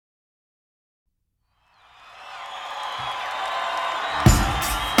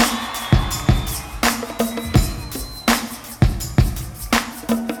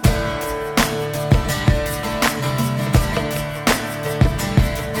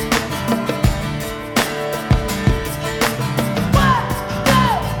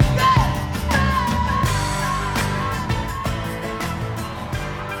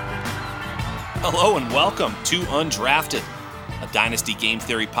Hello and welcome to Undrafted, a Dynasty Game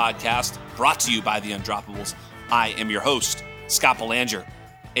Theory podcast brought to you by the Undroppables. I am your host, Scott Belanger,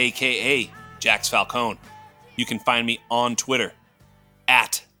 a.k.a. Jax Falcone. You can find me on Twitter,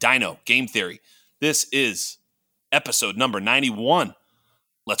 at Dino Game Theory. This is episode number 91.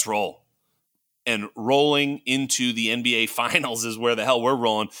 Let's roll. And rolling into the NBA Finals is where the hell we're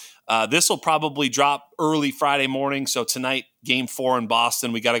rolling. This will probably drop early Friday morning, so tonight, Game 4 in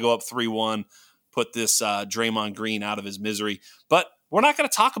Boston, we got to go up 3-1. Put this Draymond Green out of his misery. But we're not going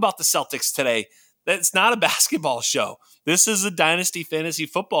to talk about the Celtics today. That's not a basketball show. This is a Dynasty Fantasy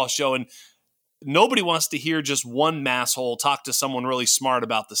Football show, and nobody wants to hear just one masshole talk to someone really smart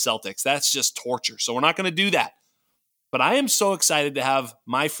about the Celtics. That's just torture. So we're not going to do that. But I am so excited to have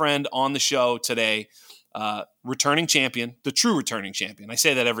my friend on the show today, returning champion, the true returning champion. I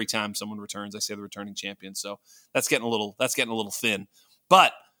say that every time someone returns. I say the returning champion. So that's getting a little thin.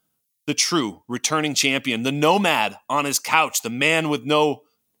 But the true returning champion, the nomad on his couch, the man with no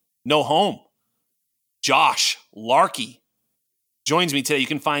home, Josh Larkey, joins me today. You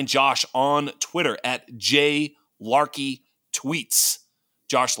can find Josh on Twitter at JLarkeyTweets.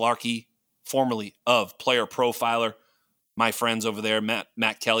 Josh Larkey, formerly of Player Profiler, my friends over there,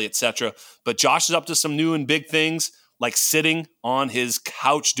 Matt Kelly, etc. But Josh is up to some new and big things, like sitting on his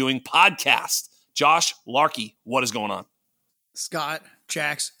couch doing podcasts. Josh Larkey, what is going on? Scott,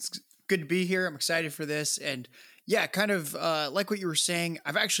 Jax, it's good to be here. I'm excited for this. And yeah, kind of like what you were saying,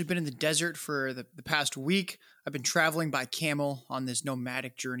 I've actually been in the desert for the past week. I've been traveling by camel on this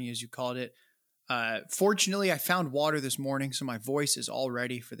nomadic journey, as you called it. Fortunately, I found water this morning, so my voice is all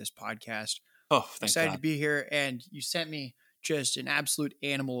ready for this podcast. Oh, thank excited God. to be here. And you sent me just an absolute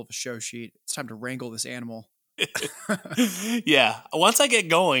animal of a show sheet. It's time to wrangle this animal. Yeah. Once I get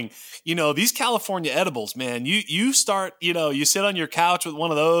going, these California edibles, man, you start, you sit on your couch with one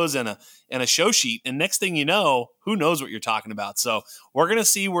of those and a show sheet, and next thing you know, who knows what you're talking about. So we're going to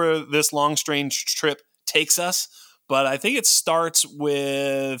see where this long, strange trip takes us. But I think it starts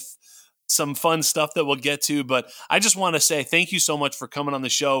with some fun stuff that we'll get to. But I just want to say thank you so much for coming on the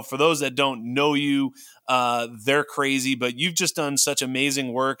show. For those that don't know you, they're crazy, but you've just done such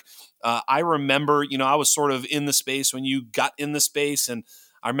amazing work. I remember, I was sort of in the space when you got in the space, and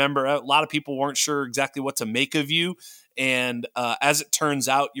I remember a lot of people weren't sure exactly what to make of you. And as it turns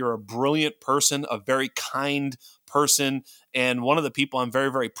out, you're a brilliant person, a very kind person, and one of the people I'm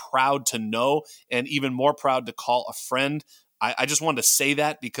very, very proud to know, and even more proud to call a friend. I just wanted to say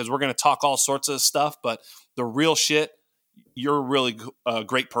that because we're going to talk all sorts of stuff, but the real shit, you're a really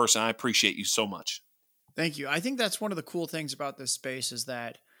great person. I appreciate you so much. Thank you. I think that's one of the cool things about this space is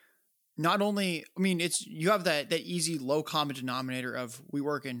that not only, you have that easy low common denominator of we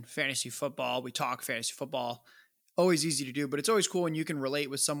work in fantasy football, we talk fantasy football, always easy to do, but it's always cool when you can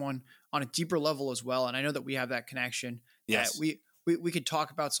relate with someone on a deeper level as well. And I know that we have that connection. Yes. That we could talk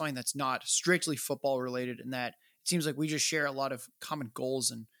about something that's not strictly football related, and that it seems like we just share a lot of common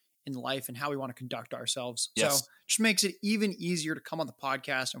goals in life and how we want to conduct ourselves. Yes. So just makes it even easier to come on the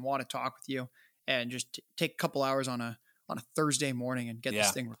podcast and want to talk with you and just take a couple hours on a Thursday morning and get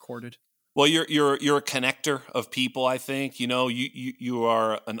this thing recorded. Well, you're a connector of people. I think you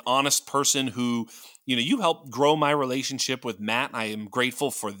are an honest person who you helped grow my relationship with Matt. I am grateful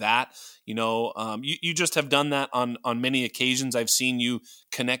for that. You just have done that on many occasions. I've seen you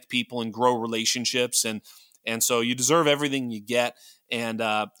connect people and grow relationships, and so you deserve everything you get. And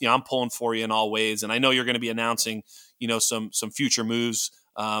I'm pulling for you in all ways. And I know you're going to be announcing some future moves,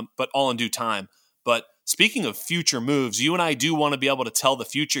 but all in due time. But speaking of future moves, you and I do want to be able to tell the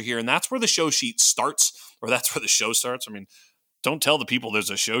future here, and that's where the show sheet starts, or that's where the show starts. I mean, don't tell the people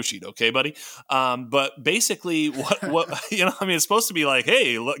there's a show sheet, okay, buddy? But basically, what it's supposed to be like,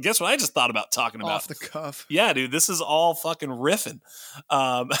 hey, look, guess what I just thought about talking about? Off the cuff. Yeah, dude, this is all fucking riffing.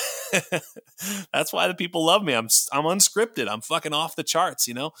 That's why the people love me. I'm unscripted. I'm fucking off the charts,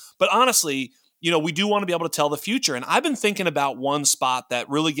 But honestly, we do want to be able to tell the future. And I've been thinking about one spot that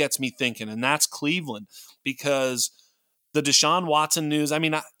really gets me thinking, and that's Cleveland, because the Deshaun Watson news, a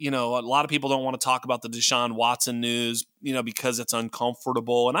lot of people don't want to talk about the Deshaun Watson news, because it's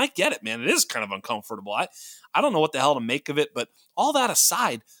uncomfortable. And I get it, man. It is kind of uncomfortable. I don't know what the hell to make of it. But all that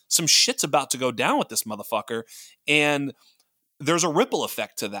aside, some shit's about to go down with this motherfucker. And there's a ripple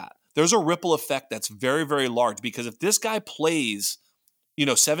effect to that. There's a ripple effect that's very, very large, because if this guy plays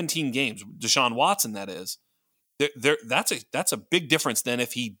 17 games, Deshaun Watson, that is, that's a big difference than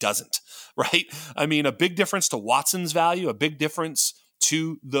if he doesn't, right? A big difference to Watson's value, a big difference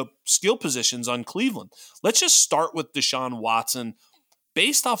to the skill positions on Cleveland. Let's just start with Deshaun Watson.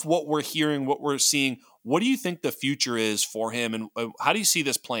 Based off what we're hearing, what we're seeing, what do you think the future is for him, and how do you see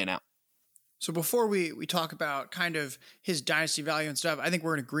this playing out? So before we talk about kind of his dynasty value and stuff, I think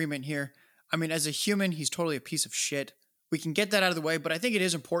we're in agreement here. I mean, as a human, he's totally a piece of shit. We can get that out of the way, but I think it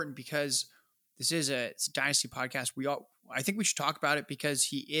is important because it's a dynasty podcast. I think we should talk about it because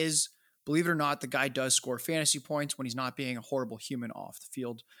he is, believe it or not, the guy does score fantasy points when he's not being a horrible human off the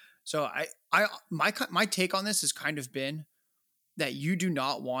field. So my take on this has kind of been that you do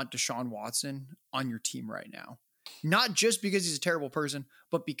not want Deshaun Watson on your team right now. Not just because he's a terrible person,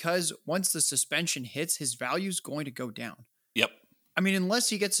 but because once the suspension hits, his value is going to go down. Yep. I mean, unless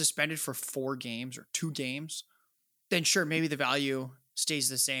he gets suspended for 4 games or 2 games, then sure, maybe the value stays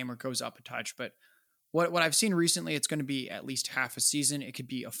the same or goes up a touch. But what I've seen recently, it's going to be at least half a season. It could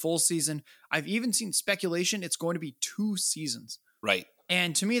be a full season. I've even seen speculation it's going to be 2 seasons. Right.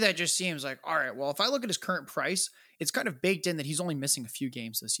 And to me, that just seems like, all right, well, if I look at his current price, it's kind of baked in that he's only missing a few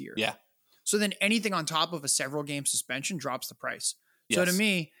games this year. Yeah. So then anything on top of a several game suspension drops the price. Yes. So to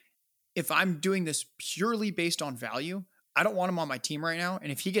me, if I'm doing this purely based on value, I don't want him on my team right now.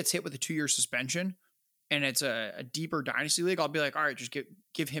 And if he gets hit with a 2-year suspension and it's a deeper dynasty league, I'll be like, all right, just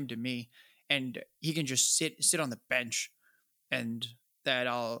give him to me. And he can just sit on the bench, and that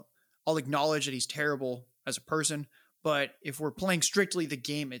I'll acknowledge that he's terrible as a person. But if we're playing strictly the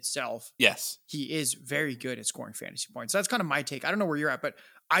game itself, yes, he is very good at scoring fantasy points. That's kind of my take. I don't know where you're at, but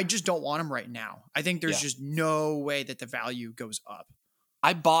I just don't want him right now. I think there's just no way that the value goes up.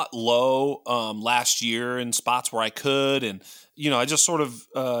 I bought low last year in spots where I could. And, I just sort of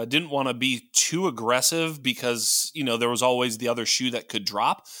didn't want to be too aggressive because, there was always the other shoe that could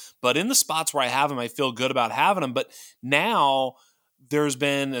drop. But in the spots where I have him, I feel good about having him. But now there's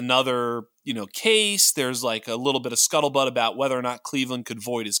been another, case. There's like a little bit of scuttlebutt about whether or not Cleveland could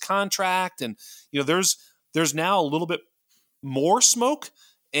void his contract. And, there's now a little bit more smoke,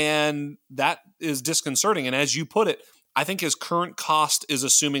 and that is disconcerting. And as you put it, I think his current cost is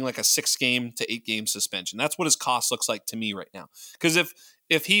assuming like a 6-game to 8-game suspension. That's what his cost looks like to me right now. Because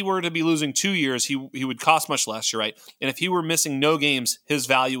if he were to be losing 2 years, he would cost much less, you're right. And if he were missing no games, his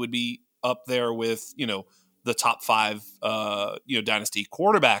value would be up there with, the top 5, dynasty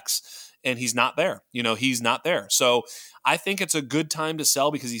quarterbacks. And he's not there. He's not there. So I think it's a good time to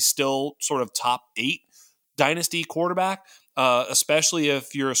sell because he's still sort of top 8 dynasty quarterback, especially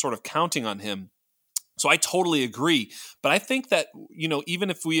if you're sort of counting on him. So I totally agree. But I think that, even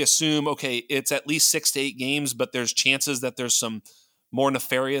if we assume, okay, it's at least 6 to 8 games, but there's chances that there's some more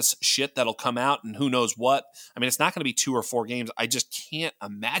nefarious shit that'll come out and who knows what. I mean, it's not going to be 2 or 4 games. I just can't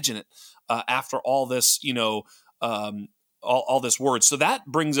imagine it after all this, all this word. So that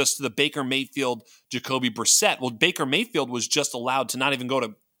brings us to the Baker Mayfield, Jacoby Brissett. Well, Baker Mayfield was just allowed to not even go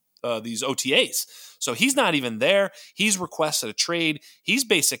to these OTAs. So he's not even there. He's requested a trade. He's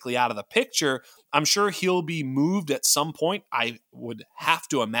basically out of the picture. I'm sure he'll be moved at some point. I would have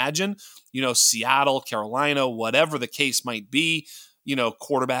to imagine, Seattle, Carolina, whatever the case might be,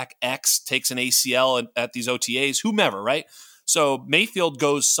 quarterback X takes an ACL at these OTAs, whomever, right? So Mayfield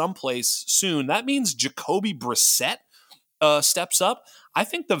goes someplace soon. That means Jacoby Brissett steps up. I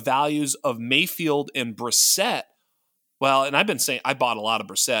think the values of Mayfield and Brissett, well, and I've been saying I bought a lot of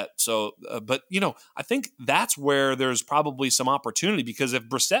Brissett. So, but I think that's where there's probably some opportunity because if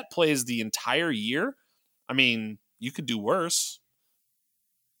Brissett plays the entire year, I mean, you could do worse.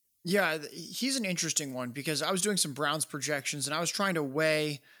 Yeah, he's an interesting one because I was doing some Browns projections and I was trying to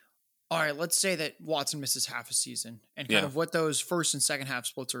weigh, all right, let's say that Watson misses half a season and kind of what those first and second half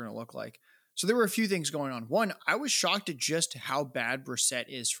splits are going to look like. So there were a few things going on. One, I was shocked at just how bad Brissett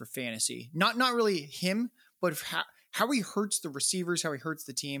is for fantasy. Not really him, but how he hurts the receivers, how he hurts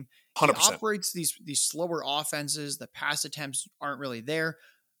the team. 100%. He operates these slower offenses. The pass attempts aren't really there.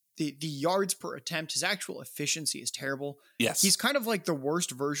 The yards per attempt, his actual efficiency is terrible. Yes. He's kind of like the worst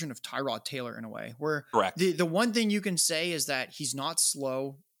version of Tyrod Taylor in a way, where correct. The one thing you can say is that he's not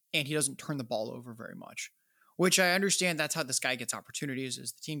slow and he doesn't turn the ball over very much, which I understand that's how this guy gets opportunities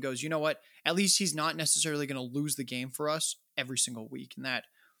is the team goes, you know what, at least he's not necessarily going to lose the game for us every single week and that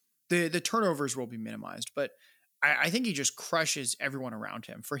the turnovers will be minimized. But I think he just crushes everyone around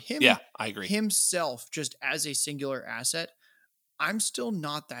him. For him, yeah, I agree. Himself, just as a singular asset, I'm still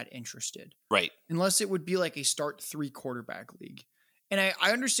not that interested. Right. Unless it would be like a start 3 quarterback league. And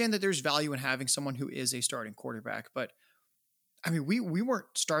I understand that there's value in having someone who is a starting quarterback, but I mean, we weren't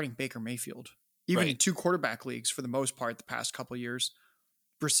starting Baker Mayfield, even in 2 quarterback leagues for the most part the past couple of years.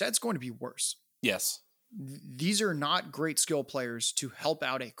 Brissett's going to be worse. Yes. These are not great skill players to help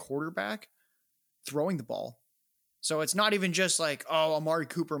out a quarterback throwing the ball. So it's not even just like, oh, Amari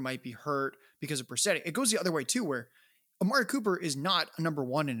Cooper might be hurt because of Brissett. It goes the other way too, where Amari Cooper is not a number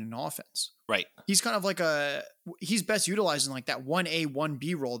one in an offense. Right. He's kind of like he's best utilized in like that 1A,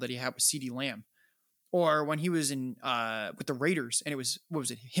 1B role that he had with CeeDee Lamb. Or when he was in with the Raiders and it was, what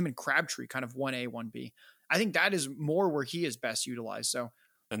was it? Him and Crabtree, kind of 1A, 1B. I think that is more where he is best utilized. So,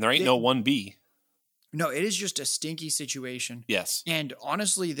 and there ain't no 1B. No, it is just a stinky situation. Yes. And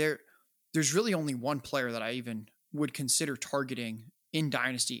honestly, there's really only one player that I even would consider targeting in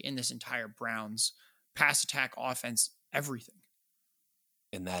Dynasty in this entire Browns pass attack offense, everything.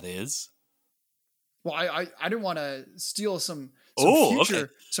 And that is? Well, I didn't want to steal some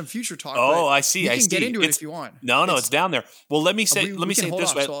future talk. Oh, I see. You can get into it if you want. No, it's down there. Well, let me say it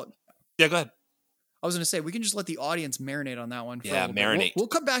this way. Yeah, go ahead. I was going to say, we can just let the audience marinate on that one. Marinate. We'll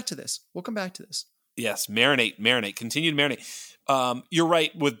come back to this. Yes, marinate. Continue to marinate. You're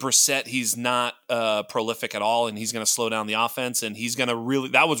right with Brissett. He's not prolific at all, and he's going to slow down the offense. And he's going to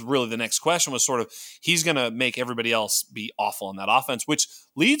that was really the next question was sort of, he's going to make everybody else be awful in that offense, which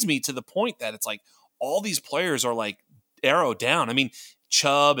leads me to the point that it's like all these players are like arrow down. I mean,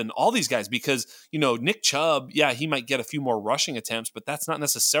 Chubb and all these guys, because, Nick Chubb, yeah, he might get a few more rushing attempts, but that's not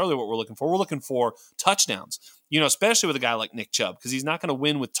necessarily what we're looking for. We're looking for touchdowns, especially with a guy like Nick Chubb, because he's not going to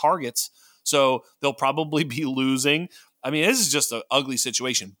win with targets. So they'll probably be losing. I mean, this is just an ugly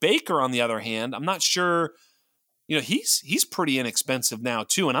situation. Baker, on the other hand, I'm not sure, he's pretty inexpensive now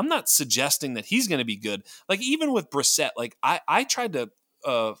too. And I'm not suggesting that he's going to be good. Like even with Brissett, like I tried to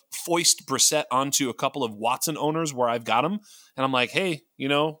foist Brissett onto a couple of Watson owners where I've got him. And I'm like, hey,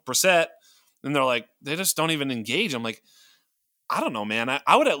 Brissett. And they're like, they just don't even engage. I'm like, I don't know, man.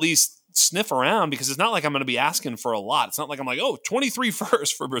 I would at least sniff around because it's not like I'm going to be asking for a lot. It's not like I'm like, 23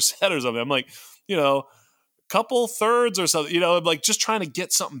 first for Brissett or something. I'm like, couple thirds or something, like just trying to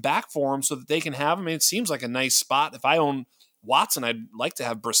get something back for him so that they can have him. I mean, it seems like a nice spot. If I own Watson, I'd like to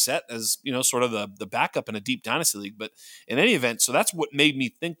have Brissett as, sort of the backup in a deep dynasty league. But in any event, so that's what made me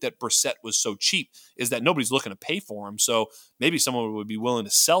think that Brissett was so cheap, is that nobody's looking to pay for him. So maybe someone would be willing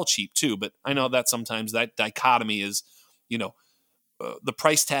to sell cheap too. But I know that sometimes that dichotomy is, the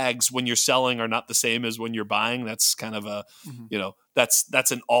price tags when you're selling are not the same as when you're buying. That's kind of a,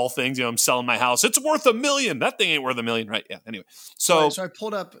 that's in all things. I'm selling my house. It's worth $1 million. That thing ain't worth $1 million, right? Yeah. Anyway, so I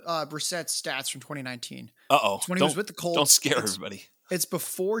pulled up Brissett's stats from 2019. It's when he was with the Colts. Don't scare everybody. It's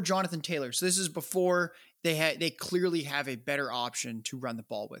before Jonathan Taylor. So this is before they clearly have a better option to run the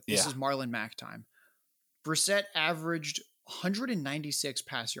ball with. This is Marlon Mack time. Brissett averaged 196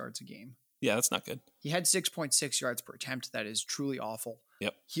 pass yards a game. Yeah, that's not good. He had 6.6 yards per attempt. That is truly awful.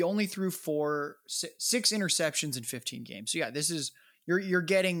 Yep. He only threw 6 interceptions in 15 games. So yeah, this is you're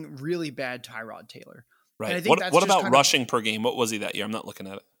getting really bad Tyrod Taylor. Right. And I think what about rushing per game? What was he that year? I'm not looking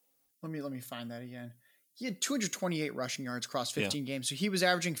at it. Let me find that again. He had 228 rushing yards across 15 games. So he was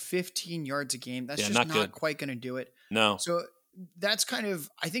averaging 15 yards a game. That's just not quite going to do it. No. So that's kind of,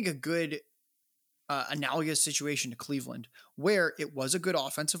 I think, a good analogous situation to Cleveland, where it was a good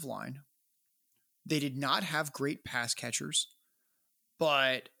offensive line. They did not have great pass catchers,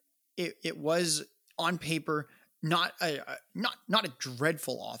 but it was on paper not a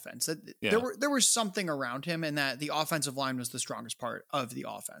dreadful offense. There was something around him, and that the offensive line was the strongest part of the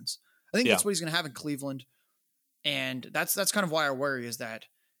offense. I think that's what he's going to have in Cleveland, and that's kind of why I worry is that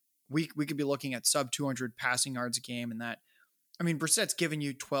we could be looking at sub 200 passing yards a game, and that, I mean, Brissett's giving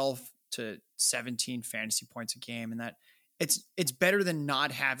you 12 to 17 fantasy points a game, and that. It's better than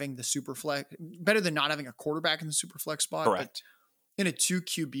not having the super flex, better than not having a quarterback in the super flex spot. Correct. But in a 2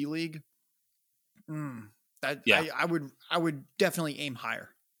 QB league, I would definitely aim higher.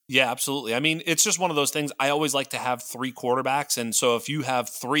 Yeah, absolutely. I mean, it's just one of those things. I always like to have 3 quarterbacks. And so if you have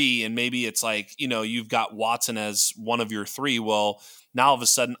 3 and maybe it's like, you've got Watson as one of your 3, well, now all of a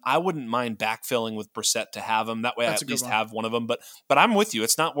sudden I wouldn't mind backfilling with Brissett to have him. That way I at least have one of them. But I'm with you.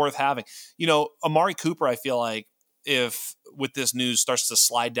 It's not worth having. Amari Cooper, I feel like, if with this news starts to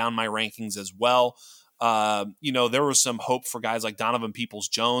slide down my rankings as well. There was some hope for guys like Donovan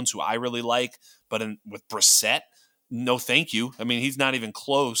Peoples-Jones, who I really like, but with Brissett, no thank you. I mean, he's not even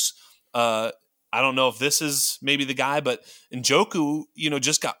close. I don't know if this is maybe the guy, but Njoku,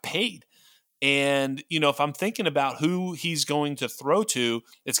 just got paid. And, if I'm thinking about who he's going to throw to,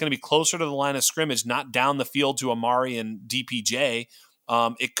 it's going to be closer to the line of scrimmage, not down the field to Amari and DPJ.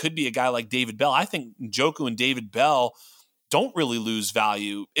 It could be a guy like David Bell. I think Njoku and David Bell don't really lose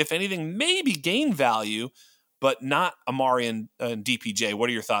value. If anything, maybe gain value, but not Amari and DPJ. What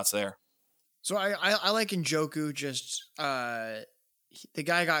are your thoughts there? So I like Njoku. Just the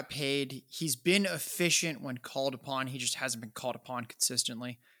guy got paid. He's been efficient when called upon. He just hasn't been called upon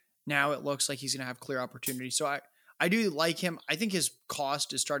consistently. Now it looks like he's going to have clear opportunity. So I do like him. I think his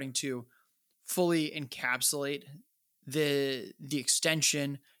cost is starting to fully encapsulate the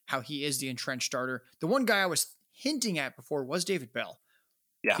extension, how he is the entrenched starter. The one guy I was hinting at before was David Bell.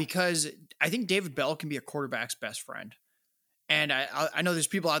 Yeah. Because I think David Bell can be a quarterback's best friend. And I know there's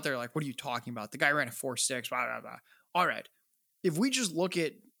people out there like, what are you talking about? The guy ran a 4.6, blah, blah, blah. All right. If we just look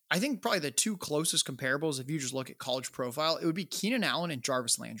at, I think probably the two closest comparables, if you just look at college profile, it would be Keenan Allen and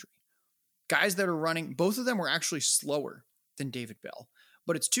Jarvis Landry. Guys that are running, both of them were actually slower than David Bell.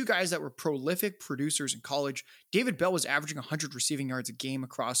 But it's two guys that were prolific producers in college. David Bell was averaging 100 receiving yards a game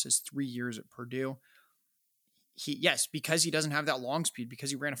across his 3 years at Purdue. Because he doesn't have that long speed, because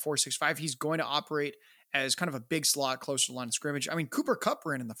he ran a 4.65, he's going to operate as kind of a big slot closer to the line of scrimmage. I mean, Cooper Kupp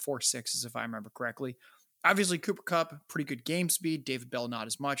ran in the 4.6s, if I remember correctly. Obviously, Cooper Kupp, pretty good game speed. David Bell, not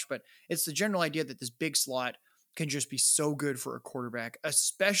as much, but it's the general idea that this big slot can just be so good for a quarterback,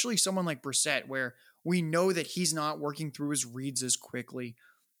 especially someone like Brissett, where we know that he's not working through his reads as quickly.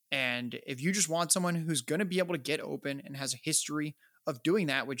 And if you just want someone who's going to be able to get open and has a history of doing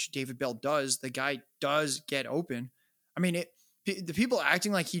that, which David Bell does, the guy does get open. I mean, the people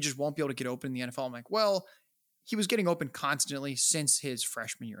acting like he just won't be able to get open in the NFL, I'm like, well, he was getting open constantly since his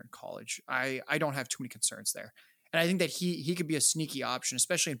freshman year in college. I don't have too many concerns there. And I think that he could be a sneaky option,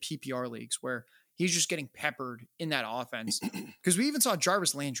 especially in PPR leagues where he's just getting peppered in that offense. Because we even saw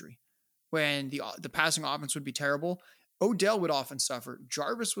Jarvis Landry when the passing offense would be terrible. Odell would often suffer.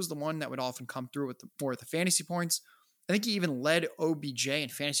 Jarvis was the one that would often come through with more of the fantasy points. I think he even led OBJ in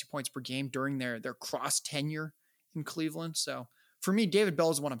fantasy points per game during their cross tenure in Cleveland. So for me, David Bell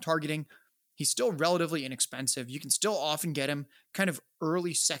is the one I'm targeting. He's still relatively inexpensive. You can still often get him kind of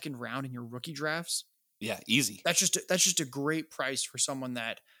early second round in your rookie drafts. Yeah, easy. That's just a great price for someone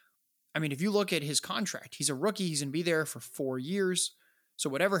that, I mean, if you look at his contract, he's a rookie. He's going to be there for 4 years. So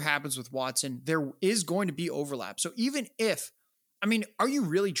whatever happens with Watson, there is going to be overlap. So even if, I mean, are you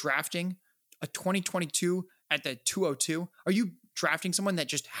really drafting a 2022 at the 202? Are you drafting someone that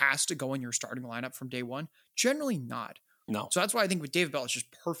just has to go in your starting lineup from day one? Generally not. No. So that's why I think with David Bell, it's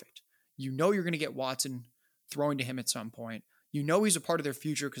just perfect. You know you're going to get Watson throwing to him at some point. You know he's a part of their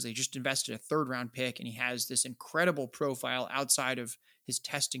future because they just invested a 3rd-round pick and he has this incredible profile outside of his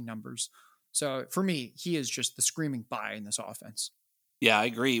testing numbers. So for me, he is just the screaming buy in this offense. Yeah, I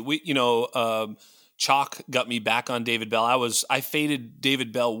agree. Chalk got me back on David Bell. I faded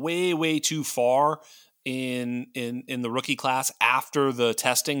David Bell way too far in the rookie class after the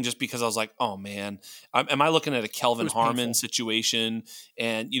testing, just because I was like, oh man, am I looking at a Kelvin Harmon situation?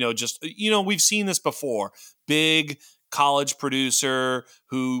 And we've seen this before. Big college producer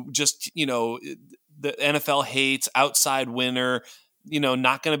who just the NFL hates, outside winner.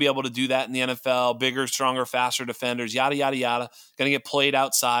 Not going to be able to do that in the NFL. Bigger, stronger, faster defenders, yada, yada, yada. Going to get played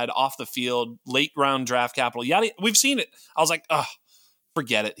outside, off the field, late round draft capital, yada. We've seen it. I was like,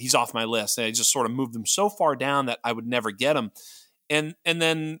 forget it. He's off my list. And I just sort of moved him so far down that I would never get him. And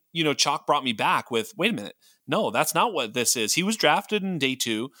then, Chalk brought me back with, wait a minute. No, that's not what this is. He was drafted in day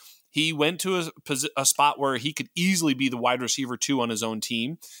 2. He went to a spot where he could easily be the wide receiver 2 on his own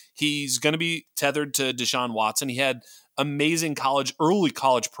team. He's going to be tethered to Deshaun Watson. He had amazing early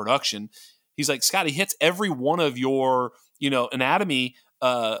college production. He's like, Scott, he hits every one of your, anatomy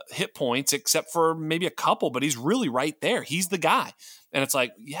hit points except for maybe a couple, but he's really right there. He's the guy. And it's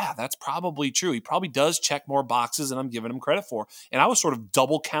like, yeah, that's probably true. He probably does check more boxes than I'm giving him credit for. And I was sort of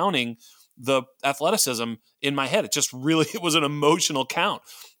double counting the athleticism in my head. It was an emotional count.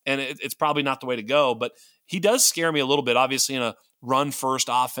 And it's probably not the way to go, but he does scare me a little bit, obviously, in a run first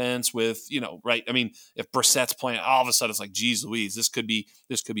offense with, right. I mean, if Brissett's playing, all of a sudden it's like, geez Louise, this could be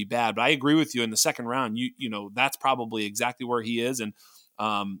bad. But I agree with you in the second round, that's probably exactly where he is. And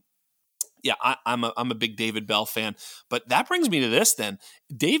I'm a big David Bell fan, but that brings me to this then.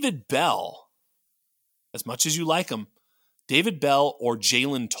 David Bell, as much as you like him, David Bell or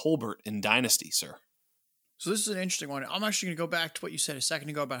Jalen Tolbert in Dynasty, sir? So this is an interesting one. I'm actually going to go back to what you said a second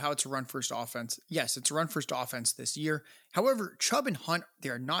ago about how it's a run-first offense. Yes, it's a run-first offense this year. However, Chubb and Hunt, they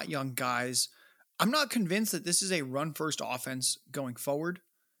are not young guys. I'm not convinced that this is a run-first offense going forward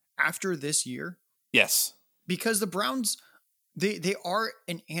after this year. Yes. Because the Browns, they are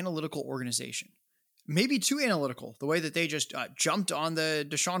an analytical organization. Maybe too analytical, the way that they just jumped on the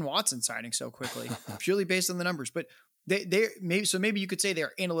Deshaun Watson signing so quickly, purely based on the numbers. But maybe you could say they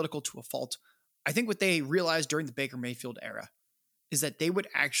are analytical to a fault. I think what they realized during the Baker Mayfield era is that they would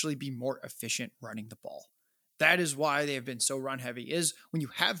actually be more efficient running the ball. That is why they have been so run heavy, is when you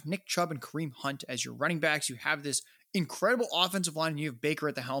have Nick Chubb and Kareem Hunt as your running backs, you have this incredible offensive line and you have Baker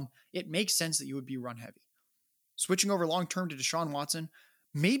at the helm. It makes sense that you would be run heavy. Switching over long-term to Deshaun Watson,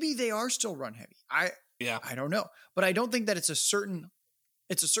 maybe they are still run heavy. I don't know, but I don't think that it's a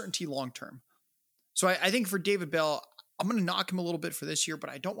certainty long-term. So I think for David Bell, I'm going to knock him a little bit for this year, but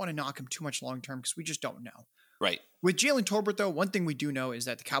I don't want to knock him too much long term because we just don't know. Right. With Jalen Tolbert, though, one thing we do know is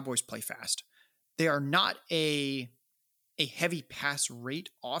that the Cowboys play fast. They are not a heavy pass rate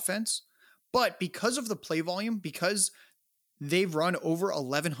offense, but because of the play volume, because they've run over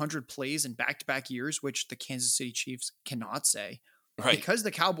 1,100 plays in back-to-back years, which the Kansas City Chiefs cannot say, Right. because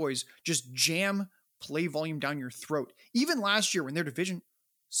the Cowboys just jam play volume down your throat. Even last year when their division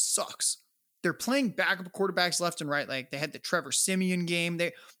sucks, they're playing backup quarterbacks left and right. Like they had the Trevor Siemian game.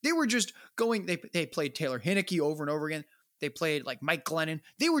 They were just going, they played Taylor Heinicke over and over again. They played like Mike Glennon.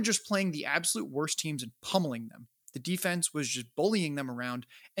 They were just playing the absolute worst teams and pummeling them. The defense was just bullying them around,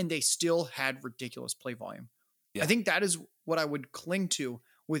 and they still had ridiculous play volume. Yeah. I think that is what I would cling to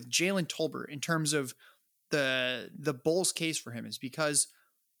with Jalen Tolbert in terms of the Bulls case for him, is because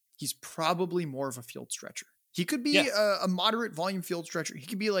he's probably more of a field stretcher. He could be a moderate volume field stretcher. He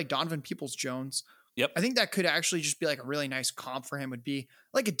could be like Donovan Peoples-Jones. Yep. I think that could actually just be like a really nice comp for him, would be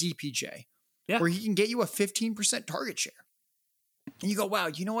like a DPJ, yeah, where he can get you a 15% target share. And you go, wow,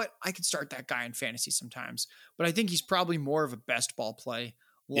 you know what? I could start that guy in fantasy sometimes. But I think he's probably more of a best ball play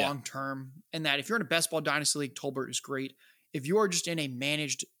long term. And that if you're in a best ball dynasty league, Tolbert is great. If you are just in a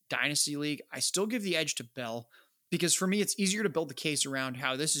managed dynasty league, I still give the edge to Bell, because for me, it's easier to build the case around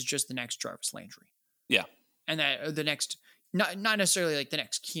how this is just the next Jarvis Landry. Yeah. And that the next, not necessarily like the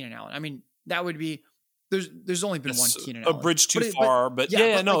next Keenan Allen. I mean, that would be, there's only been one Keenan Allen. A bridge too far, but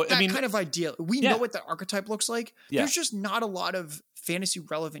no. Like I mean, kind of ideal. We know what the archetype looks like. Yeah. There's just not a lot of fantasy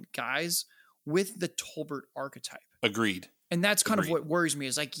relevant guys with the Tolbert archetype. Agreed. And that's kind of what worries me,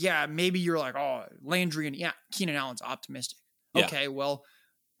 is like, maybe you're like, oh, Landry and Keenan Allen's optimistic. Yeah. Okay, well,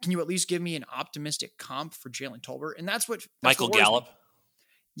 can you at least give me an optimistic comp for Jalen Tolbert? And that's what Michael Gallup.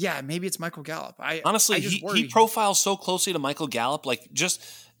 Yeah, maybe it's Michael Gallup. Honestly, he profiles so closely to Michael Gallup. Like, just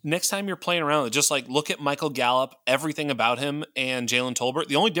next time you're playing around with it, just like look at Michael Gallup, everything about him, and Jalen Tolbert.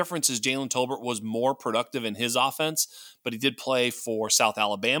 The only difference is Jalen Tolbert was more productive in his offense, but he did play for South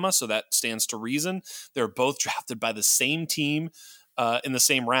Alabama, so that stands to reason. They're both drafted by the same team in the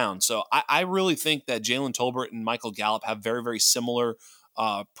same round. So I really think that Jalen Tolbert and Michael Gallup have very, very similar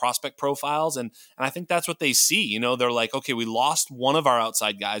prospect profiles. And I think that's what they see. You know, they're like, okay, we lost one of our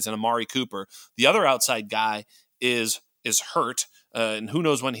outside guys in Amari Cooper. The other outside guy is hurt. And who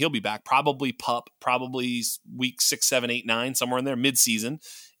knows when he'll be back? Probably probably week 6, 7, 8, 9, somewhere in there, mid-season.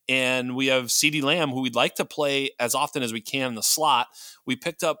 And we have CeeDee Lamb, who we'd like to play as often as we can in the slot. We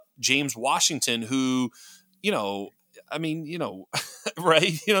picked up James Washington, who,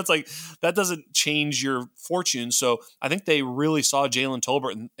 right? It's like that doesn't change your fortune. So I think they really saw Jalen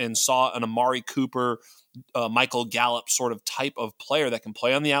Tolbert and saw an Amari Cooper, Michael Gallup sort of type of player that can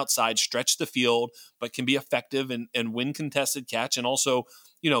play on the outside, stretch the field, but can be effective and win contested catch, and also,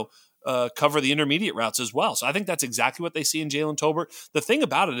 cover the intermediate routes as well. So I think that's exactly what they see in Jalen Tolbert. The thing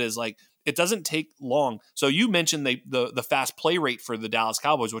about it is, like, it doesn't take long. So you mentioned the fast play rate for the Dallas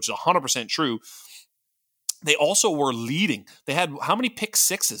Cowboys, which is 100% true. They also were leading. They had how many pick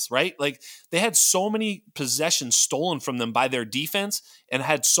sixes, right? Like, they had so many possessions stolen from them by their defense, and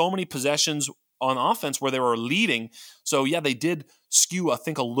had so many possessions on offense where they were leading. So yeah, they did skew, I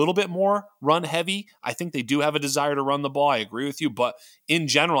think, a little bit more run heavy. I think they do have a desire to run the ball. I agree with you. But in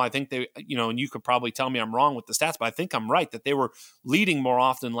general, I think they, and you could probably tell me I'm wrong with the stats, but I think I'm right that they were leading more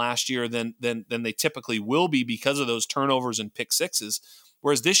often last year than they typically will be because of those turnovers and pick sixes.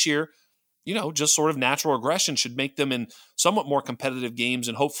 Whereas this year, just sort of natural aggression should make them in somewhat more competitive games,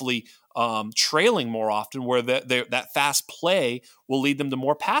 and hopefully trailing more often, where that fast play will lead them to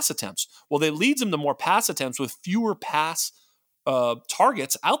more pass attempts. Well, it leads them to more pass attempts with fewer pass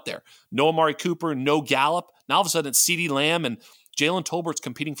targets out there. No Amari Cooper, no Gallup. Now all of a sudden it's CeeDee Lamb and Jalen Tolbert's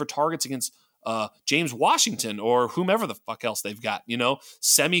competing for targets against James Washington or whomever the fuck else they've got,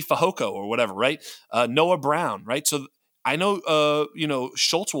 Semi Fehoko or whatever, right? Noah Brown, right? So I know,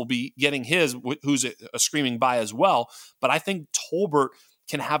 Schultz will be getting his, who's a screaming buy as well. But I think Tolbert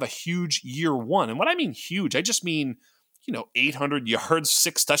can have a huge year one. And what I mean huge, I just mean, 800 yards,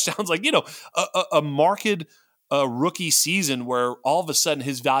 6 touchdowns, like, a marked rookie season where all of a sudden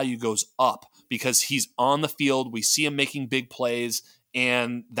his value goes up because he's on the field. We see him making big plays,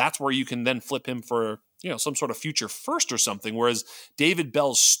 and that's where you can then flip him for, some sort of future first or something. Whereas David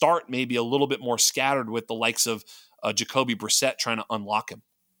Bell's start may be a little bit more scattered with the likes of Jacoby Brissett trying to unlock him.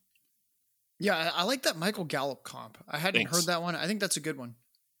 Yeah, I like that Michael Gallup comp. I hadn't heard that one. I think that's a good one.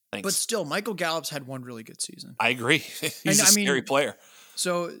 Thanks. But still, Michael Gallup's had one really good season. I agree. He's a scary player.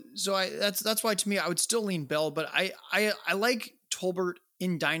 So that's why to me I would still lean Bell, but I like Tolbert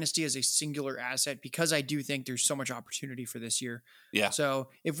in Dynasty as a singular asset because I do think there's so much opportunity for this year. Yeah. So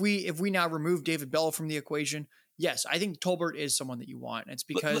if we now remove David Bell from the equation, yes, I think Tolbert is someone that you want. It's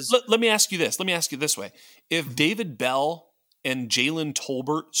because Let me ask you this. Let me ask you this way. If David Bell and Jalen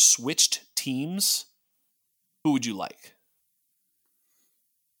Tolbert switched teams, who would you like?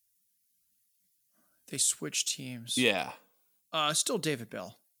 they switch teams. Yeah. Still David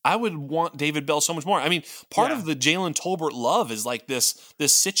Bell. I would want David Bell so much more. I mean, part of the Jalen Tolbert love is like this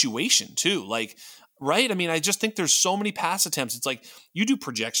situation too. Like, right? I mean, I just think there's so many pass attempts. It's like you do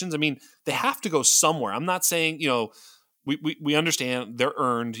projections. I mean, they have to go somewhere. I'm not saying, we understand they're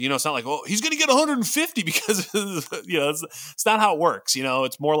earned. It's not like, oh, he's going to get 150 because, it's not how it works.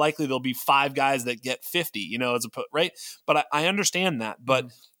 It's more likely there'll be 5 guys that get 50, right? But I understand that.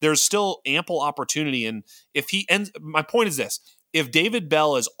 But there's still ample opportunity. And if he ends, my point is this. If David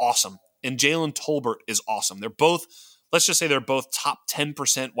Bell is awesome and Jalen Tolbert is awesome, they're both, let's just say they're both top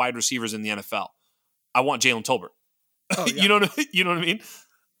 10% wide receivers in the NFL. I want Jalen Tolbert. Oh, yeah. You know what I mean?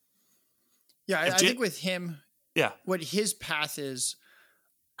 Yeah, I think with him, yeah, what his path is,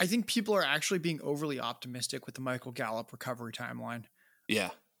 I think people are actually being overly optimistic with the Michael Gallup recovery timeline. Yeah.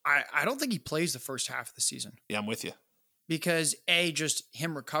 I don't think he plays the first half of the season. Yeah, I'm with you. Because A, just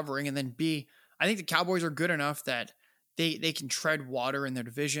him recovering, and then B, I think the Cowboys are good enough that they can tread water in their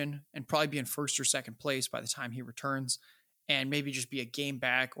division and probably be in first or second place by the time he returns, and maybe just be a game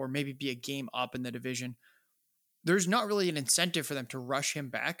back or maybe be a game up in the division. There's not really an incentive for them to rush him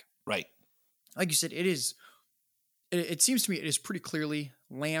back. Right. Like you said, it seems to me it is pretty clearly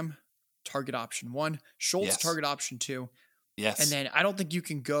Lamb, target option 1, Schultz, target option 2. Yes. And then I don't think you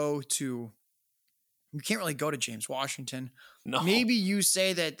can't really go to James Washington. No. Maybe you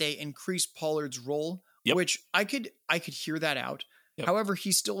say that they increase Pollard's role, which I could hear that out. Yep. However,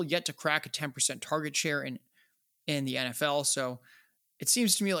 he's still yet to crack a 10% target share in the NFL. So it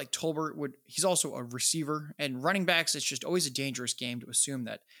seems to me like Tolbert he's also a receiver, and running backs, it's just always a dangerous game to assume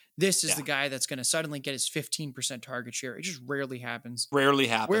that this is the guy that's going to suddenly get his 15% target share. It just rarely happens.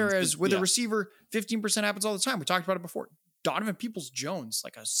 Whereas with a receiver, 15% happens all the time. We talked about it before. Donovan Peoples-Jones,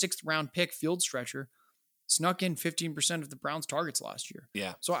 like a 6th round pick field stretcher, snuck in 15% of the Browns' targets last year.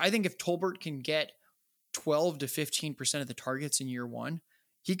 Yeah. So I think if Tolbert can get 12 to 15% of the targets in year 1,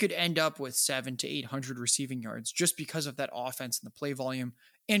 he could end up with 700 to 800 receiving yards just because of that offense and the play volume,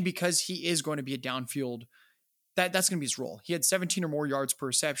 and because he is going to be a downfield. That's going to be his role. He had 17 or more yards per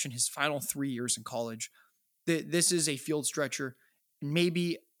reception his final 3 years in college. This is a field stretcher,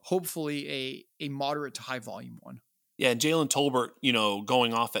 maybe, hopefully, a moderate to high volume one. Yeah, and Jalen Tolbert,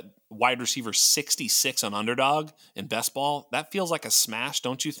 going off at wide receiver 66 on Underdog in best ball, that feels like a smash,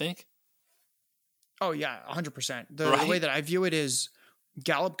 don't you think? Oh, yeah, 100%. The way that I view it is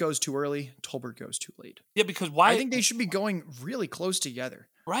Gallup goes too early, Tolbert goes too late. Yeah, because why? I think they should be going really close together.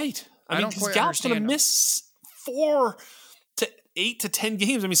 Right. I mean, because Gallup's going to miss 4 to 8 to 10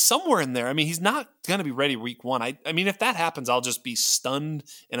 games. I mean, somewhere in there. I mean, he's not going to be ready week 1. I mean, if that happens, I'll just be stunned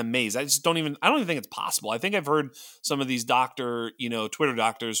and amazed. I don't even think it's possible. I think I've heard some of these Twitter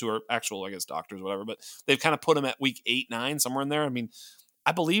doctors who are actual, I guess, doctors, whatever, but they've kind of put him at week 8, 9, somewhere in there. I mean,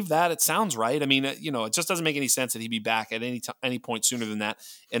 I believe that. It sounds right. I mean, it just doesn't make any sense that he'd be back at any point sooner than that.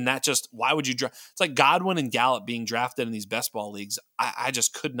 And that just, why would you draft? It's like Godwin and Gallup being drafted in these best ball leagues. I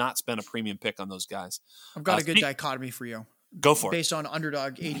just could not spend a premium pick on those guys. I've got a good dichotomy for you. Go for it. Based on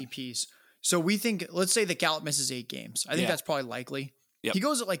Underdog ADPs. So we think, let's say that Gallup misses 8 games. I think that's probably likely. Yep. He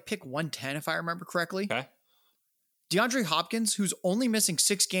goes at like pick 110, if I remember correctly. Okay. DeAndre Hopkins, who's only missing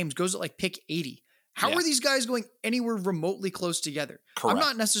 6 games, goes at like pick 80. How are these guys going anywhere remotely close together?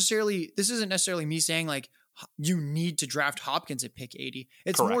 Correct. This isn't necessarily me saying like you need to draft Hopkins at pick 80.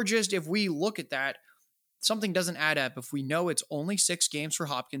 It's more just, if we look at that, something doesn't add up. If we know it's only 6 games for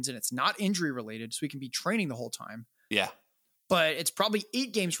Hopkins and it's not injury related, so we can be training the whole time. Yeah. But it's probably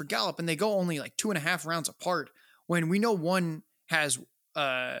 8 games for Gallup, and they go only like 2.5 rounds apart, when we know one has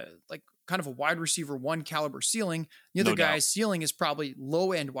like kind of a wide receiver 1 caliber ceiling. The other guy's ceiling is probably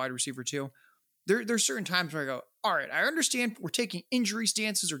low end wide receiver 2. There's certain times where I go, all right, I understand we're taking injury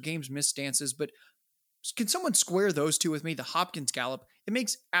stances or games missed stances, but can someone square those two with me? The Hopkins Gallup, it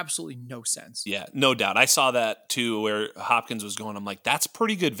makes absolutely no sense. Yeah, no doubt. I saw that too, where Hopkins was going. I'm like, that's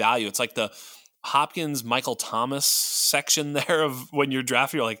pretty good value. It's like the Hopkins, Michael Thomas section there of when you're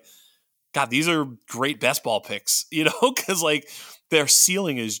drafting. You're like, God, these are great best ball picks, because like their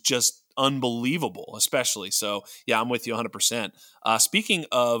ceiling is just unbelievable, especially. So yeah, I'm with you 100%. Speaking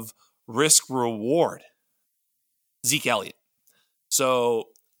of risk reward, Zeke Elliott. So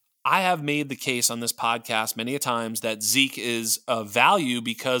I have made the case on this podcast many a times that Zeke is a value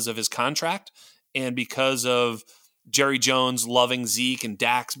because of his contract and because of Jerry Jones loving Zeke and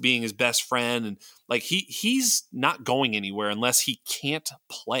Dax being his best friend. And like he's not going anywhere unless he can't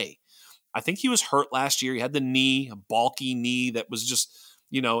play. I think he was hurt last year. He had the knee, a bulky knee that was just,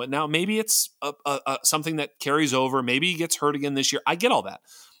 now maybe it's something that carries over. Maybe he gets hurt again this year. I get all that.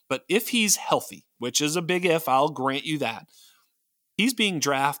 But if he's healthy, which is a big if, I'll grant you that, he's being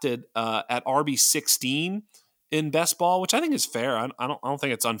drafted at RB16 in best ball, which I think is fair. I don't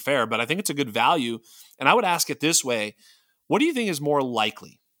think it's unfair, but I think it's a good value. And I would ask it this way. What do you think is more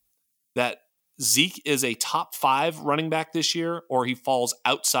likely, that Zeke is a top 5 running back this year, or he falls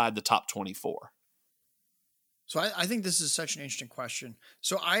outside the top 24? So I think this is such an interesting question.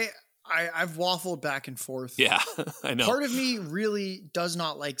 So I've waffled back and forth. Yeah, I know. Part of me really does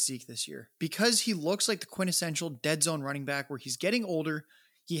not like Zeke this year because he looks like the quintessential dead zone running back where he's getting older.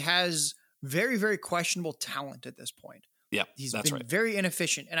 He has very, very questionable talent at this point. Yeah, he's that's been right. very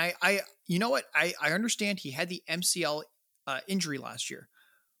inefficient. And I you know what? I understand he had the MCL injury last year,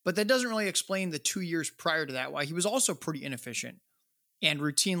 but that doesn't really explain the 2 years prior to that, why he was also pretty inefficient and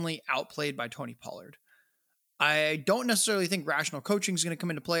routinely outplayed by Tony Pollard. I don't necessarily think rational coaching is going to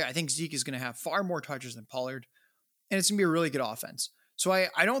come into play. I think Zeke is going to have far more touches than Pollard, and it's going to be a really good offense. So I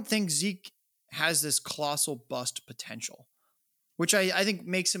don't think Zeke has this colossal bust potential, which I think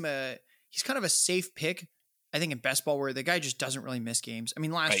makes him he's kind of a safe pick, I think, in best ball, where the guy just doesn't really miss games. I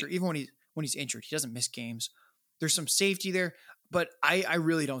mean, last year, even when he's injured, he doesn't miss games. There's some safety there, but I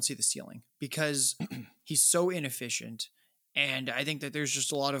really don't see the ceiling because he's so inefficient. And I think that there's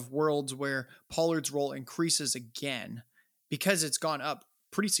just a lot of worlds where Pollard's role increases again because it's gone up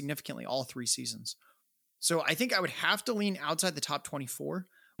pretty significantly all 3 seasons. So I think I would have to lean outside the top 24,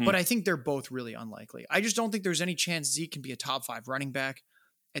 but I think they're both really unlikely. I just don't think there's any chance Zeke can be a top 5 running back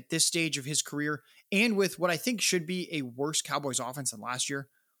at this stage of his career. And with what I think should be a worse Cowboys offense than last year.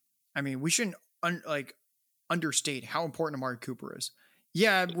 I mean, we shouldn't understate how important Amari Cooper is.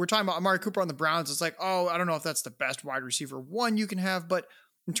 Yeah, we're talking about Amari Cooper on the Browns. It's like, oh, I don't know if that's the best wide receiver one you can have, but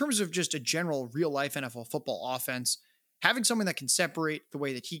in terms of just a general real life NFL football offense, having someone that can separate the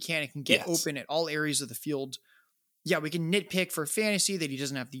way that he can and can get open at all areas of the field. Yeah, we can nitpick for fantasy that he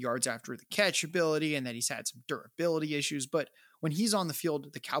doesn't have the yards after the catch ability and that he's had some durability issues, but when he's on the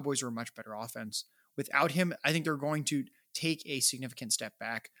field, the Cowboys are a much better offense. Without him, I think they're going to take a significant step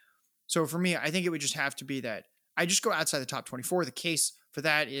back. So for me, I think it would just have to be that I just go outside the top 24. The case for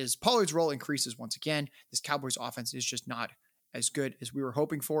that is Pollard's role increases once again. This Cowboys offense is just not as good as we were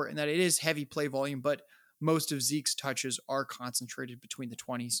hoping for, and that it is heavy play volume, but most of Zeke's touches are concentrated between the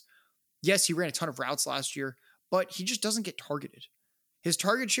 20s. Yes, he ran a ton of routes last year, but he just doesn't get targeted. His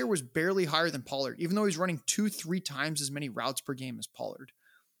target share was barely higher than Pollard, even though he's running 2-3 times as many routes per game as Pollard.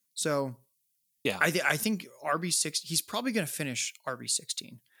 So yeah, I think RB6, he's probably going to finish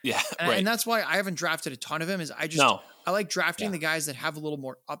RB16. Yeah, and that's why I haven't drafted a ton of him. Is I like drafting the guys that have a little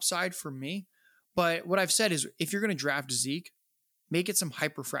more upside for me. But what I've said is, if you're going to draft Zeke, make it some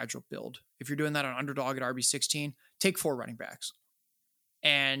hyper fragile build. If you're doing that on underdog at RB16, take 4 running backs,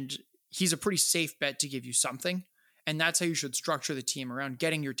 and he's a pretty safe bet to give you something. And that's how you should structure the team, around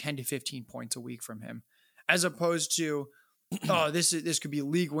getting your 10 to 15 points a week from him, as opposed to, oh, this could be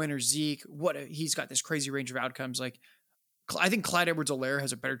league winner Zeke. What, he's got this crazy range of outcomes. Like, I think Clyde Edwards-Helaire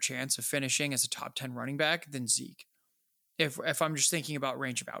has a better chance of finishing as a top 10 running back than Zeke, if I'm just thinking about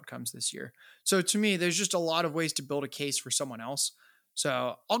range of outcomes this year. So to me, there's just a lot of ways to build a case for someone else.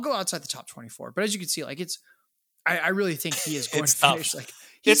 So I'll go outside the top 24. But as you can see, like, I really think he is going to finish. Like,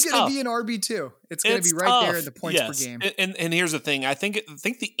 he's going to be an RB2. It's going to be right there in the points per game. And here's the thing. I think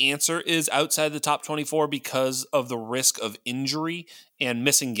the answer is outside the top 24 because of the risk of injury and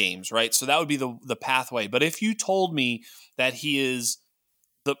missing games, right? So that would be the pathway. But if you told me that he is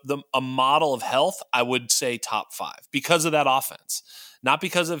a model of health, I would say top 5 because of that offense. Not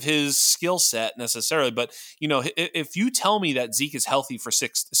because of his skill set necessarily, but if you tell me that Zeke is healthy for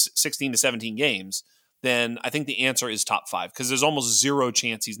 16 to 17 games, then I think the answer is top 5 because there's almost zero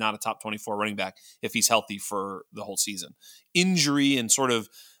chance he's not a top 24 running back if he's healthy for the whole season. Injury and sort of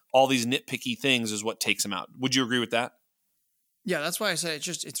all these nitpicky things is what takes him out. Would you agree with that? Yeah, that's why I said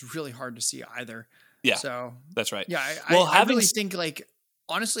it's really hard to see either. Yeah, so that's right. Yeah, I really think, like,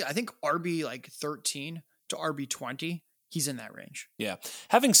 honestly, I think RB like 13 to RB 20, he's in that range. Yeah.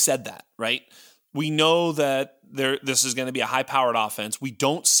 Having said that, right, we know that this is going to be a high-powered offense. We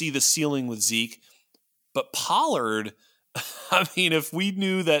don't see the ceiling with Zeke. But Pollard, I mean, if we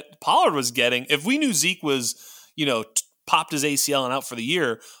knew that Pollard was if we knew Zeke was, popped his ACL and out for the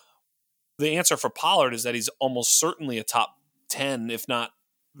year, the answer for Pollard is that he's almost certainly a top 10, if not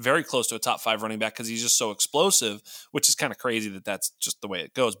very close to a top 5 running back because he's just so explosive, which is kind of crazy that that's just the way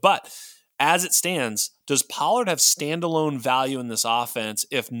it goes. But as it stands, does Pollard have standalone value in this offense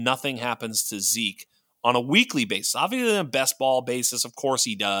if nothing happens to Zeke? on a weekly basis. Obviously, on a best ball basis, of course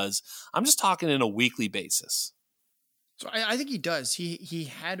he does. I'm just talking in a weekly basis. So I think he does.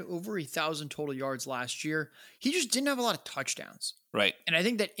 He had over 1,000 total yards last year. He just didn't have a lot of touchdowns. Right. And I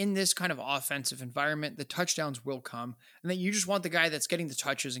think that in this kind of offensive environment, the touchdowns will come. And then you just want the guy that's getting the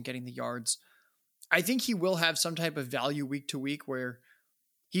touches and getting the yards. I think he will have some type of value week to week where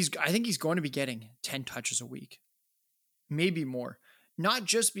I think he's going to be getting 10 touches a week, maybe more. Not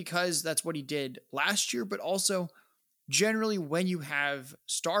just because that's what he did last year, but also generally when you have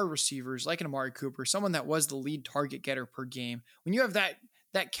star receivers like an Amari Cooper, someone that was the lead target getter per game, when you have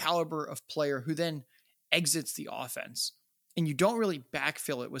that caliber of player who then exits the offense and you don't really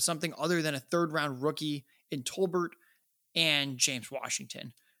backfill it with something other than a third round rookie in Tolbert and James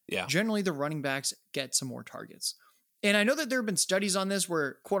Washington. Yeah. Generally the running backs get some more targets. And I know that there have been studies on this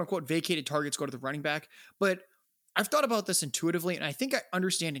where quote unquote vacated targets go to the running back, but I've thought about this intuitively, and I think I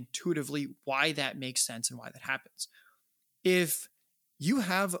understand intuitively why that makes sense and why that happens. If you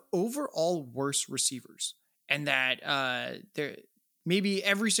have overall worse receivers and that there maybe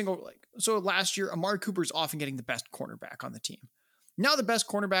every single, so last year, Amari Cooper is often getting the best cornerback on the team. Now the best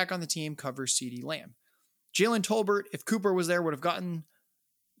cornerback on the team covers CeeDee Lamb. Jalen Tolbert, if Cooper was there, would have gotten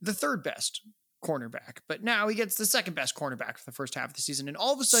the third best cornerback, but now he gets the second best cornerback for the first half of the season. And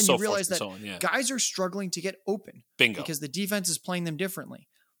all of a sudden you realize that guys are struggling to get open. Bingo. Because the defense is playing them differently.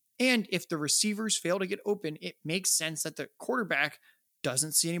 And if the receivers fail to get open, it makes sense that the quarterback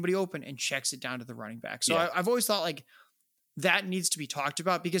doesn't see anybody open and checks it down to the running back. So I've always thought like that needs to be talked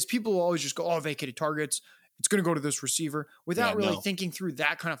about because people will always just go, oh, vacated targets, it's going to go to this receiver without really thinking through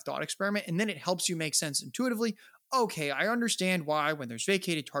that kind of thought experiment. And then it helps you make sense intuitively. Okay, I understand why when there's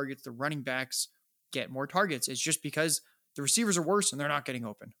vacated targets, the running backs get more targets. It's just because the receivers are worse and they're not getting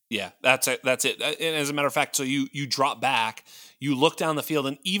open. Yeah, that's it. And as a matter of fact, so you drop back, you look down the field,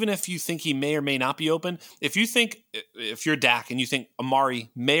 and even if you think he may or may not be open, if you're Dak and you think Amari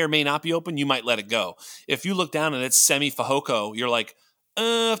may or may not be open, you might let it go. If you look down and it's Semi Fehoko, you're like,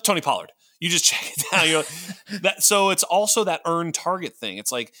 Tony Pollard. You just check it down. You're like, so it's also that earned target thing.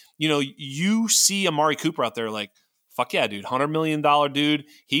 It's like, you see Amari Cooper out there like, fuck yeah, dude, $100 million dude.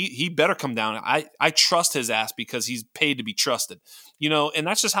 He better come down. I trust his ass because he's paid to be trusted, and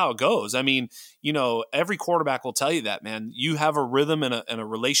that's just how it goes. I mean, every quarterback will tell you that, man. You have a rhythm and a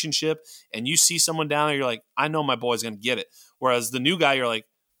relationship, and you see someone down there, you're like, I know my boy's going to get it. Whereas the new guy, you're like,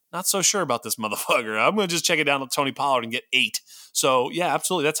 not so sure about this motherfucker. I'm going to just check it down to Tony Pollard and get 8. So, yeah,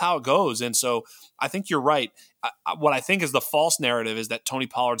 absolutely. That's how it goes. And so I think you're right. What I think is the false narrative is that Tony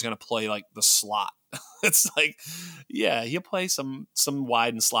Pollard's going to play like the slot. It's like, yeah, he'll play some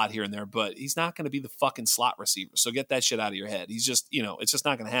wide and slot here and there, but he's not going to be the fucking slot receiver. So get that shit out of your head. He's just, it's just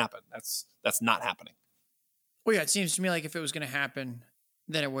not going to happen. That's not happening. Well, yeah, it seems to me like if it was going to happen,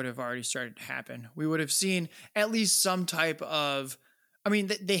 then it would have already started to happen. We would have seen at least some type of, I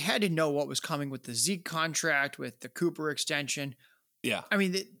mean, they had to know what was coming with the Zeke contract, with the Cooper extension. Yeah. I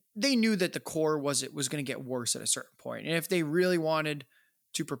mean, they knew that the core was going to get worse at a certain point. And if they really wanted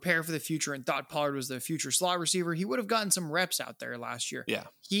to prepare for the future and thought Pollard was the future slot receiver, he would have gotten some reps out there last year. Yeah.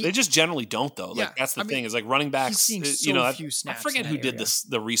 They just generally don't, though. Like, that's the thing is like running backs, few snaps I forget who did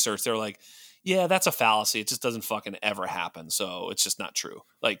the research. They're like, yeah, that's a fallacy. It just doesn't fucking ever happen. So it's just not true.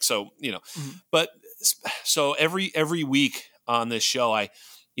 Like, so, but so every week on this show, I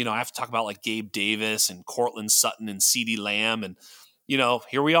have to talk about like Gabe Davis and Cortland Sutton and CeeDee Lamb. And,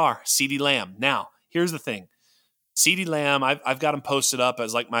 here we are, CeeDee Lamb. Now, here's the thing. CeeDee Lamb, I've got him posted up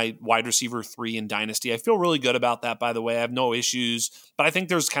as like my wide receiver 3 in Dynasty. I feel really good about that, by the way. I have no issues, but I think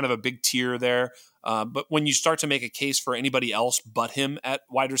there's kind of a big tier there. But when you start to make a case for anybody else but him at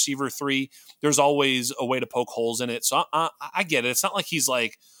wide receiver 3, there's always a way to poke holes in it. So I get it. It's not like he's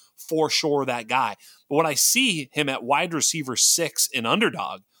like for sure that guy. But when I see him at wide receiver 6 in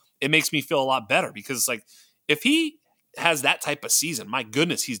Underdog, it makes me feel a lot better because it's like if he has that type of season, my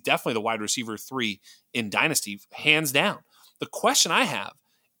goodness, he's definitely the wide receiver 3 in Dynasty, hands down. The question I have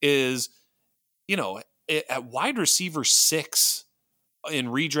is, at wide receiver 6 in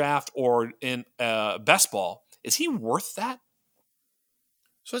redraft or in best ball, is he worth that?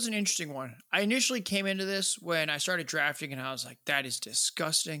 So that's an interesting one. I initially came into this when I started drafting and I was like, that is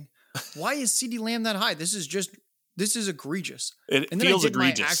disgusting. Why is CeeDee Lamb that high? This is egregious. It feels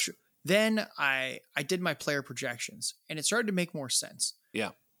egregious. Then I did my player projections and it started to make more sense. Yeah.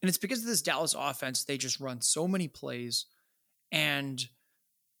 And it's because of this Dallas offense. They just run so many plays. And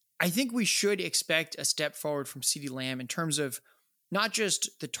I think we should expect a step forward from CeeDee Lamb in terms of not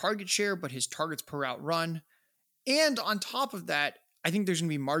just the target share, but his targets per route run. And on top of that, I think there's going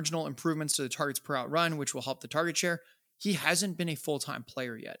to be marginal improvements to the targets per route run, which will help the target share. He hasn't been a full-time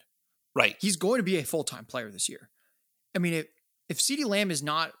player yet. Right. He's going to be a full-time player this year. I mean, if CeeDee Lamb is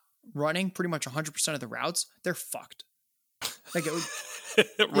not running pretty much 100% of the routes, they're fucked. Like,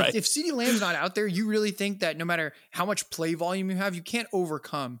 right. if CeeDee Lamb's not out there, you really think that no matter how much play volume you have, you can't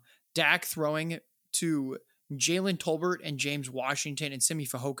overcome Dak throwing to Jalen Tolbert and James Washington and Simi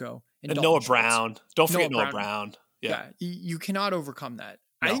Fehoko and Noah Brown. Don't forget Noah Brown. Yeah. You cannot overcome that.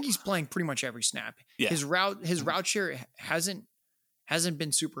 No. I think he's playing pretty much every snap. Yeah. His route share hasn't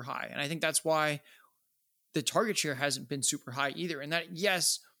been super high. And I think that's why the target share hasn't been super high either. And that,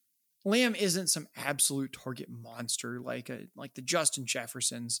 yes, Lamb isn't some absolute target monster like the Justin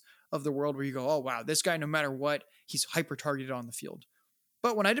Jeffersons of the world where you go, oh, wow, this guy, no matter what, he's hyper targeted on the field.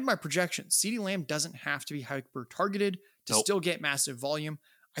 But when I did my projections, CeeDee Lamb doesn't have to be hyper targeted to still get massive volume.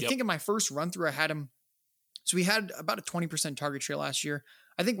 I think in my first run through, I had him. So we had about a 20% target share last year.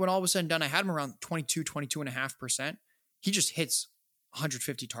 I think when all was said and done, I had him around 22.5%. He just hits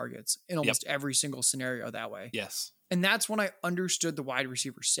 150 targets in almost every single scenario that way. Yes. And that's when I understood the wide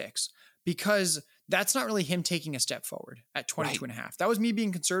receiver 6, because that's not really him taking a step forward at 22.5. That was me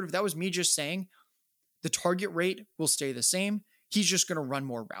being conservative. That was me just saying the target rate will stay the same. He's just going to run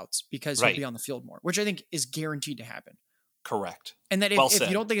more routes because he'll be on the field more, which I think is guaranteed to happen. Correct. And that if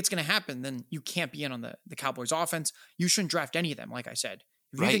you don't think it's going to happen, then you can't be in on the Cowboys offense. You shouldn't draft any of them, like I said.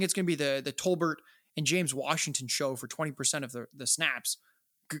 If you think it's going to be the Tolbert and James Washington show for 20% of the snaps,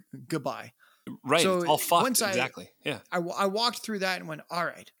 goodbye. Right. So it's all fucked. Exactly. Yeah. I walked through that and went, all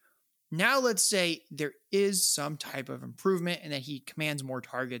right, now let's say there is some type of improvement and that he commands more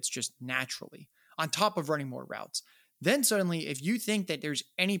targets just naturally on top of running more routes. Then suddenly, if you think that there's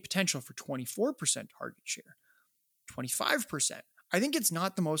any potential for 24% target share, 25%, I think it's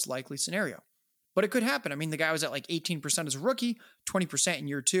not the most likely scenario, but it could happen. I mean, the guy was at like 18% as a rookie, 20% in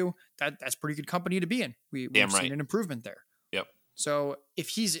year 2. That's pretty good company to be in. We've seen an improvement there. Yep. So if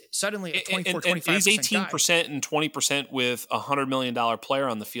he's suddenly a 24, 25%, he's 18% and 20% with a $100 million player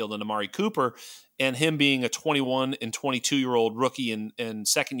on the field in Amari Cooper, and him being a 21 and 22-year-old rookie and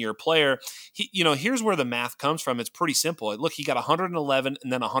second-year player, here's where the math comes from. It's pretty simple. Look, he got 111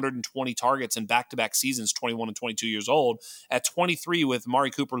 and then 120 targets in back-to-back seasons, 21 and 22 years old. At 23, with Amari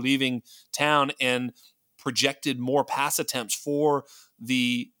Cooper leaving town and projected more pass attempts for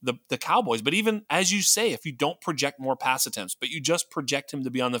the Cowboys. But even as you say, if you don't project more pass attempts, but you just project him to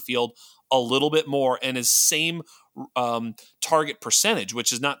be on the field a little bit more and his same target percentage,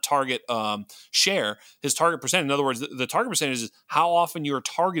 which is not target share, his target percentage. In other words, the target percentage is how often you're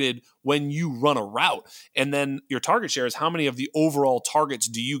targeted when you run a route. And then your target share is how many of the overall targets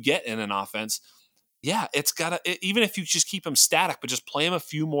do you get in an offense. Yeah, it's got to, even if you just keep him static, but just play him a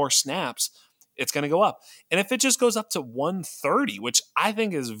few more snaps, it's going to go up. And if it just goes up to 130, which I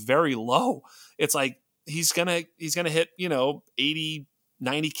think is very low, it's like he's going to hit, 80,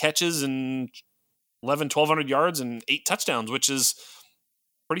 90 catches and 1,200 yards and 8 touchdowns, which is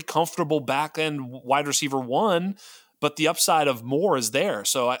pretty comfortable back end wide receiver 1, but the upside of more is there.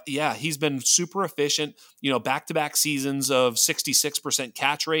 So he's been super efficient, back-to-back seasons of 66%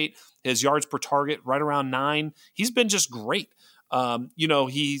 catch rate, his yards per target right around 9. He's been just great.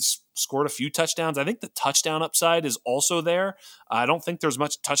 He's scored a few touchdowns. I think the touchdown upside is also there. I don't think there's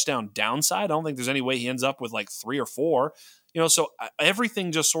much touchdown downside. I don't think there's any way he ends up with like 3 or 4. So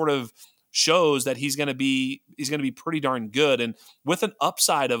everything just sort of shows that he's going to be pretty darn good. And with an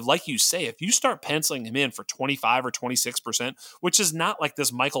upside of, like you say, if you start penciling him in for 25 or 26%, which is not like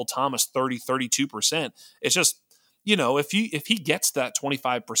this Michael Thomas 30, 32%, it's just, if he gets that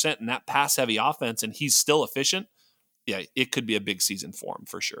 25% in that pass heavy offense and he's still efficient, yeah, it could be a big season for him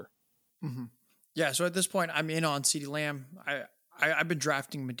for sure. Mm-hmm. Yeah. So at this point, I'm in on CeeDee Lamb. I've been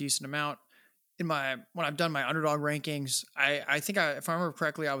drafting him a decent amount. When I've done my underdog rankings, I think if I remember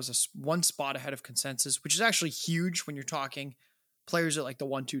correctly, I was one spot ahead of consensus, which is actually huge when you're talking players at like the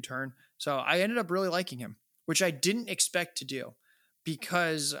 1-2 turn. So I ended up really liking him, which I didn't expect to do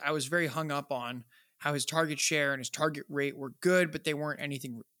because I was very hung up on how his target share and his target rate were good, but they weren't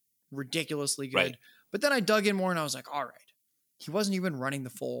anything ridiculously good. Right. But then I dug in more and I was like, all right, he wasn't even running the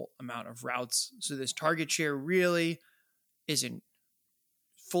full amount of routes. So this target share really isn't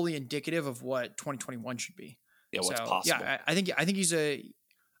fully indicative of what 2021 should be. Yeah, what's possible. Yeah, I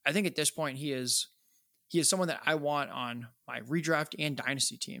think at this point he is someone that I want on my redraft and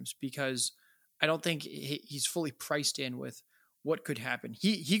dynasty teams because I don't think he's fully priced in with what could happen.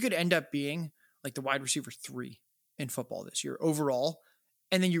 He could end up being like the wide receiver 3 in football this year overall.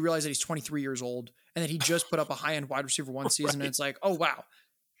 And then you realize that he's 23 years old and that he just put up a high-end wide receiver 1 season. Right. And it's like, oh, wow.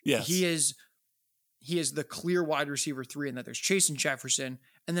 Yes. He is the clear wide receiver 3 and that there's Chase and Jefferson.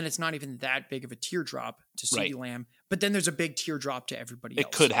 And then it's not even that big of a teardrop to CeeDee Right. Lamb, but then there's a big teardrop to everybody else.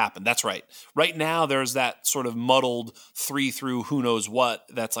 It could happen. That's right. Right now, there's that sort of muddled 3 through who knows what.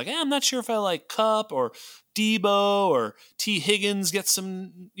 That's like, I'm not sure if I like Kupp or Debo or T. Higgins. Get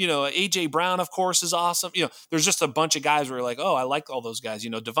some, AJ Brown, of course, is awesome. There's just a bunch of guys where you're like, oh, I like all those guys.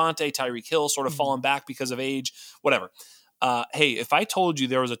 DeVonta, Tyreek Hill sort of falling back because of age, whatever. Hey, if I told you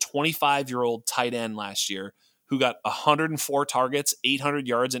there was a 25-year-old tight end last year who got 104 targets, 800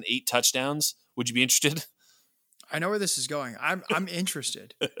 yards, and 8 touchdowns, would you be interested? I know where this is going. I'm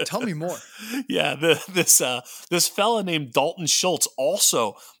interested. Tell me more. Yeah, this fella named Dalton Schultz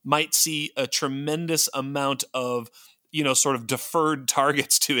also might see a tremendous amount of sort of deferred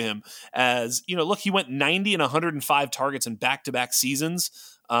targets to him. As look, he went 90 and 105 targets in back-to-back seasons.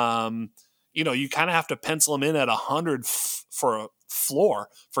 You kind of have to pencil him in at 100 for a floor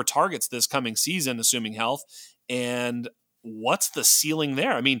for targets this coming season, assuming health. And what's the ceiling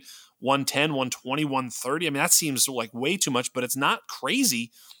there? I mean, 110, 120, 130. I mean, that seems like way too much, but it's not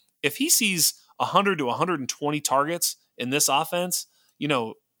crazy. If he sees 100 to 120 targets in this offense,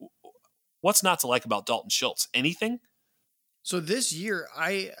 what's not to like about Dalton Schultz? Anything? So this year,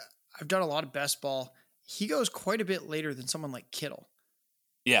 I've done a lot of best ball. He goes quite a bit later than someone like Kittle.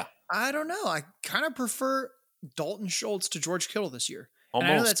 Yeah. I don't know. I kind of prefer Dalton Schultz to George Kittle this year. Almost.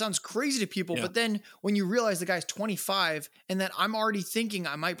 And I know that sounds crazy to people, but then when you realize the guy's 25 and that I'm already thinking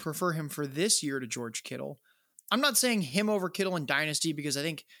I might prefer him for this year to George Kittle, I'm not saying him over Kittle in Dynasty because I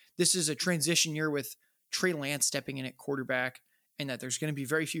think this is a transition year with Trey Lance stepping in at quarterback and that there's going to be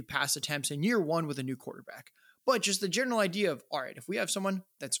very few pass attempts in year one with a new quarterback. But just the general idea of, all right, if we have someone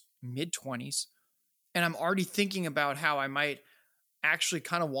that's mid-20s and I'm already thinking about how I might actually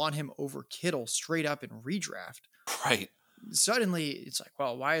kind of want him over Kittle straight up in redraft. Right. Suddenly it's like,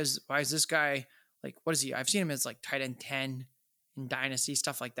 well, why is this guy like, what is he? I've seen him as like tight end 10 in Dynasty,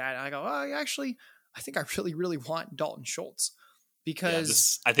 stuff like that. And I go, oh, actually, I think I really, really want Dalton Schultz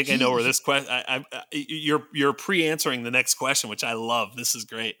because I think I know where this question, you're pre-answering the next question, which I love. This is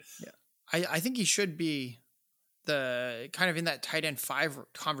great. Yeah. I think he should be the kind of in that tight end 5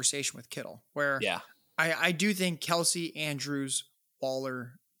 conversation with Kittle where I do think Kelsey, Andrews,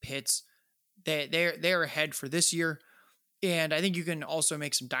 Waller, Pitts, they're ahead for this year. And I think you can also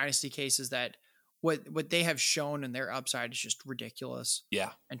make some dynasty cases that what they have shown and their upside is just ridiculous.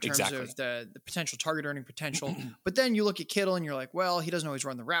 Yeah, in terms of the potential target earning potential. But then you look at Kittle and you're like, well, he doesn't always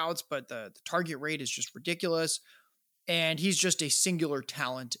run the routes, but the target rate is just ridiculous. And he's just a singular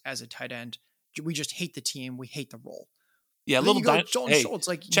talent as a tight end. We just hate the team. We hate the role. Yeah, a little Schultz,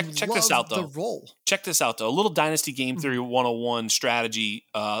 like check this out though. The role. Check this out though. A little dynasty game theory 101 strategy.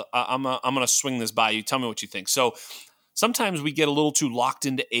 I'm gonna swing this by you. Tell me what you think. So sometimes we get a little too locked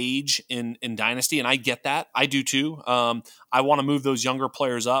into age in dynasty, and I get that. I do too. I want to move those younger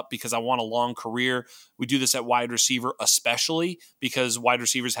players up because I want a long career. We do this at wide receiver, especially because wide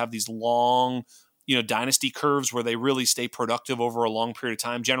receivers have these long, dynasty curves where they really stay productive over a long period of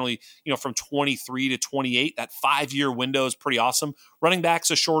time. Generally, from 23 to 28, that 5-year window is pretty awesome. Running back's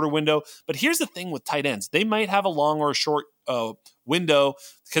a shorter window. But here's the thing with tight ends. They might have a long or a short window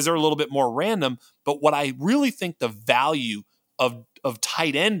because they're a little bit more random. But what I really think the value of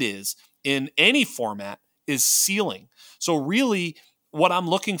tight end is in any format is ceiling. So really what I'm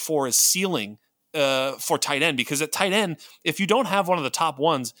looking for is ceiling for tight end, because at tight end, if you don't have one of the top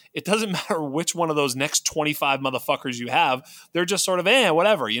ones, it doesn't matter which one of those next 25 motherfuckers you have. They're just sort of,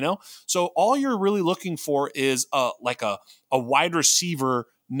 whatever, So all you're really looking for is like a wide receiver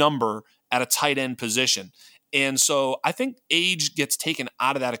number at a tight end position. And so I think age gets taken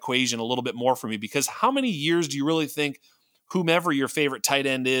out of that equation a little bit more for me, because how many years do you really think whomever your favorite tight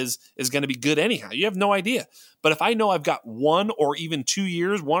end is going to be good anyhow? You have no idea. But if I know I've got 1 or 2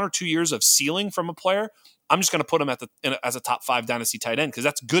 years of ceiling from a player, I'm just going to put him as a top 5 dynasty tight end because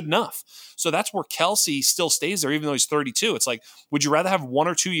that's good enough. So that's where Kelsey still stays there, even though he's 32. It's like, would you rather have 1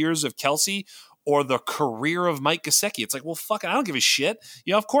 or 2 years of Kelsey or the career of Mike Gesicki? It's like, well, fuck it, I don't give a shit.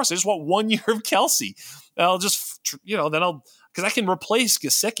 Of course, I just want 1 year of Kelsey. I'll just, because I can replace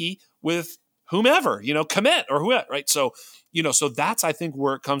Gesicki with whomever, commit or whoever, right? So, so that's, I think,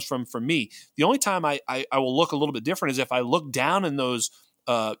 where it comes from for me. The only time I will look a little bit different is if I look down in those,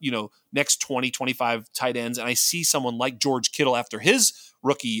 next 20, 25 tight ends and I see someone like George Kittle after his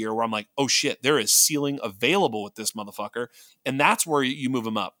rookie year where I'm like, oh shit, there is ceiling available with this motherfucker. And that's where you move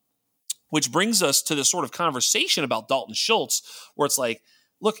him up. Which brings us to this sort of conversation about Dalton Schultz, where it's like,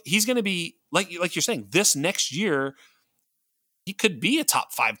 look, he's going to be, like you're saying, this next year, he could be a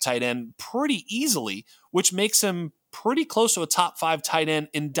top 5 tight end pretty easily, which makes him pretty close to a top 5 tight end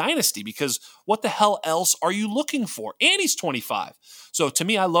in Dynasty, because what the hell else are you looking for? And he's 25. So to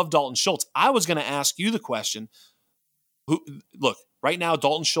me, I love Dalton Schultz. I was going to ask you the question. Look, right now,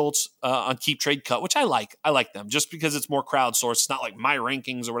 Dalton Schultz on Keep Trade Cut, which I like. I like them just because it's more crowdsourced. It's not like my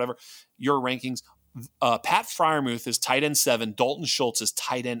rankings or whatever, your rankings. Pat Freiermuth is tight end 7. Dalton Schultz is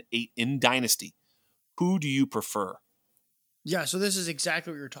tight end 8 in Dynasty. Who do you prefer? Yeah, so this is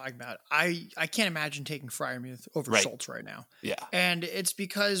exactly what you're talking about. I can't imagine taking Freiermuth over Schultz right now. Yeah. And it's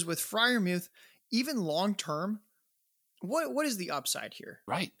because with Freiermuth, even long term, what is the upside here?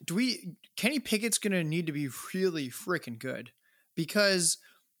 Right. Kenny Pickett's going to need to be really freaking good, because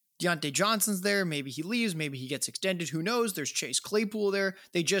Deontay Johnson's there. Maybe he leaves. Maybe he gets extended. Who knows? There's Chase Claypool there.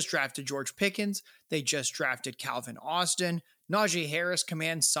 They just drafted George Pickens. They just drafted Calvin Austin. Najee Harris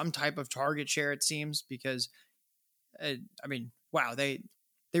commands some type of target share, it seems, because wow, they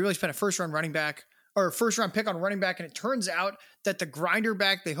really spent a first round pick on running back. And it turns out that the grinder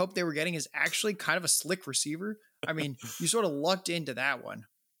back they hoped they were getting is actually kind of a slick receiver. I mean, you sort of lucked into that one.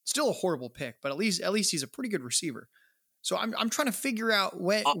 Still a horrible pick, but at least he's a pretty good receiver. So I'm trying to figure out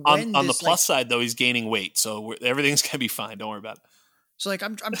when on the plus side though, he's gaining weight, so everything's gonna be fine. Don't worry about it. So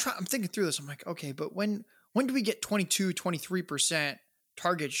I'm thinking through this. I'm like, okay, but when do we get 23%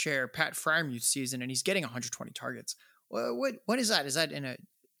 target share Pat Freiermuth season, and he's getting 120 targets? What is that? Is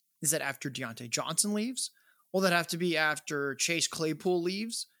that after Deontay Johnson leaves? Will that have to be after Chase Claypool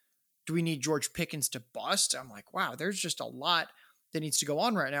leaves? Do we need George Pickens to bust? I'm like, wow, there's just a lot that needs to go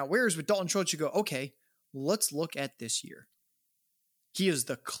on right now. Whereas with Dalton Schultz, you go, okay, let's look at this year. He is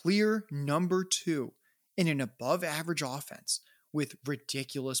the clear number 2 in an above average offense with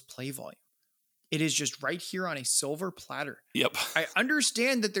ridiculous play volume. It is just right here on a silver platter. Yep. I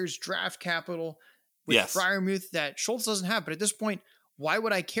understand that there's draft capital with Freiermuth that Schultz doesn't have, but at this point, why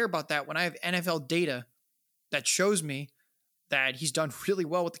would I care about that when I have NFL data that shows me that he's done really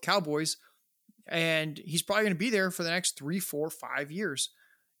well with the Cowboys, and he's probably going to be there for the next 3, 4, 5 years.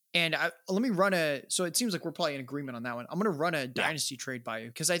 And let me run so it seems like we're probably in agreement on that one. I'm going to run a dynasty trade by you,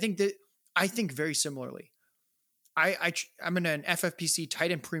 because I think very similarly. I'm in an FFPC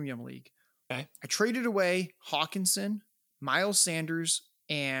tight end premium league. Okay. I traded away Hawkinson, Miles Sanders,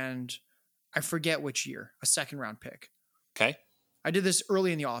 and I forget which year, a second round pick. Okay. I did this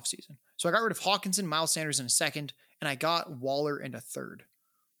early in the offseason. So I got rid of Hawkinson, Miles Sanders in a second, and I got Waller in a third.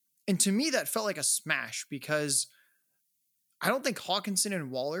 And to me, that felt like a smash, because I don't think Hawkinson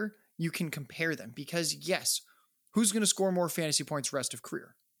and Waller, you can compare them, because yes, who's going to score more fantasy points rest of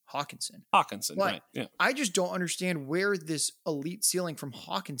career? Hawkinson, but right. Yeah. I just don't understand where this elite ceiling from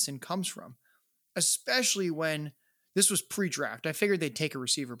Hawkinson comes from, especially when this was pre-draft. I figured they'd take a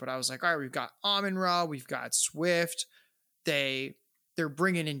receiver, but I was like, all right, we've got Amon-Ra, we've got Swift. They're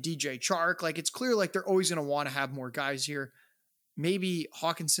bringing in DJ Chark. Like, it's clear like they're always going to want to have more guys here. Maybe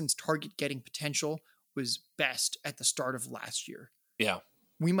Hawkinson's target getting potential was best at the start of last year. Yeah.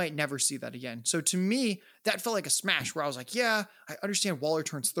 We might never see that again. So to me, that felt like a smash where I was like, yeah, I understand Waller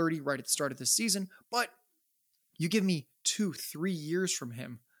turns 30 right at the start of this season, but you give me 2-3 years from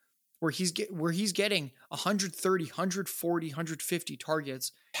him where he's getting 130, 140, 150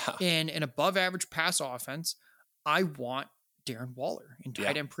 targets in an above average pass offense. I want Darren Waller in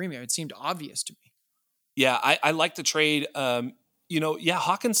tight end premium. It seemed obvious to me. Yeah, I like the trade.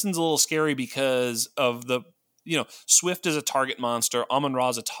 Hawkinson's a little scary because of the, Swift is a target monster. Amon-Ra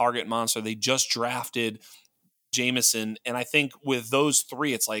is a target monster. They just drafted Jameson. And I think with those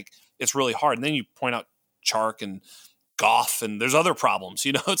three, it's really hard. And then you point out Chark and Goff, and there's other problems.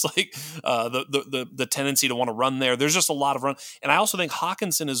 It's like the tendency to want to run there. There's just a lot of run. And I also think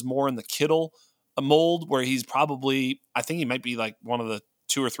Hawkinson is more in the Kittle mold, where he's probably, I think he might be like one of the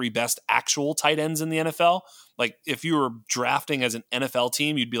 2 or 3 best actual tight ends in the NFL. Like, if you were drafting as an NFL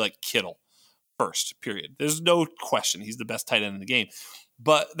team, you'd be like Kittle first, period. There's no question. He's the best tight end in the game.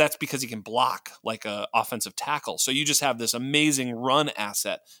 But that's because he can block like a offensive tackle. So you just have this amazing run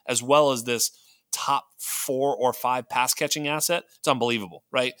asset as well as this top 4 or 5 pass catching asset. It's unbelievable,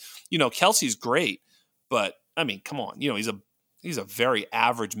 right? Kelsey's great, but I mean, come on, he's a very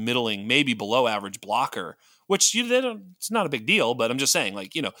average, middling, maybe below average blocker, which it's not a big deal, but I'm just saying,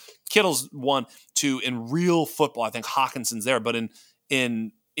 Kittle's 1, 2 in real football. I think Hawkinson's there, but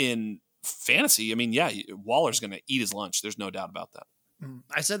in fantasy, I mean, Waller's going to eat his lunch. There's no doubt about that.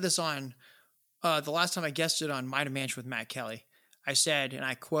 I said this on the last time I guested on Might Have Managed with Matt Kelly. I said, and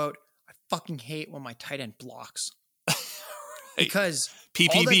I quote, I fucking hate when my tight end blocks. Because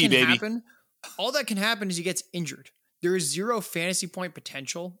PPB, baby. All that can happen is he gets injured. There is 0 fantasy point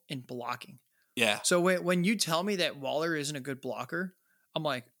potential in blocking. Yeah. So when you tell me that Waller isn't a good blocker, I'm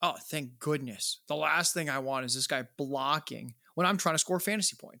like, oh, thank goodness. The last thing I want is this guy blocking when I'm trying to score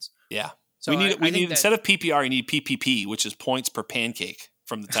fantasy points. Yeah. So We need that instead of PPR, you need PPP, which is points per pancake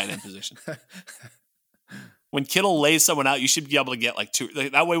from the tight end position. When Kittle lays someone out, you should be able to get like 2.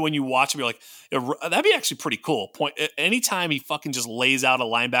 That way, when you watch him, you're like, that'd be actually pretty cool. Anytime he fucking just lays out a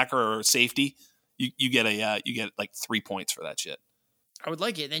linebacker or a safety, you get like 3 points for that shit. I would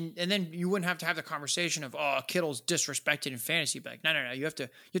like it. And then you wouldn't have to have the conversation of, oh, Kittle's disrespected in fantasy. But like, no. You have to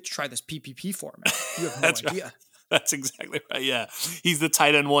try this PPP format. You have no idea. Right. That's exactly right. Yeah. He's the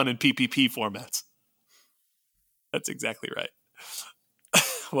tight end 1 in PPP formats. That's exactly right.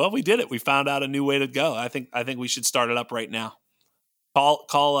 Well, we did it. We found out a new way to go. I think we should start it up right now.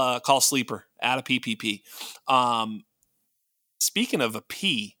 Call Sleeper, add a PPP. Speaking of a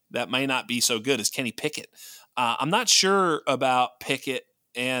P that may not be so good is Kenny Pickett. I'm not sure about Pickett,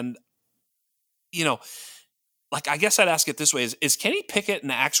 and like, I guess I'd ask it this way: is Kenny Pickett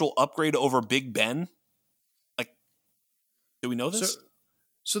an actual upgrade over Big Ben? Like, do we know this?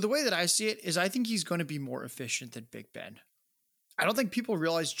 So the way that I see it is, I think he's going to be more efficient than Big Ben. I don't think people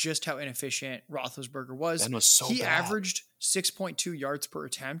realize just how inefficient Roethlisberger was. Ben was so bad. He averaged 6.2 yards per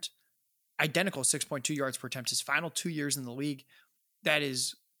attempt, identical 6.2 yards per attempt his final 2 years in the league. That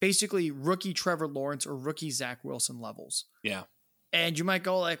is basically rookie Trevor Lawrence or rookie Zach Wilson levels. Yeah. And you might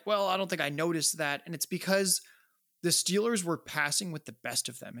go like, well, I don't think I noticed that. And it's because the Steelers were passing with the best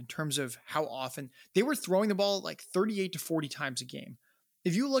of them in terms of how often they were throwing the ball, like 38 to 40 times a game.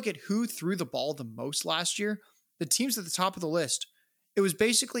 If you look at who threw the ball the most last year, the teams at the top of the list, it was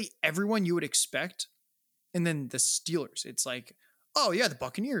basically everyone you would expect. And then the Steelers. It's like, oh yeah, the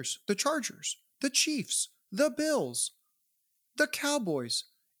Buccaneers, the Chargers, the Chiefs, the Bills, the Cowboys,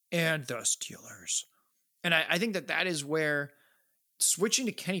 and the Steelers. And I think that is where switching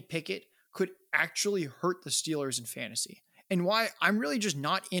to Kenny Pickett could actually hurt the Steelers in fantasy. And why I'm really just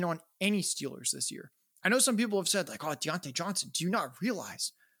not in on any Steelers this year. I know some people have said like, oh, Deontay Johnson, do you not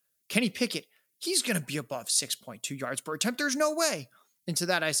realize Kenny Pickett, he's going to be above 6.2 yards per attempt. There's no way. And to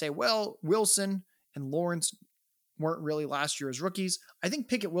that I say, well, Wilson and Lawrence weren't really last year as rookies. I think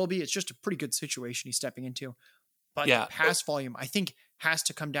Pickett will be. It's just a pretty good situation he's stepping into. But the pass volume, I think, has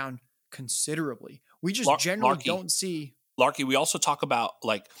to come down considerably. We just generally don't see. Larky, we also talk about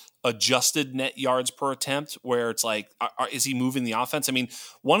like adjusted net yards per attempt, where it's like, is he moving the offense? I mean,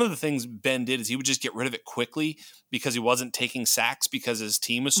 one of the things Ben did is he would just get rid of it quickly because he wasn't taking sacks because his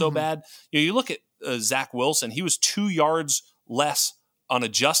team was so bad. You look at Zach Wilson, he was 2 yards less on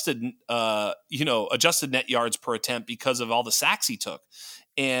adjusted net yards per attempt because of all the sacks he took.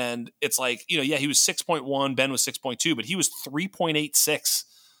 And it's like, he was 6.1, Ben was 6.2, but he was 3.86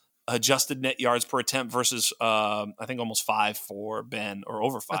 adjusted net yards per attempt versus I think almost 5 for Ben, or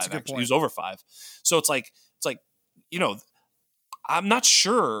over 5. Actually, he was over 5. So it's like I'm not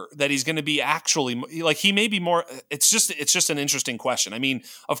sure that he's going to be actually like, he may be more. It's just an interesting question. I mean,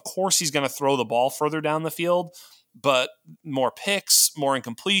 of course he's going to throw the ball further down the field, but more picks, more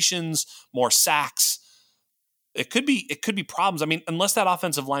incompletions, more sacks. It could be problems. I mean, unless that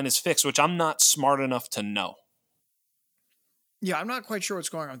offensive line is fixed, which I'm not smart enough to know. Yeah, I'm not quite sure what's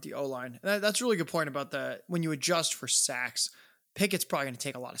going on with the O-line. That's a really good point about when you adjust for sacks. Pickett's probably going to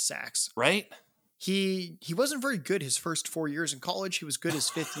take a lot of sacks. Right? He wasn't very good his first 4 years in college. He was good his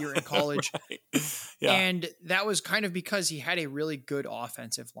 5th year in college. Right. Yeah. And that was kind of because he had a really good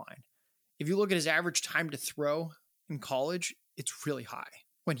offensive line. If you look at his average time to throw in college, it's really high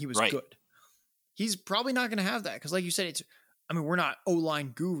when he was good. He's probably not going to have that because, like you said, we're not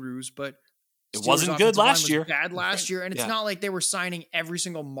O-line gurus, but it wasn't good last year. Bad last year, and it's not like they were signing every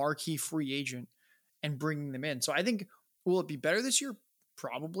single marquee free agent and bringing them in. So I think, will it be better this year?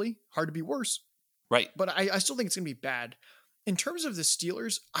 Probably. Hard to be worse. Right. But I still think it's going to be bad. In terms of the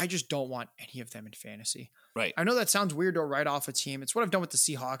Steelers, I just don't want any of them in fantasy. Right. I know that sounds weird to write off a team. It's what I've done with the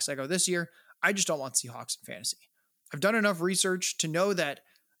Seahawks. I go, this year, I just don't want Seahawks in fantasy. I've done enough research to know that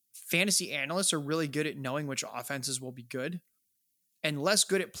fantasy analysts are really good at knowing which offenses will be good and less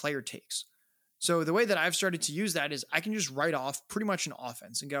good at player takes. So the way that I've started to use that is I can just write off pretty much an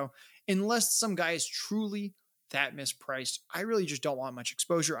offense and go, unless some guy is truly that mispriced, I really just don't want much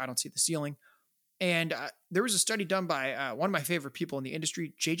exposure. I don't see the ceiling. And there was a study done by one of my favorite people in the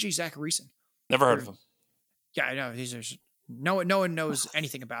industry, JJ Zacharyson. Never heard of him. Yeah, I know. No one knows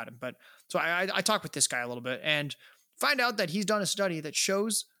anything about him. But so I talked with this guy a little bit and find out that he's done a study that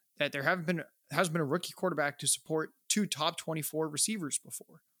shows that there hasn't been a rookie quarterback to support 2 top 24 receivers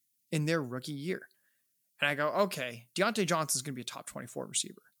before in their rookie year. And I go, okay, Deontay Johnson's going to be a top 24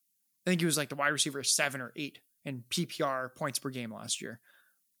 receiver. I think he was like the wide receiver 7 or 8 in PPR points per game last year.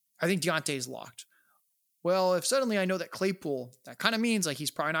 I think Deontay is locked. well, if suddenly I know that Claypool, that kind of means like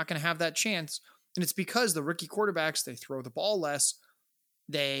he's probably not going to have that chance. And it's because the rookie quarterbacks, they throw the ball less.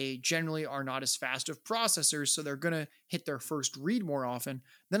 They generally are not as fast of processors, so they're going to hit their first read more often.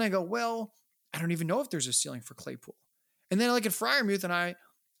 Then I go, well, I don't even know if there's a ceiling for Claypool. And then like at Freiermuth, and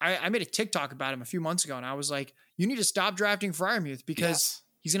I made a TikTok about him a few months ago, and I was like, you need to stop drafting Freiermuth because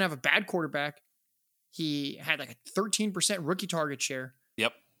he's going to have a bad quarterback. He had like a 13% rookie target share.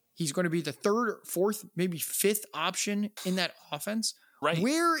 Yep. He's going to be the third, fourth, maybe fifth option in that offense. Right.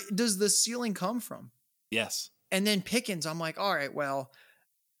 Where does the ceiling come from? Yes. And then Pickens, I'm like, all right, well,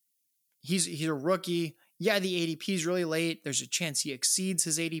 he's a rookie. Yeah, the ADP is really late. There's a chance he exceeds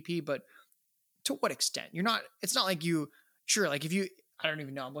his ADP, but to what extent? It's not like like if you, I don't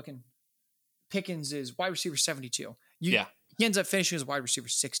even know. I'm looking. Pickens is wide receiver 72. He ends up finishing as wide receiver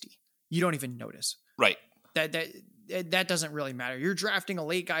 60. You don't even notice. Right. That doesn't really matter. You're drafting a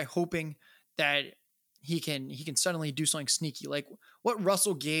late guy hoping that he can suddenly do something sneaky, like what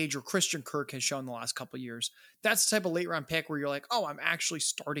Russell Gage or Christian Kirk has shown the last couple of years. That's the type of late round pick where you're like, oh, I'm actually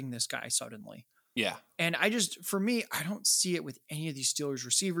starting this guy suddenly. Yeah. And for me, I don't see it with any of these Steelers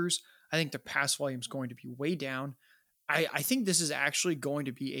receivers. I think the pass volume is going to be way down. I think this is actually going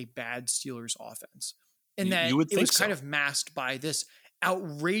to be a bad Steelers offense. And that it was kind of masked by this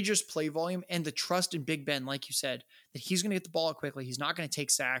outrageous play volume and the trust in Big Ben, like you said, that he's going to get the ball out quickly. He's not going to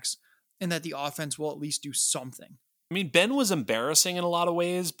take sacks, and that the offense will at least do something. I mean, Ben was embarrassing in a lot of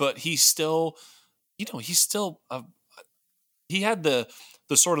ways, but he had the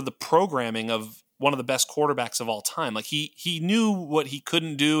sort of the programming of one of the best quarterbacks of all time. Like he knew what he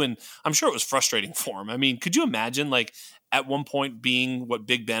couldn't do, and I'm sure it was frustrating for him. I mean, could you imagine like at one point being what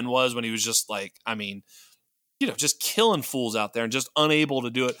Big Ben was when he was just like, I mean, just killing fools out there and just unable to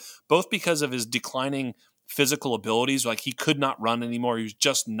do it, both because of his declining physical abilities. Like he could not run anymore. He was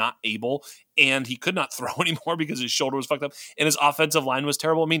just not able, and he could not throw anymore because his shoulder was fucked up and his offensive line was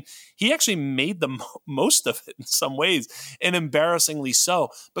terrible. I mean, he actually made the most of it in some ways, and embarrassingly so.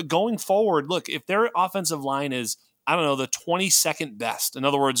 But going forward, look, if their offensive line is, I don't know, the 22nd best, in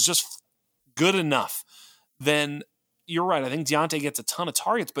other words, just good enough, then you're right. I think Deontay gets a ton of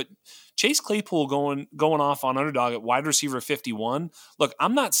targets, but Chase Claypool going off on underdog at wide receiver 51. Look,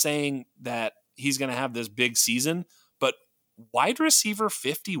 I'm not saying that he's going to have this big season, but wide receiver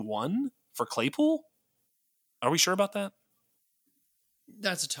 51 for Claypool? Are we sure about that?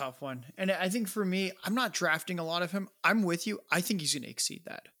 That's a tough one. And I think for me, I'm not drafting a lot of him. I'm with you. I think he's going to exceed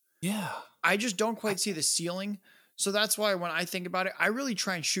that. Yeah. I just don't quite see the ceiling. So that's why when I think about it, I really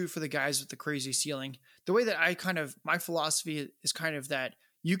try and shoot for the guys with the crazy ceiling. The way that my philosophy is kind of that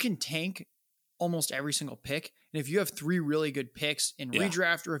you can tank almost every single pick. And if you have 3 really good picks in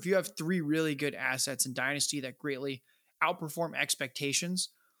redraft, or if you have 3 really good assets in dynasty that greatly outperform expectations,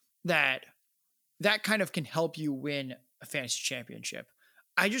 that kind of can help you win a fantasy championship.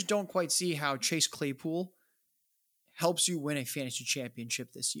 I just don't quite see how Chase Claypool helps you win a fantasy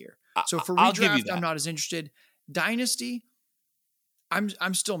championship this year. So for redraft, I'm not as interested. Dynasty,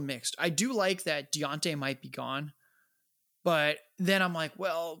 I'm still mixed. I do like that Deontay might be gone, but then I'm like,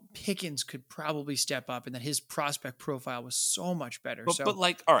 well, Pickens could probably step up, and that his prospect profile was so much better. But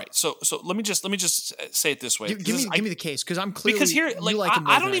like, all right, so let me just say it this way. Give me the case, because I'm clearly, because here, like,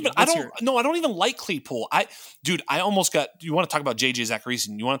 I don't even like Claypool. I almost got. You want to talk about JJ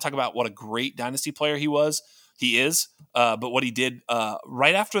Zacharyson? You want to talk about what a great dynasty player he was? He is, but what he did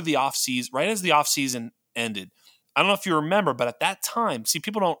right after the offseason, right as the offseason ended. I don't know if you remember, but at that time, see,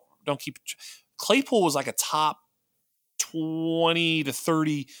 people don't keep. Claypool was like a top 20 to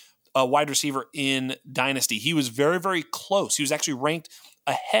 30 wide receiver in Dynasty. He was very, very close. He was actually ranked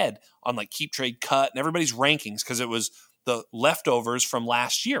ahead on like Keep Trade Cut and everybody's rankings because it was the leftovers from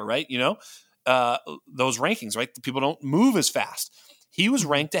last year, right? Those rankings, right? People don't move as fast. He was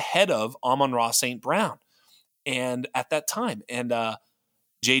ranked ahead of Amon-Ra St. Brown. And at that time, and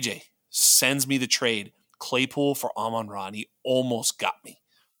JJ sends me the trade, Claypool for Amon-Ra, and he almost got me.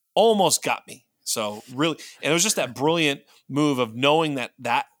 So really, and it was just that brilliant move of knowing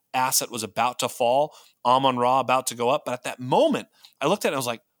that asset was about to fall, Amon-Ra about to go up. But at that moment, I looked at it and I was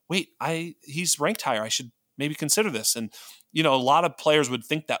like, wait, he's ranked higher. I should maybe consider this. And, a lot of players would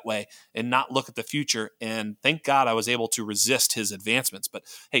think that way and not look at the future. And thank God I was able to resist his advancements. But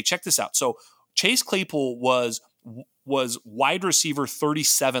hey, check this out. So Chase Claypool was wide receiver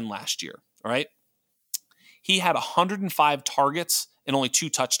 37 last year. All right. He had 105 targets and only 2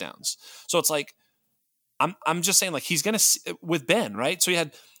 touchdowns. So it's like, I'm just saying, like, he's going to, with Ben, right? So he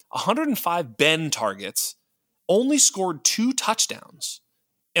had 105 Ben targets, only scored 2 touchdowns,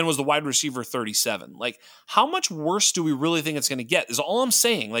 and was the wide receiver 37. Like, how much worse do we really think it's going to get? Is all I'm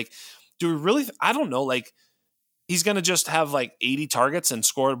saying. Like, do we really? I don't know. Like, he's going to just have like 80 targets and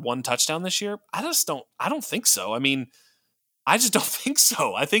score 1 touchdown this year. I don't think so. I mean, I just don't think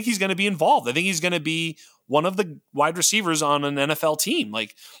so. I think he's going to be involved. I think he's going to be one of the wide receivers on an NFL team,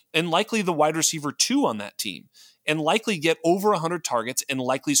 like, and likely the wide receiver 2 on that team, and likely get over 100 targets and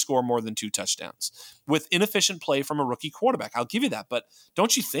likely score more than 2 touchdowns with inefficient play from a rookie quarterback. I'll give you that. But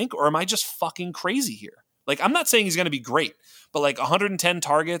don't you think, or am I just fucking crazy here? Like, I'm not saying he's going to be great, but like 110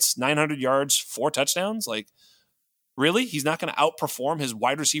 targets, 900 yards, 4 touchdowns, like, really? He's not going to outperform his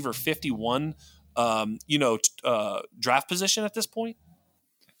wide receiver 51 draft position at this point?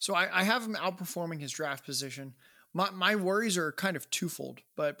 So I have him outperforming his draft position. My worries are kind of twofold.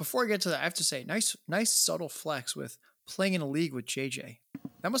 But before I get to that, I have to say, nice subtle flex with playing in a league with JJ.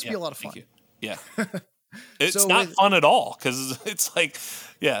 That must be a lot of fun. Yeah. It's not fun at all because it's like,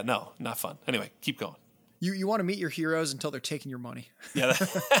 yeah, no, not fun. Anyway, keep going. You want to meet your heroes until they're taking your money. Yeah.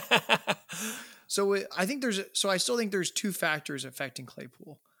 So I still think there's 2 factors affecting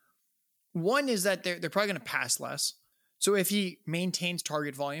Claypool. One is that they're probably going to pass less. So if he maintains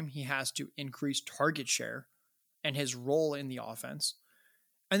target volume, he has to increase target share and his role in the offense.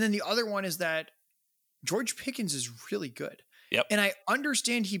 And then the other one is that George Pickens is really good. Yep. And I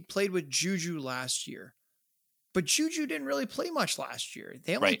understand he played with Juju last year, but Juju didn't really play much last year.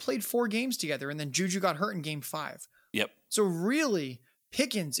 They only played 4 games together, and then Juju got hurt in game 5. Yep. So really,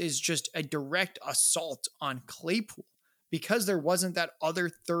 Pickens is just a direct assault on Claypool because there wasn't that other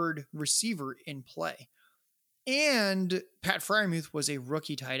third receiver in play. And Pat Freiermuth was a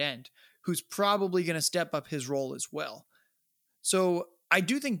rookie tight end who's probably going to step up his role as well. So I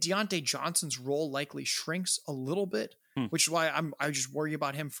do think Deontay Johnson's role likely shrinks a little bit, which is why I just worry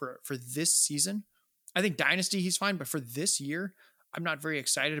about him for this season. I think Dynasty, he's fine, but for this year, I'm not very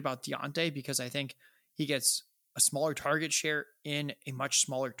excited about Deontay because I think he gets a smaller target share in a much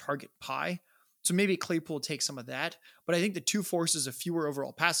smaller target pie. So maybe Claypool takes some of that. But I think the 2 forces of fewer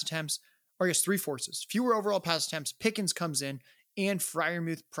overall pass attempts, or I guess 3 forces, fewer overall pass attempts, Pickens comes in, and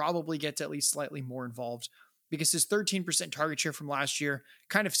Freiermuth probably gets at least slightly more involved because his 13% target share from last year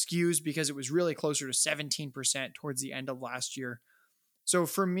kind of skews because it was really closer to 17% towards the end of last year. So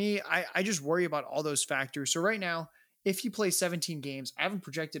for me, I just worry about all those factors. So right now, if he plays 17 games, I have him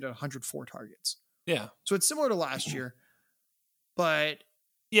projected at 104 targets. Yeah. So it's similar to last year, but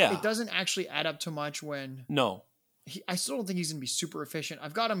yeah, it doesn't actually add up to much when I still don't think he's going to be super efficient.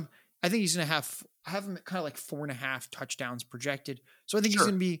 I've got him. I think he's going to I have him kind of like 4.5 touchdowns projected. So I think he's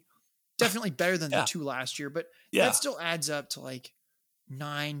going to be definitely better than the 2 last year, but that still adds up to like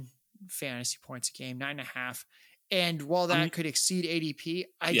 9 fantasy points a game, 9.5. And while that could exceed ADP,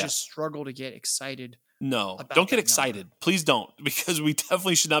 I just struggle to get excited. No, don't get excited. Number. Please don't, because we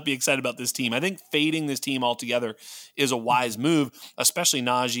definitely should not be excited about this team. I think fading this team altogether is a wise move, especially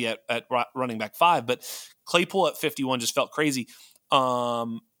Najee at running back 5. But Claypool at 51 just felt crazy.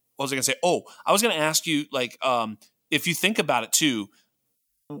 What was I going to say? Oh, I was going to ask you, like, if you think about it too,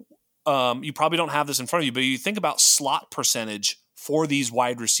 you probably don't have this in front of you, but you think about slot percentage for these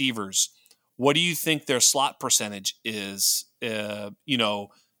wide receivers. What do you think their slot percentage is, in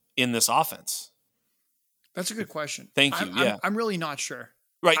this offense? That's a good question. Thank you. I'm really not sure.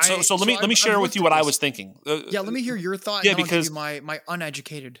 Right. So let me share with you what I was thinking. Let me hear your thought. Yeah, and because I'll give you my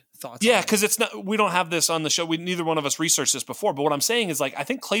uneducated thoughts. Yeah, because we don't have this on the show. Neither one of us researched this before. But what I'm saying is, like, I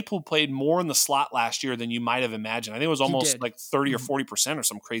think Claypool played more in the slot last year than you might have imagined. I think it was almost like 30 or 40% or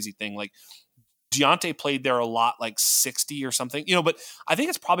some crazy thing. Like, Deontay played there a lot, like 60 or something, But I think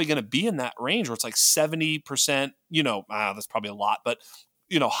it's probably going to be in that range where it's like 70%. That's probably a lot, but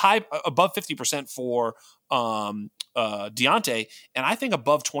high above 50% for Deontay, and I think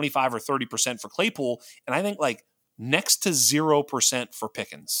above 25 or 30% for Claypool, and I think like next to 0% for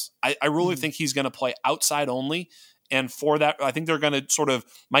Pickens. I really think he's going to play outside only, and for that, I think they're going to sort of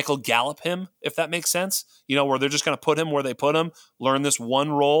Michael Gallup him, if that makes sense. Where they're just going to put him where they put him, learn this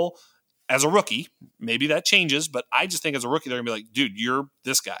one role as a rookie. Maybe that changes, but I just think as a rookie, they're going to be like, dude, you're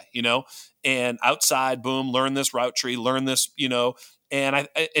this guy, and outside, boom, learn this route tree, learn this, and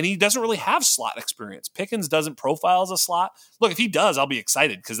he doesn't really have slot experience. Pickens doesn't profile as a slot. Look, if he does, I'll be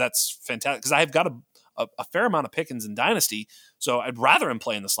excited because that's fantastic. Because I've got a fair amount of Pickens in Dynasty, so I'd rather him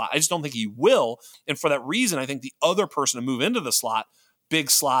play in the slot. I just don't think he will. And for that reason, I think the other person to move into the slot, big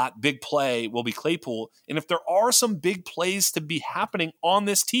play, will be Claypool. And if there are some big plays to be happening on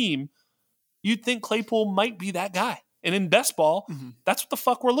this team, you'd think Claypool might be that guy. And in best ball, that's what the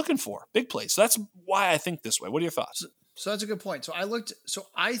fuck we're looking for. Big plays. So that's why I think this way. What are your thoughts? So that's a good point. So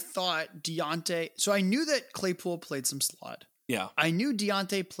I thought Deontay, so I knew that Claypool played some slot. Yeah. I knew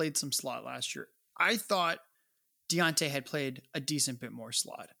Deontay played some slot last year. I thought Deontay had played a decent bit more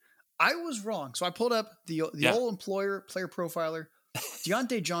slot. I was wrong. So I pulled up the old employer player profiler,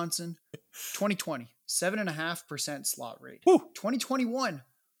 Deontay Johnson, 2020, 7.5% slot rate. Woo. 2021,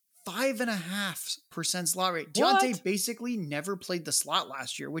 5.5% slot rate. What? Deontay basically never played the slot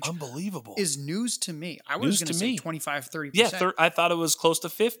last year, which unbelievable is news to me. I was going to say 25, 30%. Yeah, I thought it was close to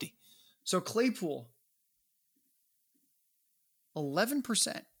 50. So Claypool,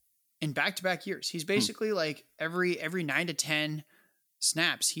 11% in back-to-back years. He's basically like every 9 to 10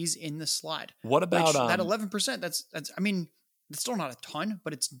 snaps, he's in the slot. What about that 11%? That's I mean, it's still not a ton,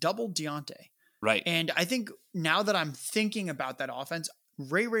 but it's double Deontay. Right. And I think now that I'm thinking about that offense,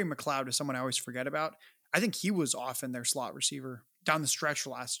 Ray McLeod is someone I always forget about. I think he was often their slot receiver down the stretch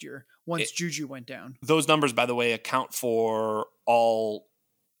last year once Juju went down. Those numbers, by the way, account for all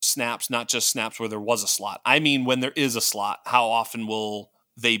snaps, not just snaps where there was a slot. I mean, when there is a slot, how often will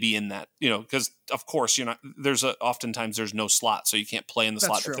they be in that? You know, because of course, oftentimes there's no slot, so you can't play in the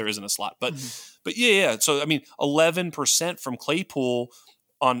slot if there isn't a slot. But but yeah. So I mean, 11% from Claypool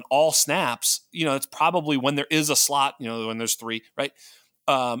on all snaps. You know, it's probably when there is a slot. You know, when there's 3, right?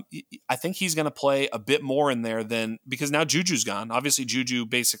 I think he's going to play a bit more in there because now Juju's gone. Obviously, Juju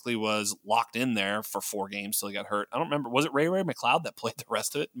basically was locked in there for 4 games till he got hurt. I don't remember. Was it Ray McLeod that played the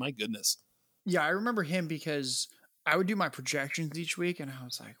rest of it? My goodness. Yeah, I remember him because I would do my projections each week, and I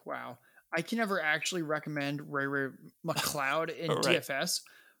was like, wow, I can never actually recommend Ray McLeod in right. DFS,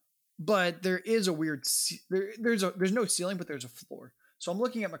 but there is a weird there's no ceiling, but there's a floor. So I'm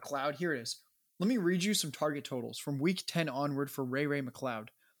looking at McLeod. Here it is. Let me read you some target totals from week 10 onward for Ray McLeod.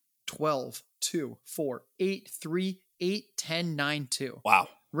 12, 2, 4, 8, 3, 8, 10, 9, 2. Wow.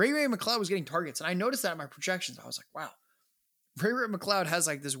 Ray McLeod was getting targets, and I noticed that in my projections. I was like, wow. Ray McLeod has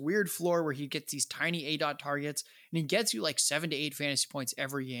like this weird floor where he gets these tiny A-dot targets, and he gets you like 7 to 8 fantasy points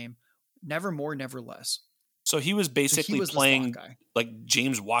every game. Never more, never less. So he was basically playing like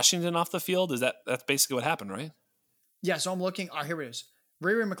James Washington off the field? That's basically what happened, right? Yeah, so I'm looking. Oh, here it is.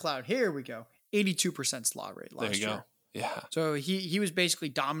 Ray McLeod. Here we go. 82% slot rate last year. There you go. Yeah. So he was basically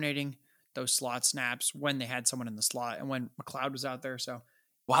dominating those slot snaps when they had someone in the slot and when McLeod was out there. So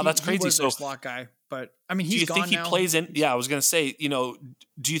wow, that's crazy. He was their slot guy, but I mean, he's gone now. Do you think he plays in? Yeah, I was going to say, do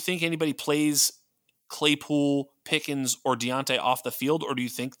you think anybody plays Claypool, Pickens, or Deontay off the field, or do you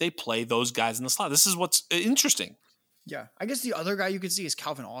think they play those guys in the slot? This is what's interesting. Yeah, I guess the other guy you could see is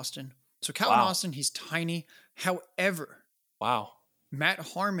Calvin Austin. So Calvin Austin, he's tiny. However, Matt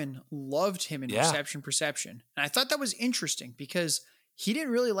Harmon loved him in reception perception. And I thought that was interesting because he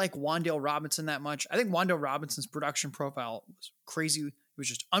didn't really like Wan'Dale Robinson that much. I think Wan'Dale Robinson's production profile was crazy. It was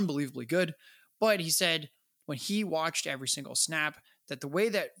just unbelievably good. But he said when he watched every single snap that the way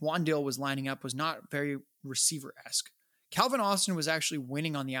that Wan'Dale was lining up was not very receiver-esque. Calvin Austin was actually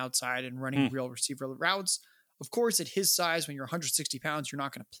winning on the outside and running real receiver routes. Of course, at his size, when you're 160 pounds, you're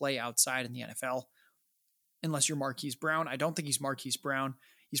not going to play outside in the NFL. Unless you're Marquise Brown. I don't think he's Marquise Brown.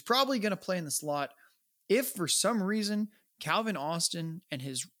 He's probably going to play in the slot. If for some reason Calvin Austin and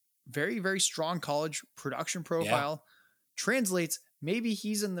his very, very strong college production profile translates, maybe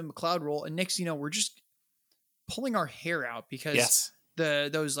he's in the McLeod role. And next, we're just pulling our hair out because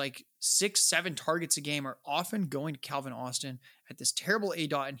those like 6-7 targets a game are often going to Calvin Austin at this terrible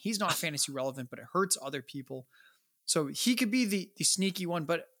A-dot. And he's not fantasy relevant, but it hurts other people. So he could be the sneaky one,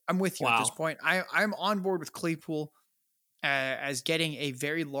 but I'm with you at this point. I'm on board with Claypool as getting a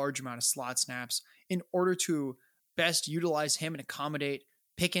very large amount of slot snaps in order to best utilize him and accommodate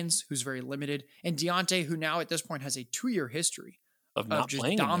Pickens, who's very limited, and Deontay, who now at this point has a 2-year history of not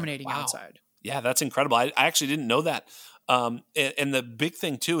just dominating outside. Yeah, that's incredible. I actually didn't know that. And the big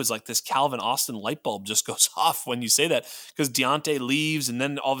thing too is like this Calvin Austin light bulb just goes off when you say that because Deontay leaves and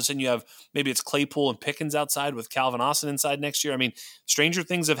then all of a sudden you have maybe it's Claypool and Pickens outside with Calvin Austin inside next year. I mean, stranger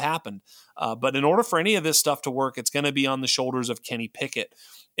things have happened. But in order for any of this stuff to work, it's going to be on the shoulders of Kenny Pickett.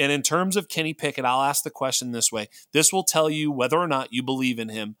 And in terms of Kenny Pickett, I'll ask the question this way. This will tell you whether or not you believe in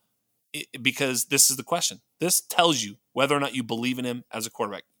him because this is the question. This tells you whether or not you believe in him as a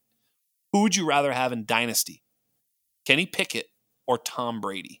quarterback. Who would you rather have in Dynasty? Kenny Pickett or Tom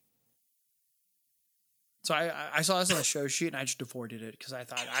Brady? So I saw this on the show sheet and I just avoided it because I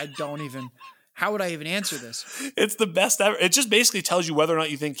thought how would I even answer this? It's the best ever. It just basically tells you whether or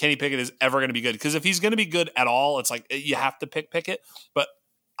not you think Kenny Pickett is ever going to be good. Because if he's going to be good at all, it's like you have to pick Pickett. But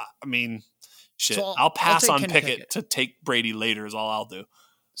I mean, shit, so I'll pass on Pickett to take Brady later is all I'll do.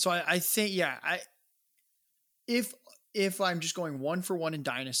 So I think, if I'm just going 1-for-1 in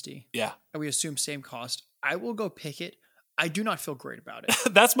Dynasty, and we assume same cost, I will go Pickett. I do not feel great about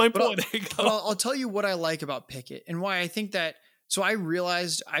it. That's my point. But I'll tell you what I like about Pickett and why I think that. So I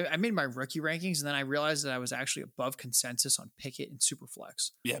realized I made my rookie rankings, and then I realized that I was actually above consensus on Pickett and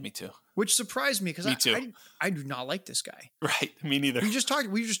Superflex. Yeah, me too. Which surprised me because I do not like this guy. Right, me neither. We were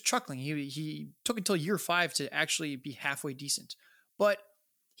just chuckling. He took until year 5 to actually be halfway decent, but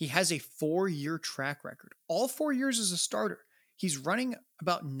he has a 4-year track record. All 4 years as a starter, he's running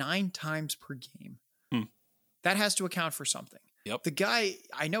about 9 times per game. That has to account for something. Yep. The guy,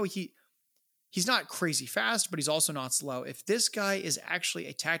 I know he's not crazy fast, but he's also not slow. If this guy is actually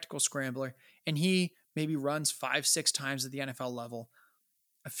a tactical scrambler and he maybe runs 5-6 times at the NFL level,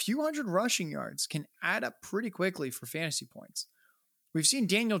 a few hundred rushing yards can add up pretty quickly for fantasy points. We've seen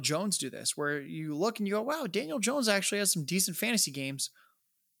Daniel Jones do this, where you look and you go, wow, Daniel Jones actually has some decent fantasy games,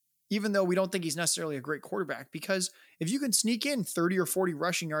 even though we don't think he's necessarily a great quarterback, because if you can sneak in 30 or 40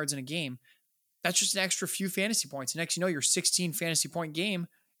 rushing yards in a game, that's just an extra few fantasy points. Next, you know, your 16 fantasy point game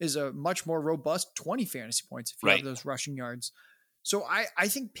is a much more robust 20 fantasy points if you have those rushing yards. So I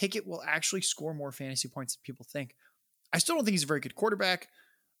think Pickett will actually score more fantasy points than people think. I still don't think he's a very good quarterback.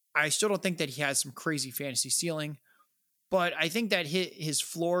 I still don't think that he has some crazy fantasy ceiling, but I think that his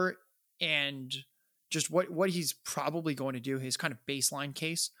floor and just what he's probably going to do, his kind of baseline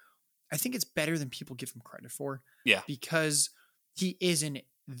case, I think it's better than people give him credit for. Yeah. Because he is in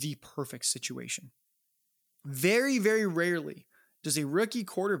the perfect situation. Very, very rarely does a rookie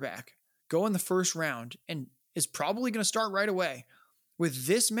quarterback go in the first round and is probably going to start right away with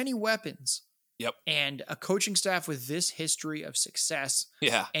this many weapons. Yep. And a coaching staff with this history of success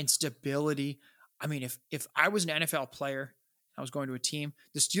and stability. I mean, if I was an NFL player, I was going to a team,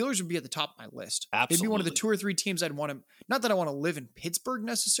 the Steelers would be at the top of my list. Absolutely. They'd be one of the 2 or 3 teams I'd want to, not that I want to live in Pittsburgh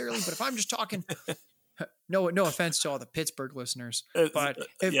necessarily, but if I'm just talking, no offense to all the Pittsburgh listeners, but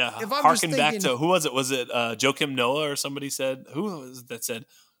if I'm harken just back thinking, to, who was it? Was it Joakim Noah or somebody said, who was it that said,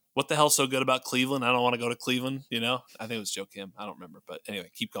 what the hell's so good about Cleveland? I don't want to go to Cleveland. You know, I think it was Joakim. I don't remember, but anyway,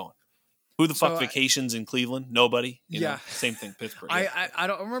 keep going. Who the fuck vacations in Cleveland? Nobody. You know, same thing. Pittsburgh. Yeah. I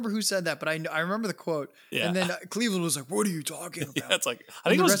don't remember who said that, but I remember the quote. Yeah. And then Cleveland was like, "What are you talking about?" Yeah, it's like I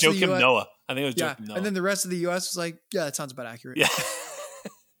think it was Joakim Noah. I think it was Joakim Noah. And then the rest of the U.S. was like, "Yeah, that sounds about accurate." Yeah.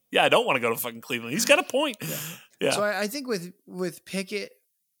 Yeah, I don't want to go to fucking Cleveland. He's got a point. Yeah. So I think with Pickett,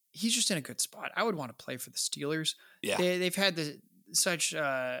 he's just in a good spot. I would want to play for the Steelers. Yeah. They've had such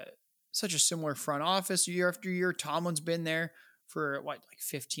a similar front office year after year. Tomlin's been there for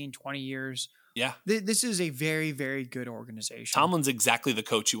 15, 20 years. Yeah. This is a very, very good organization. Tomlin's exactly the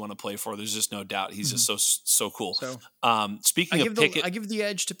coach you want to play for. There's just no doubt. He's just so cool. So, speaking of Pickett, I give the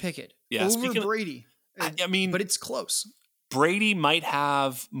edge to Pickett over Brady. I mean, but it's close. Brady might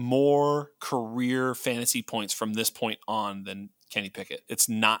have more career fantasy points from this point on than Kenny Pickett. It's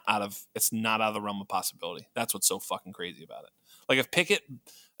not out of the realm of possibility. That's what's so fucking crazy about it. Like if Pickett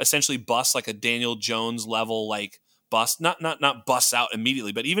essentially busts like a Daniel Jones level, bust, not busts out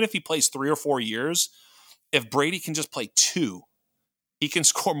immediately, but even if he plays 3 or 4 years, if Brady can just play 2, he can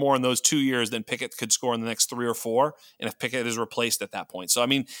score more in those 2 years than Pickett could score in the next 3 or 4. And if Pickett is replaced at that point. So, I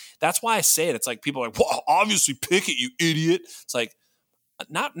mean, that's why I say it. It's like people are like, well, obviously Pickett, you idiot. It's like,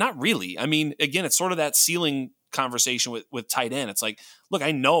 not really. I mean, again, it's sort of that ceiling conversation with tight end. It's like, look,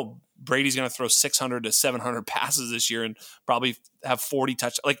 I know Brady's going to throw 600 to 700 passes this year and probably have 40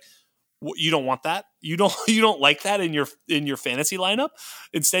 touch. Like, you don't want that. You don't like that in your fantasy lineup.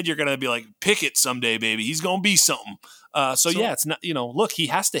 Instead, you're going to be like, Pickett someday, baby. He's going to be something. So yeah, it's not, look, he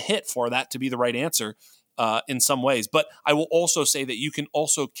has to hit for that to be the right answer in some ways. But I will also say that you can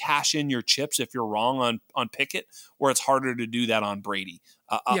also cash in your chips if you're wrong on Pickett, where it's harder to do that on Brady.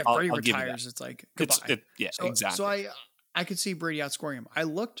 Brady retires. It's like, goodbye. Exactly. So I could see Brady outscoring him. I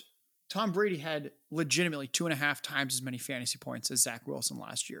looked, Tom Brady had legitimately 2.5 times as many fantasy points as Zach Wilson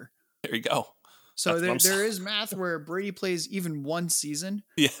last year. There you go. So there is math where Brady plays even one season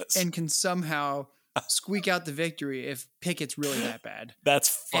and can somehow squeak out the victory if Pickett's really that bad. That's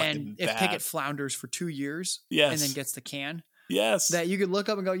fucking and if bad. Pickett flounders for 2 years and then gets the can. Yes. That you could look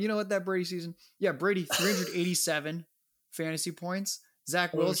up and go, you know what, that Brady season? Yeah, Brady, 387 fantasy points.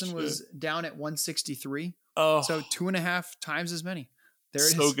 Zach Wilson was down at 163. Oh. So 2.5 times as many. There it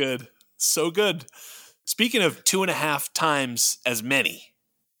is. So good. So good. Speaking of 2.5 times as many,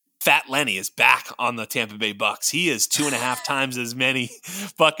 Fat Lenny is back on the Tampa Bay Bucks. He is 2.5 times as many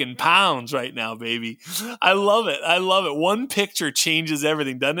fucking pounds right now, baby. I love it. One picture changes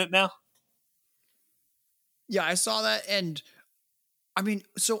everything, doesn't it now? Yeah, I saw that. And I mean,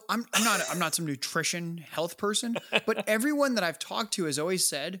 so I'm not some nutrition health person, but everyone that I've talked to has always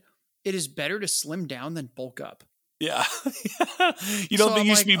said it is better to slim down than bulk up. Yeah. You don't think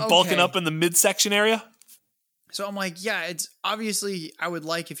you should be bulking up in the midsection area? So I'm like, yeah, it's obviously I would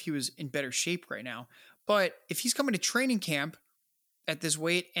like if he was in better shape right now. But if he's coming to training camp at this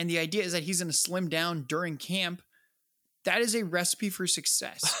weight, and the idea is that he's going to slim down during camp, that is a recipe for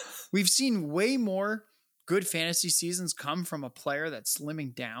success. We've seen way more good fantasy seasons come from a player that's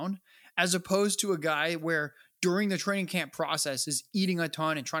slimming down as opposed to a guy where during the training camp process is eating a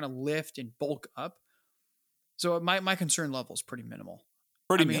ton and trying to lift and bulk up. So my concern level is pretty minimal.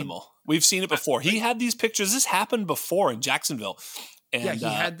 Minimal. We've seen it before. He had these pictures. This happened before in Jacksonville. And, yeah, he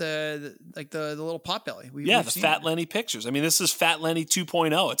had the little pot belly. The Fat Lenny pictures. I mean, this is Fat Lenny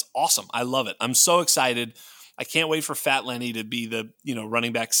 2.0. It's awesome. I love it. I'm so excited. I can't wait for Fat Lenny to be the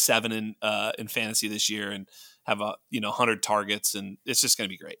running back 7 in fantasy this year and have 100 targets, and it's just going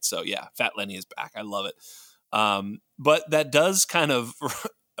to be great. So yeah, Fat Lenny is back. I love it. But that does kind of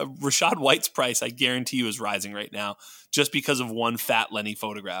Rachaad White's price, I guarantee you, is rising right now just because of one Fat Lenny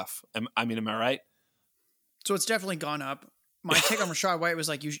photograph. Am I right? So it's definitely gone up. My take on Rachaad White was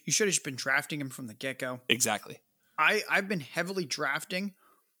like, you should have just been drafting him from the get-go. Exactly. I've been heavily drafting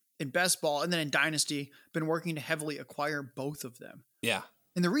in best ball and then in Dynasty, been working to heavily acquire both of them. Yeah.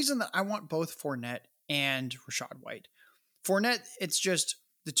 And the reason that I want both Fournette and Rachaad White. Fournette, it's just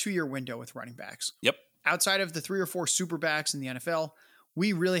the 2-year window with running backs. Yep. Outside of the 3 or 4 super backs in the NFL,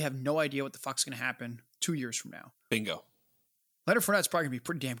 we really have no idea what the fuck's going to happen 2 years from now. Bingo. Leonard Fournette's probably going to be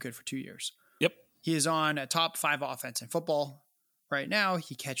pretty damn good for 2 years. Yep. He is on a top 5 offense in football right now.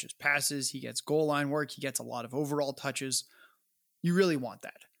 He catches passes. He gets goal line work. He gets a lot of overall touches. You really want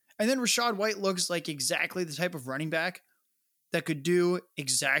that. And then Rachaad White looks like exactly the type of running back that could do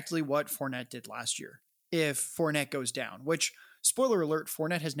exactly what Fournette did last year if Fournette goes down, which, spoiler alert,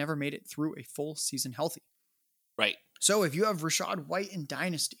 Fournette has never made it through a full season healthy. Right. So if you have Rachaad White in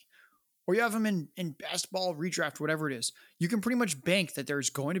Dynasty, or you have him in best ball, redraft, whatever it is, you can pretty much bank that there's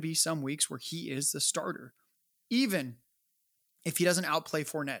going to be some weeks where he is the starter, even if he doesn't outplay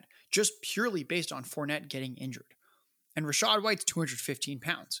Fournette, just purely based on Fournette getting injured. And Rachaad White's 215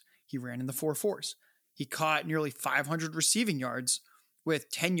 pounds. He ran in the 4.4s. He caught nearly 500 receiving yards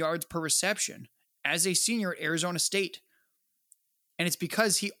with 10 yards per reception as a senior at Arizona State. And it's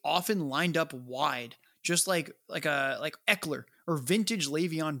because he often lined up wide, just like Eckler or vintage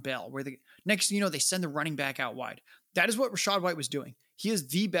Le'Veon Bell, where the next thing you know, they send the running back out wide. That is what Rachaad White was doing. He is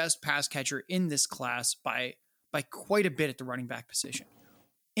the best pass catcher in this class by quite a bit at the running back position.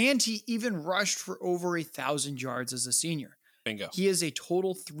 And he even rushed for over 1,000 yards as a senior. Bingo. He is a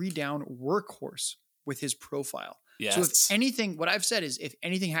total 3-down workhorse with his profile. Yes. So if anything, what I've said is if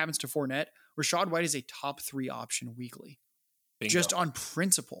anything happens to Fournette, Rachaad White is a top 3 option weekly. Bingo. Just on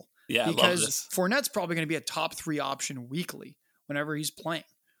principle. Yeah, because I love this. Fournette's probably going to be a top 3 option weekly whenever he's playing.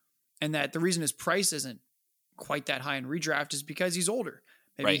 And that the reason his price isn't quite that high in redraft is because he's older.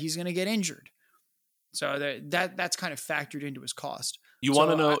 Maybe he's going to get injured. So that's kind of factored into his cost. You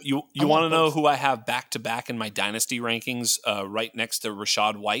want to know? You want to know who I have back to back in my dynasty rankings, right next to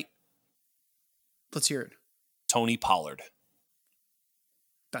Rachaad White? Let's hear it. Tony Pollard.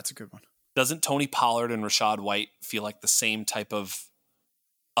 That's a good one. Doesn't Tony Pollard and Rachaad White feel like the same type of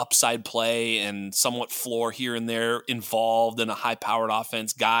upside play and somewhat floor here and there involved in a high-powered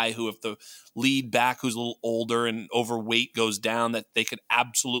offense guy who, if the lead back who's a little older and overweight goes down, that they could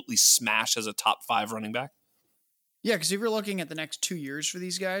absolutely smash as a top 5 running back? Yeah, because if you're looking at the next 2 years for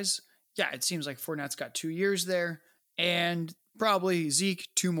these guys, yeah, it seems like Fournette's got 2 years there, and probably Zeke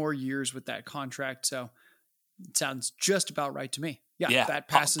 2 more years with that contract. So it sounds just about right to me. Yeah. That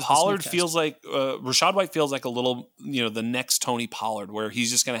passes. Pollard feels like Rachaad White feels like a little, the next Tony Pollard, where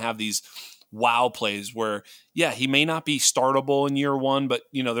he's just going to have these wow plays where, yeah, he may not be startable in year 1, but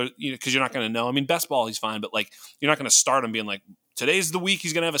because you're not going to know. I mean, best ball, he's fine, but like you're not going to start him being like, today's the week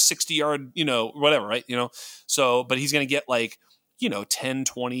he's going to have a 60-yard, whatever, right? So, but he's going to get like, 10,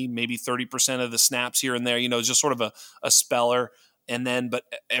 20, maybe 30% of the snaps here and there, just sort of a speller. And then, but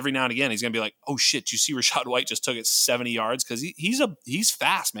every now and again, he's going to be like, oh shit, you see Rachaad White just took it 70 yards. Cause he's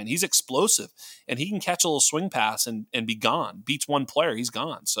fast, man. He's explosive and he can catch a little swing pass and be gone. Beats one player, he's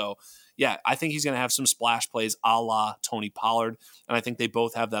gone. So yeah, I think he's going to have some splash plays a la Tony Pollard. And I think they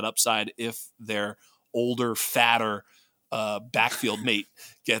both have that upside if their older, fatter, backfield mate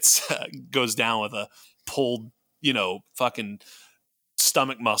goes down with a pulled, fucking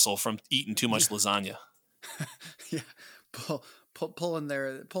stomach muscle from eating too much lasagna. Yeah. Pulling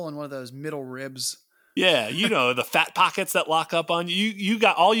one of those middle ribs. Yeah, the fat pockets that lock up on you. You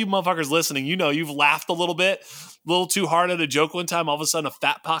got all you motherfuckers listening. You've laughed a little bit, a little too hard at a joke one time. All of a sudden, a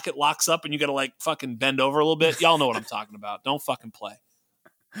fat pocket locks up, and you got to like fucking bend over a little bit. Y'all know what I'm talking about. Don't fucking play.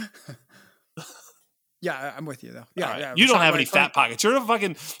 Yeah, I'm with you though. Yeah, right. yeah. You don't have any fat pockets. You're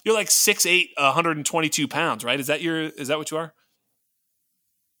like 6'8", 122 pounds, right? Is that what you are?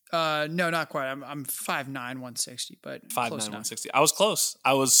 No, not quite. I'm 5'9", 160, but 5'9", close enough. 160. I was close.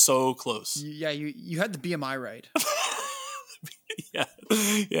 I was so close. Yeah, you had the BMI right.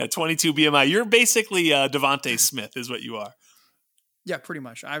 Yeah, 22 BMI. You're basically DeVonta Smith, is what you are. Yeah, pretty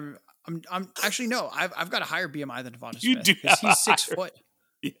much. I'm actually no. I've got a higher BMI than DeVonta You Smith do because have he's a 6 higher- foot.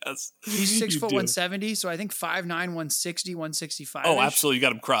 Yes, He's 6 you foot do. 170. So I think 5'9", 160, 165. Oh, absolutely. You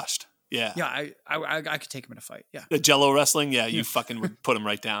got him crushed. Yeah. Yeah, I could take him in a fight. Yeah. The Jell-O wrestling, yeah, you fucking would put him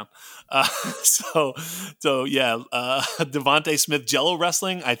right down. So yeah, DeVonta Smith Jell-O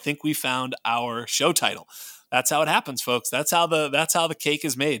wrestling. I think we found our show title. That's how it happens, folks. That's how the cake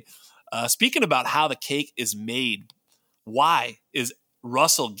is made. Speaking about how the cake is made, why is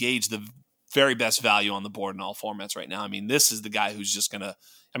Russell Gage the very best value on the board in all formats right now? I mean, this is the guy who's just gonna.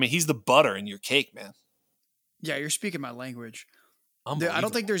 I mean, he's the butter in your cake, man. Yeah, you're speaking my language. I don't Unbelievable.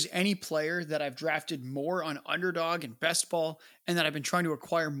 think there's any player that I've drafted more on Underdog and Best Ball and that I've been trying to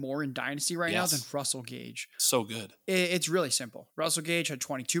acquire more in Dynasty right now than Russell Gage. So good. It's really simple. Russell Gage had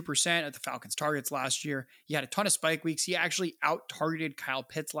 22% at the Falcons targets last year. He had a ton of spike weeks. He actually out-targeted Kyle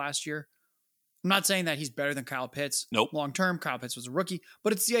Pitts last year. I'm not saying that he's better than Kyle Pitts. Nope. Long-term, Kyle Pitts was a rookie.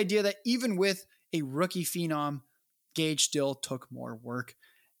 But it's the idea that even with a rookie phenom, Gage still took more work.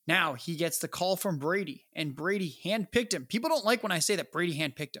 Now he gets the call from Brady, and Brady handpicked him. People don't like when I say that Brady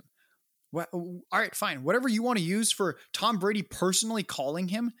handpicked him. Well, all right, fine. Whatever you want to use for Tom Brady personally calling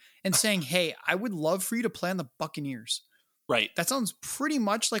him and saying, hey, I would love for you to play on the Buccaneers. Right. That sounds pretty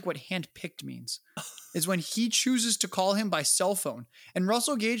much like what handpicked means, is when he chooses to call him by cell phone. And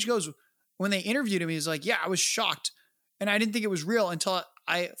Russell Gage goes, when they interviewed him, he's like, yeah, I was shocked. And I didn't think it was real until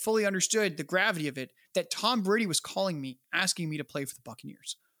I fully understood the gravity of it, that Tom Brady was calling me, asking me to play for the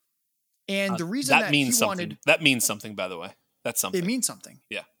Buccaneers. And the reason that means he something. wanted... That means something, by the way. That's something. It means something.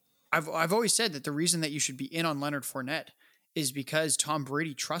 Yeah. I've always said that the reason that you should be in on Leonard Fournette is because Tom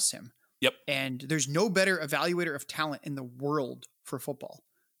Brady trusts him. Yep. And there's no better evaluator of talent in the world for football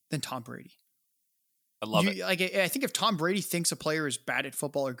than Tom Brady. I love it. Like, I think if Tom Brady thinks a player is bad at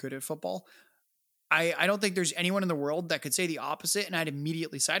football or good at football, I don't think there's anyone in the world that could say the opposite, and I'd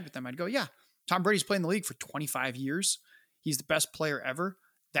immediately side with them. I'd go, yeah, Tom Brady's played in the league for 25 years. He's the best player ever.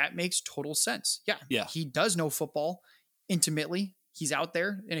 That makes total sense. Yeah. He does know football intimately. He's out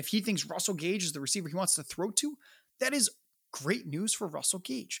there. And if he thinks Russell Gage is the receiver he wants to throw to, that is great news for Russell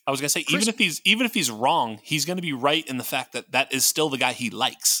Gage. I was going to say, even if he's wrong, he's going to be right in the fact that that is still the guy he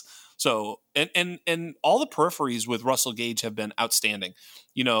likes. So, and all the peripheries with Russell Gage have been outstanding.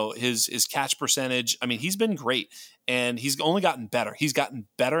 You know, his catch percentage, I mean, he's been great, and he's only gotten better. He's gotten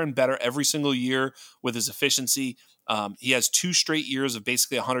better and better every single year with his efficiency. He has 2 straight years of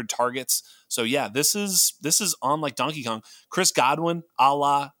basically 100 targets. So yeah, this is on like Donkey Kong. Chris Godwin, a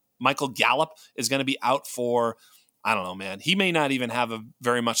la Michael Gallup, is going to be out for, I don't know, man. He may not even have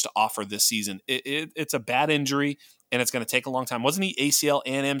very much to offer this season. It's a bad injury, and it's going to take a long time. Wasn't he ACL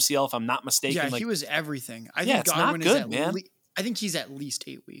and MCL, if I'm not mistaken? Yeah, he was everything. I yeah, think it's Godwin not good, is man. I think he's at least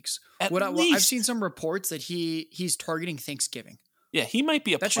 8 weeks. At I've least. seen some reports that he's targeting Thanksgiving. Yeah, he might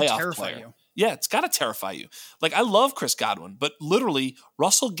be a That should playoff terrify player. you. Yeah, it's got to terrify you. Like, I love Chris Godwin, but literally,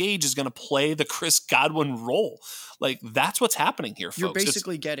 Russell Gage is going to play the Chris Godwin role. Like, that's what's happening here, folks. You're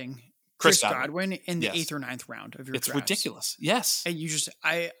basically getting Chris Godwin in the Yes. 8th or 9th round of your It's drafts. ridiculous. Yes. And you just,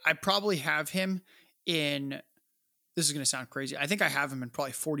 I probably have him in, this is going to sound crazy. I think I have him in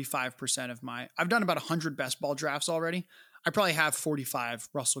probably 45% of I've done about 100 best ball drafts already. I probably have 45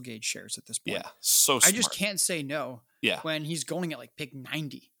 Russell Gage shares at this point. Yeah, so smart. I just can't say no when he's going at like pick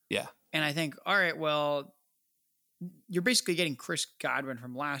 90. Yeah. And I think, all right, well, you're basically getting Chris Godwin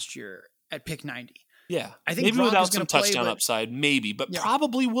from last year at pick 90. Yeah. I think maybe Gronk without is some gonna play, touchdown but- upside, maybe, but Yeah.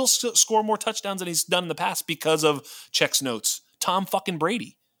 probably will score more touchdowns than he's done in the past because of checks notes. Tom fucking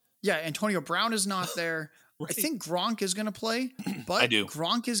Brady. Yeah, Antonio Brown is not there. Right. I think Gronk is going to play, but I do.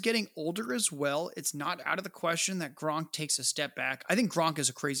 Gronk is getting older as well. It's not out of the question that Gronk takes a step back. I think Gronk is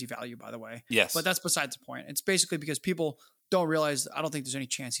a crazy value, by the way. Yes. But that's besides the point. It's basically because people don't realize, I don't think there's any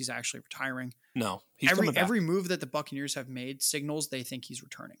chance he's actually retiring. No. He's coming back. Every move that the Buccaneers have made signals they think he's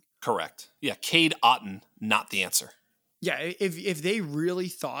returning. Correct. Yeah. Cade Otton, not the answer. Yeah, if they really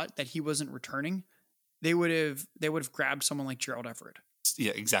thought that he wasn't returning, they would have grabbed someone like Gerald Everett.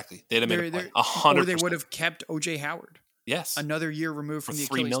 Yeah, exactly. They'd have made a play. 100%. Or they 100%. would have kept OJ Howard. Yes. Another year removed from the $3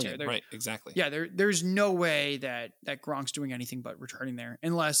 Achilles million. tear. Right. Exactly. Yeah, there's no way that Gronk's doing anything but returning there,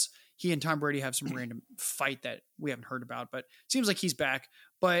 unless he and Tom Brady have some random fight that we haven't heard about. But it seems like he's back.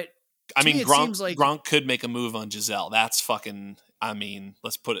 But I mean, it Gronk, seems like Gronk could make a move on Giselle. That's fucking, I mean,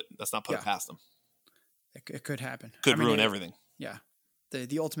 let's not put it past him. it could happen. Could ruin everything. Yeah,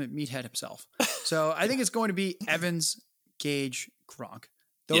 the ultimate meathead himself. So I think it's going to be Evans, Gage, Gronk.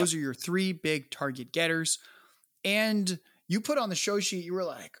 Those are your 3 big target getters. And you put on the show sheet, you were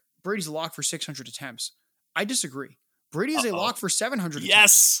like, Brady's a lock for 600 attempts. I disagree. Brady is a lock for 700 attempts.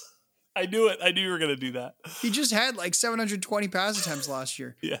 Yes. I knew it. I knew you were going to do that. He just had like 720 pass attempts last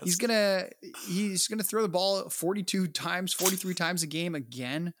year. Yes. He's gonna throw the ball 42 times, 43 times a game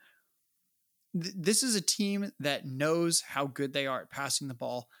again. This is a team that knows how good they are at passing the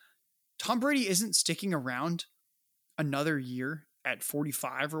ball. Tom Brady isn't sticking around another year at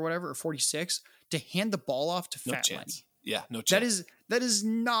 45 or whatever, or 46 to hand the ball off to Fat Lenny. Yeah, no chance. That is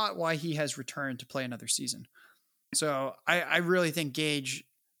not why he has returned to play another season. So I really think Gage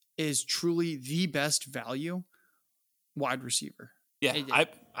is truly the best value wide receiver. Yeah,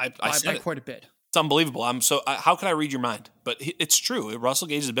 I said by quite a bit. It's unbelievable. How can I read your mind? But it's true. Russell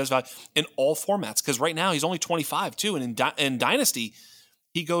Gage is the best value in all formats because right now he's only 25 too, and in Dynasty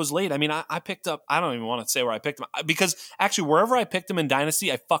he goes late. I mean, I picked up. I don't even want to say where I picked him because actually wherever I picked him in Dynasty,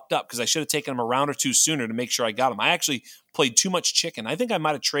 I fucked up because I should have taken him a round or two sooner to make sure I got him. I actually played too much chicken. I think I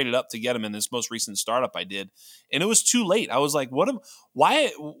might have traded up to get him in this most recent startup I did, and it was too late. I was like,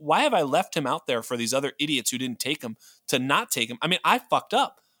 why have I left him out there for these other idiots who didn't take him to not take him? I mean, I fucked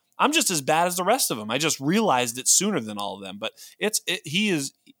up. I'm just as bad as the rest of them. I just realized it sooner than all of them. But you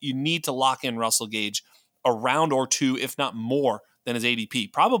need to lock in Russell Gage a round or two, if not more, than his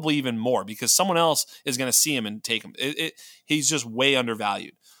ADP. Probably even more because someone else is going to see him and take him. He's just way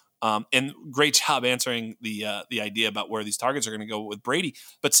undervalued. And great job answering the idea about where these targets are going to go with Brady.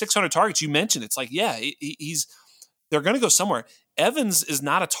 But 600 targets, you mentioned, it's like, yeah, they're going to go somewhere. Evans is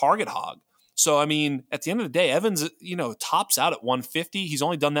not a target hog. So, I mean, at the end of the day, Evans, tops out at 150. He's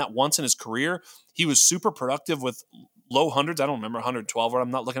only done that once in his career. He was super productive with low hundreds. I don't remember 112, what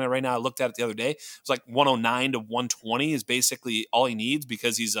I'm not looking at right now. I looked at it the other day. It's like 109 to 120 is basically all he needs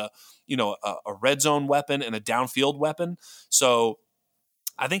because he's a red zone weapon and a downfield weapon. So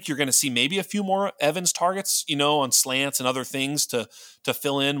I think you're going to see maybe a few more Evans targets, on slants and other things to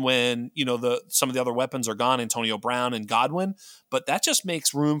fill in when, some of the other weapons are gone, Antonio Brown and Godwin. But that just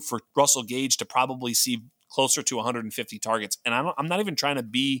makes room for Russell Gage to probably see closer to 150 targets. And I'm not even trying to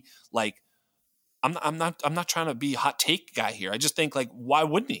be like, I'm not trying to be hot take guy here. I just think like, why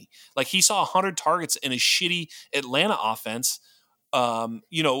wouldn't he? Like he saw 100 targets in a shitty Atlanta offense, like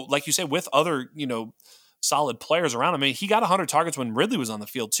you said, with other, solid players around him. I mean, he got 100 targets when Ridley was on the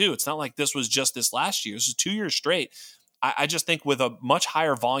field too. It's not like this was just this last year. This is 2 years straight. I just think with a much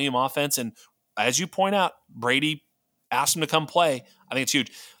higher volume offense, and as you point out, Brady asked him to come play. I think it's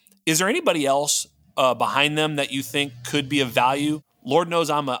huge. Is there anybody else behind them that you think could be of value? Lord knows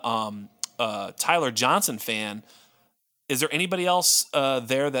I'm a Tyler Johnson fan. Is there anybody else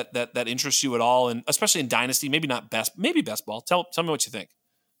there that interests you at all, and especially in Dynasty? Maybe not best, maybe best ball. Tell me what you think.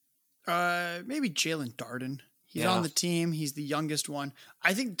 Maybe Jalen Darden. He's on the team. He's the youngest one.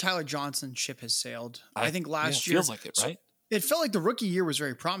 I think Tyler Johnson's ship has sailed. I think last year feels like it, right? It felt like the rookie year was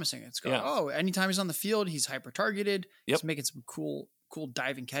very promising. It's going, anytime he's on the field, he's hyper targeted. He's making some cool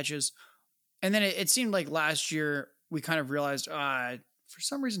diving catches. And then it seemed like last year we kind of realized, for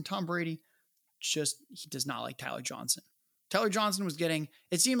some reason, Tom Brady he does not like Tyler Johnson. Tyler Johnson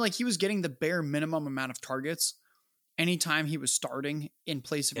it seemed like he was getting the bare minimum amount of targets anytime he was starting in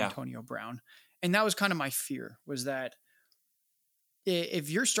place of Antonio Brown. And that was kind of my fear, was that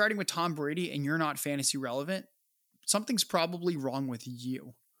if you're starting with Tom Brady and you're not fantasy relevant, something's probably wrong with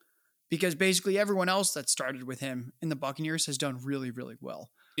you. Because basically everyone else that started with him in the Buccaneers has done really, really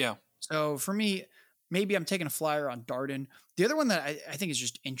well. Yeah. So for me, maybe I'm taking a flyer on Darden. The other one that I think is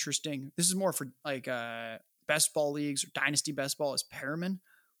just interesting, this is more for like best ball leagues or dynasty best ball, is Perriman.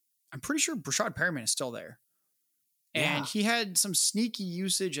 I'm pretty sure Brashad Perriman is still there. And he had some sneaky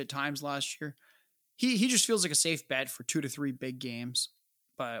usage at times last year. He just feels like a safe bet for 2 to 3 big games,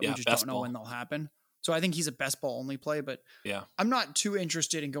 but we just don't know when they'll happen. So I think he's a best ball only play, but I'm not too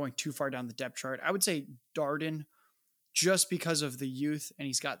interested in going too far down the depth chart. I would say Darden just because of the youth and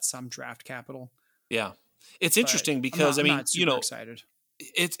he's got some draft capital. Yeah. It's interesting because I'm not super excited.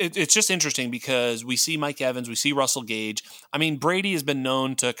 It's just interesting because we see Mike Evans, we see Russell Gage. I mean, Brady has been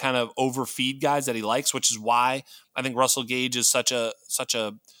known to kind of overfeed guys that he likes, which is why I think Russell Gage is such a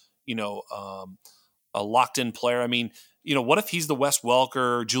locked in player. I mean, what if he's the Wes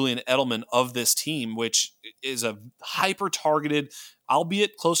Welker, Julian Edelman of this team, which is a hyper targeted,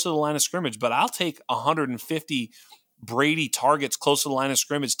 albeit close to the line of scrimmage, but I'll take 150 Brady targets close to the line of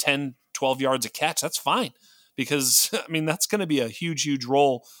scrimmage, 10, 12 yards a catch. That's fine. Because, I mean, that's going to be a huge, huge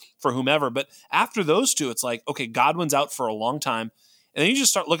role for whomever. But after those two, it's like, okay, Godwin's out for a long time. And then you just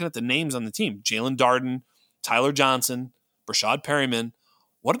start looking at the names on the team. Jalen Darden, Tyler Johnson, Brashad Perriman.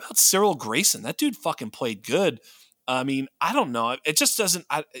 What about Cyril Grayson? That dude fucking played good. I mean, I don't know. It just doesn't.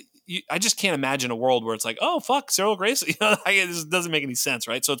 I just can't imagine a world where it's like, oh fuck, Cyril Grayson. It just doesn't make any sense,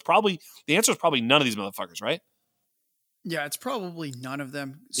 right? So it's probably the answer is probably none of these motherfuckers, right? Yeah, it's probably none of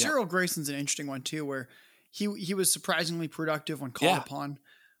them. Yeah. Cyril Grayson's an interesting one too, where he was surprisingly productive when called upon,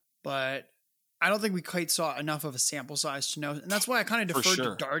 but I don't think we quite saw enough of a sample size to know. And that's why I kind of deferred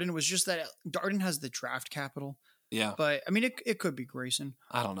to Darden, was just that Darden has the draft capital. Yeah. But I mean, it could be Grayson.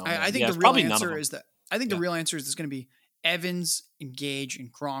 I don't know. I think the real answer is that the real answer is there's going to be Evans, Engage,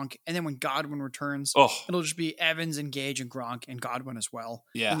 and Gronk. And then when Godwin returns, it'll just be Evans, Engage, and Gronk, and Godwin as well.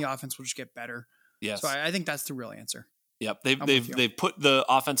 Yeah. And the offense will just get better. Yes. So I think that's the real answer. Yep. They've put the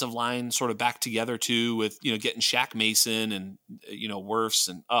offensive line sort of back together too with, getting Shaq Mason and, Wirfs,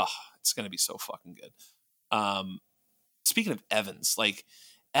 and it's going to be so fucking good. Speaking of Evans, like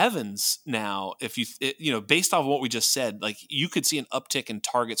Evans now, if based off of what we just said, like you could see an uptick in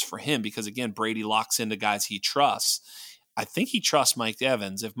targets for him because again, Brady locks into guys he trusts. I think he trusts Mike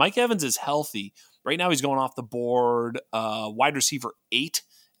Evans. If Mike Evans is healthy, right now he's going off the board, wide receiver 8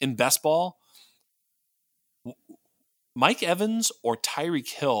 in best ball. Mike Evans or Tyreek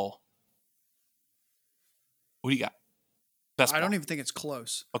Hill? What do you got? Best I ball. don't even think it's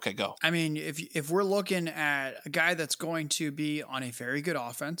close. Okay, go. I mean, if we're looking at a guy that's going to be on a very good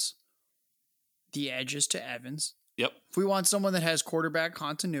offense, the edge is to Evans. Yep. If we want someone that has quarterback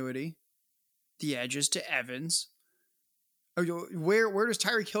continuity, the edge is to Evans. Where does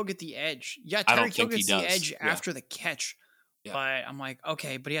Tyreek Hill get the edge? Yeah, Tyreek Hill gets the edge after the catch. Yeah. But I'm like,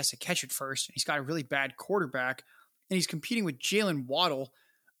 okay, but he has to catch it first. He's got a really bad quarterback, and he's competing with Jalen Waddle.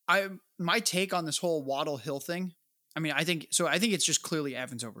 My take on this whole Waddle Hill thing, I mean, I think it's just clearly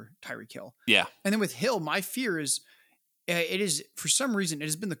Evans over Tyreek Hill. Yeah. And then with Hill, my fear is for some reason, it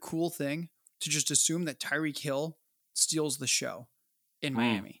has been the cool thing to just assume that Tyreek Hill steals the show in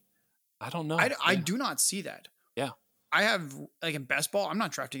Miami. I don't know. I do not see that. Yeah. I have, like in best ball, I'm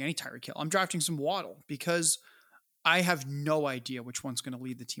not drafting any Tyreek Hill. I'm drafting some Waddle because I have no idea which one's going to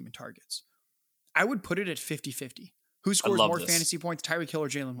lead the team in targets. I would put it at 50-50. Who scores more fantasy points, Tyreek Hill or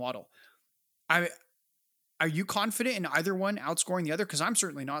Jalen Waddle? Are you confident in either one outscoring the other? Because I'm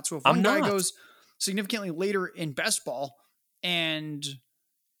certainly not. So if one guy goes significantly later in best ball, and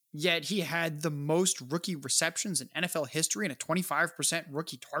yet he had the most rookie receptions in NFL history and a 25%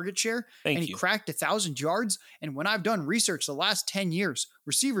 rookie target share, he cracked 1,000 yards. And when I've done research the last 10 years,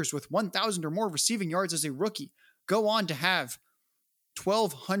 receivers with 1,000 or more receiving yards as a rookie go on to have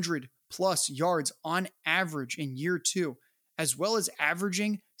 1,200 plus yards on average in year 2, as well as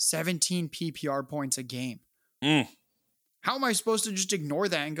averaging 17 PPR points a game. How am I supposed to just ignore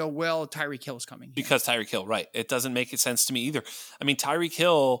that and go, well, Tyreek Hill is coming here? Because Tyreek Hill, right. It doesn't make sense to me either. I mean, Tyreek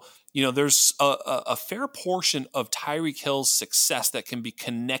Hill, there's a fair portion of Tyreek Hill's success that can be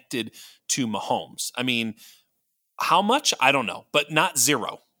connected to Mahomes. I mean, how much? I don't know, but not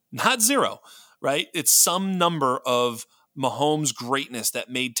zero. Not zero, right? It's some number of Mahomes' greatness that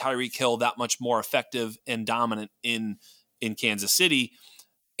made Tyreek Hill that much more effective and dominant in Kansas City.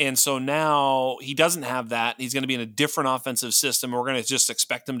 And so now he doesn't have that. He's going to be in a different offensive system. We're going to just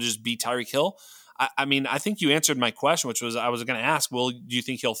expect him to just be Tyreek Hill. I mean, I think you answered my question, which was I was going to ask, well, do you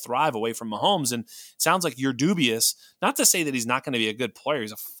think he'll thrive away from Mahomes? And it sounds like you're dubious. Not to say that he's not going to be a good player.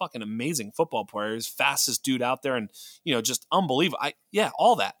 He's a fucking amazing football player. He's fastest dude out there and, just unbelievable.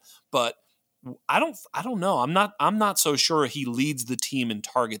 All that. But I don't know. I'm not so sure he leads the team in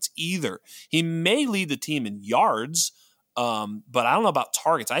targets either. He may lead the team in yards, but I don't know about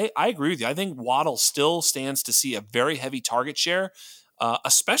targets. I agree with you. I think Waddle still stands to see a very heavy target share,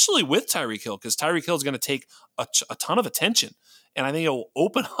 especially with Tyreek Hill, because Tyreek Hill is going to take a ton of attention. And I think it'll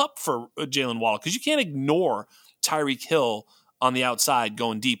open up for Jalen Waddle, because you can't ignore Tyreek Hill on the outside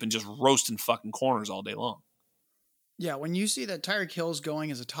going deep and just roasting fucking corners all day long. Yeah, when you see that Tyreek Hill is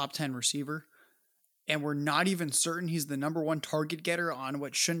going as a top 10 receiver, and we're not even certain he's the number one target getter on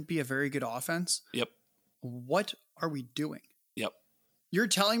what shouldn't be a very good offense. Yep. What are we doing? Yep. You're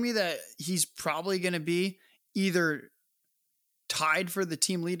telling me that he's probably going to be either tied for the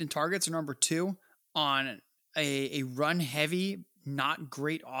team lead in targets or number 2 on a run-heavy, not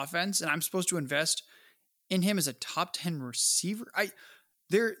great offense, and I'm supposed to invest in him as a top 10 receiver?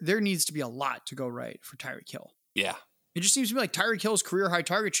 There needs to be a lot to go right for Tyreek Hill. Yeah. It just seems to me like Tyreek Hill's career high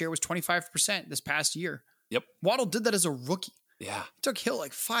target share was 25% this past year. Yep. Waddle did that as a rookie. Yeah. It took Hill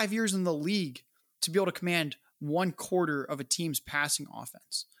like 5 years in the league to be able to command 1/4 of a team's passing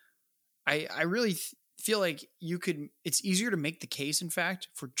offense. I really feel like it's easier to make the case, in fact,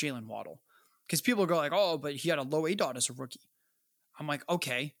 for Jalen Waddle. Because people go like, oh, but he had a low ADOT as a rookie. I'm like,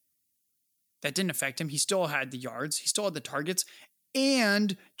 okay. That didn't affect him. He still had the yards. He still had the targets.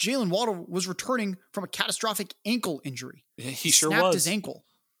 And Jalen Waddle was returning from a catastrophic ankle injury. He sure snapped was. his ankle.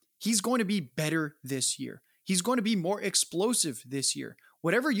 He's going to be better this year. He's going to be more explosive this year.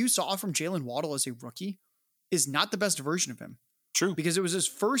 Whatever you saw from Jalen Waddle as a rookie is not the best version of him. True. Because it was his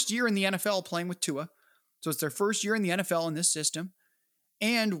first year in the NFL playing with Tua. So it's their first year in the NFL in this system.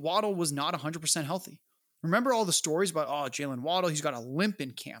 And Waddle was not 100% healthy. Remember all the stories about, Jalen Waddle, he's got a limp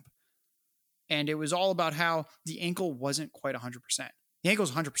in camp. And it was all about how the ankle wasn't quite 100%. The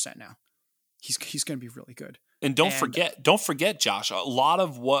ankle's 100% now. He's going to be really good. And don't forget, Josh, a lot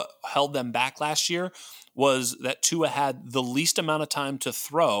of what held them back last year was that Tua had the least amount of time to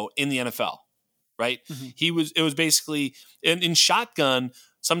throw in the NFL, right? Mm-hmm. It was basically in shotgun,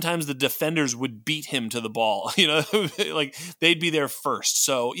 sometimes the defenders would beat him to the ball, like they'd be there first.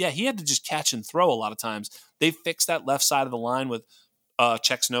 So yeah, he had to just catch and throw a lot of times. They fixed that left side of the line with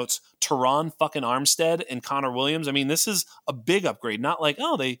checks notes, Teron fucking Armstead and Connor Williams. I mean, this is a big upgrade. Not like,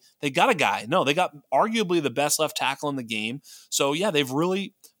 they got a guy. No, they got arguably the best left tackle in the game. So yeah, they've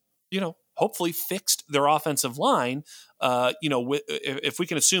really, hopefully fixed their offensive line. If we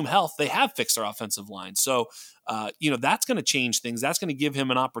can assume health, they have fixed their offensive line. So, that's going to change things. That's going to give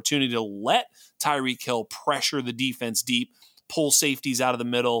him an opportunity to let Tyreek Hill pressure the defense deep, pull safeties out of the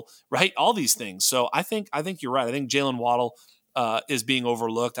middle, right? All these things. So I think you're right. I think Jalen Waddle is being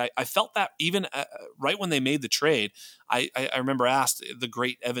overlooked. I felt that even right when they made the trade. I remember asked the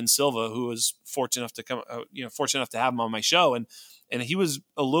great Evan Silva, who was fortunate enough to come, fortunate enough to have him on my show, and he was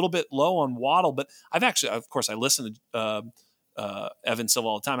a little bit low on Waddle. But I've actually, of course, I listen to Evan Silva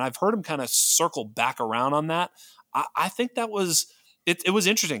all the time, and I've heard him kind of circle back around on that. I think that was it was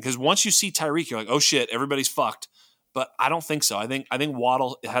interesting because once you see Tyreek, you're like, oh shit, everybody's fucked. But I don't think so. I think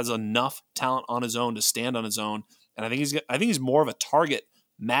Waddle has enough talent on his own to stand on his own. And I think he's more of a target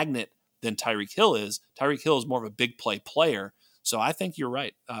magnet than Tyreek Hill is. Tyreek Hill is more of a big play player. So I think you're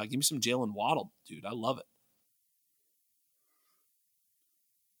right. Give me some Jalen Waddle, dude. I love it.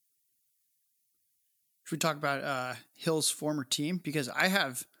 Should we talk about Hill's former team? Because I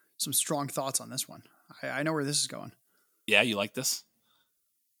have some strong thoughts on this one. I know where this is going. Yeah, you like this?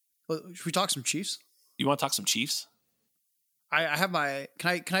 Well, should we talk some Chiefs? You want to talk some Chiefs? I have my.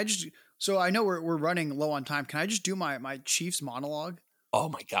 Can I just? So I know we're running low on time. Can I just do my Chiefs monologue? Oh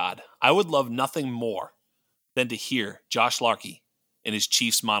my God. I would love nothing more than to hear Josh Larkey in his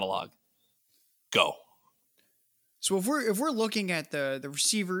Chiefs monologue. Go. So if we're looking at the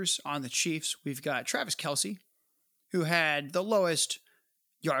receivers on the Chiefs, we've got Travis Kelce, who had the lowest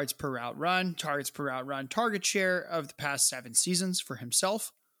yards per route run, targets per route run, target share of the past 7 seasons for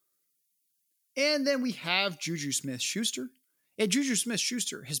himself. And then we have Juju Smith-Schuster. And Juju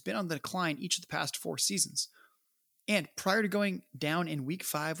Smith-Schuster has been on the decline each of the past 4 seasons. And prior to going down in week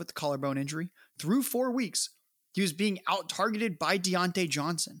 5 with the collarbone injury, through 4 weeks, he was being out-targeted by Deontay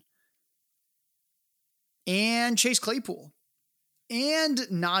Johnson and Chase Claypool and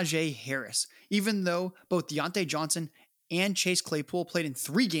Najee Harris, even though both Deontay Johnson and Chase Claypool played in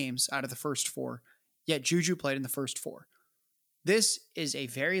 3 games out of the first 4, yet Juju played in the first 4. This is a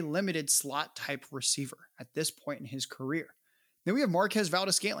very limited slot type receiver at this point in his career. Then we have Marquez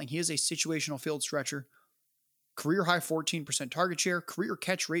Valdes-Scantling. He is a situational field stretcher. Career high 14% target share, career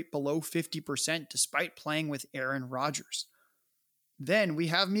catch rate below 50% despite playing with Aaron Rodgers. Then we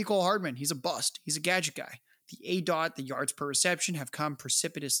have Mecole Hardman. He's a bust. He's a gadget guy. The ADOT, the yards per reception have come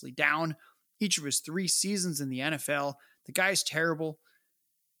precipitously down each of his 3 seasons in the NFL. The guy's terrible.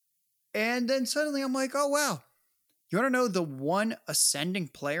 And then suddenly I'm like, oh wow. You want to know the one ascending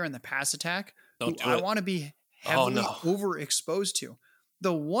player in the pass attack who I want to be heavily overexposed to?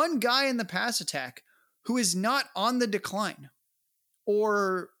 The one guy in the pass attack who is not on the decline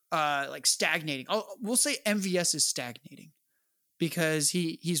or like stagnating. We'll say MVS is stagnating because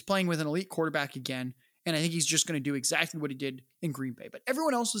he's playing with an elite quarterback again, and I think he's just going to do exactly what he did in Green Bay. But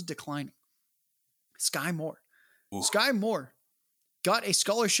everyone else is declining. Sky Moore. Ooh. Sky Moore got a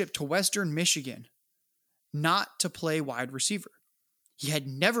scholarship to Western Michigan not to play wide receiver. He had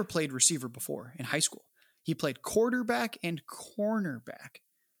never played receiver before in high school. He played quarterback and cornerback.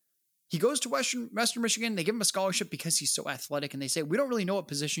 He goes to Western Michigan. They give him a scholarship because he's so athletic, and they say, we don't really know what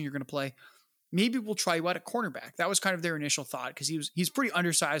position you're going to play. Maybe we'll try you out at cornerback. That was kind of their initial thought because he's pretty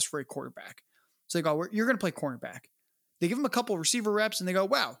undersized for a quarterback. So they go, you're going to play cornerback. They give him a couple receiver reps, and they go,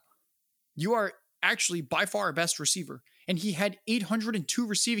 wow, you are actually by far our best receiver. And he had 802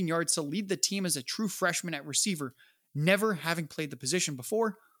 receiving yards to lead the team as a true freshman at receiver, never having played the position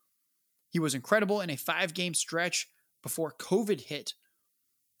before. He was incredible in a 5-game stretch before COVID hit.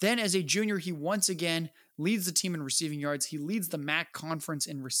 Then as a junior, he once again leads the team in receiving yards. He leads the MAC conference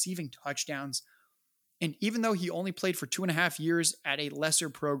in receiving touchdowns. And even though he only played for 2.5 years at a lesser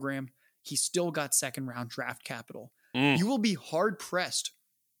program, he still got second round draft capital. You will be hard pressed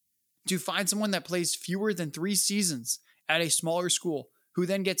to find someone that plays fewer than 3 seasons at a smaller school who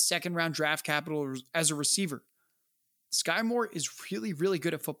then gets second round draft capital as a receiver. Sky Moore is really, really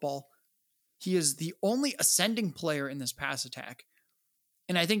good at football. He is the only ascending player in this pass attack.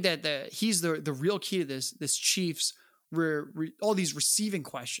 And I think that he's the real key to this Chiefs, all these receiving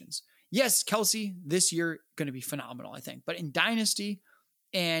questions. Yes, Kelsey this year going to be phenomenal, I think. But in Dynasty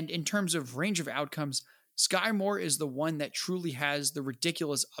and in terms of range of outcomes, Sky Moore is the one that truly has the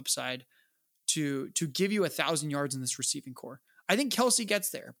ridiculous upside to give you 1,000 yards in this receiving core. I think Kelsey gets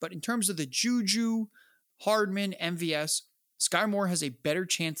there, but in terms of the Juju, Hardman, MVS, Sky Moore has a better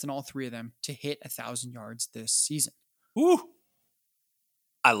chance than all three of them to hit 1,000 yards this season. Ooh,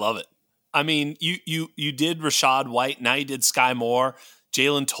 I love it. I mean, you did Rachaad White, now you did Sky Moore,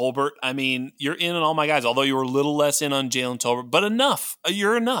 Jalen Tolbert. I mean, you're in on all my guys, although you were a little less in on Jalen Tolbert, but enough.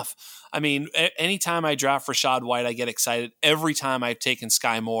 You're enough. I mean, anytime I draft Rachaad White, I get excited. Every time I've taken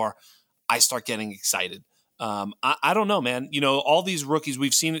Sky Moore, I start getting excited. I don't know, man. You know, all these rookies,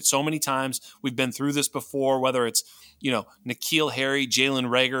 we've seen it so many times. We've been through this before, whether it's, you know, N'Keal Harry, Jalen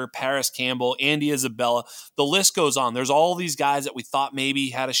Reagor, Paris Campbell, Andy Isabella. The list goes on. There's all these guys that we thought maybe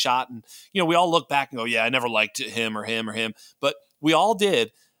had a shot. And, you know, we all look back and go, yeah, I never liked him or him or him. But we all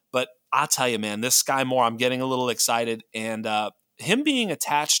did. But I'll tell you, man, this Sky Moore, I'm getting a little excited. And him being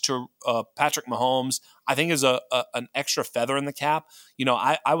attached to Patrick Mahomes, I think is an extra feather in the cap. You know,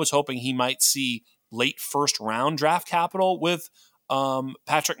 I was hoping he might see late first round draft capital with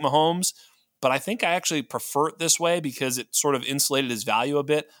Patrick Mahomes, but I think I actually prefer it this way because it sort of insulated his value a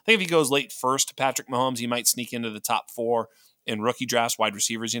bit. I think if he goes late first to Patrick Mahomes, he might sneak into the top 4 in rookie drafts, wide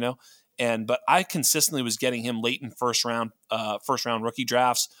receivers, you know. But I consistently was getting him late in first round rookie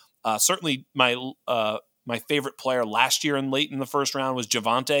drafts. Certainly my favorite player last year and late in the first round was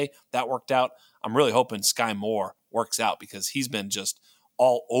DeVonta. That worked out. I'm really hoping Sky Moore works out because he's been just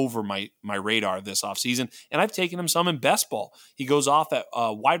all over my radar this offseason. And I've taken him some in best ball. He goes off at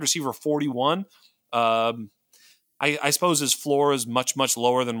wide receiver 41. I suppose his floor is much, much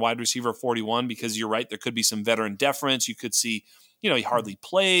lower than wide receiver 41 because you're right. There could be some veteran deference. You could see, you know, he hardly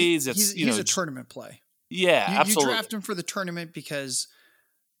plays. He's a tournament play. Yeah, absolutely. You draft him for the tournament because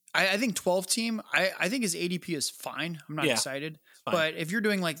I think 12 team, I think his ADP is fine. I'm not excited. But if you're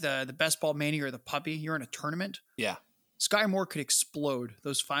doing like the best ball mania or the puppy, you're in a tournament. Yeah. Sky Moore could explode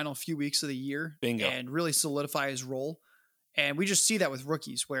those final few weeks of the year. Bingo. And really solidify his role. And we just see that with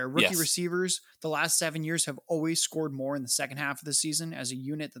rookies, where rookie receivers the last 7 years have always scored more in the second half of the season as a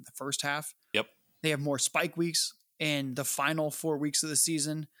unit than the first half. Yep. They have more spike weeks in the final 4 weeks of the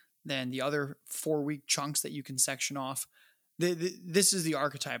season than the other 4-week chunks that you can section off. This is the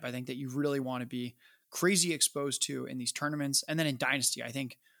archetype, I think, that you really want to be crazy exposed to in these tournaments. And then in Dynasty, I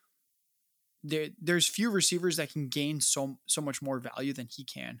think there's few receivers that can gain so much more value than he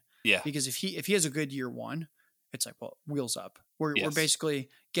can. Yeah. Because if he has a good year one, it's like, well, wheels up. We're basically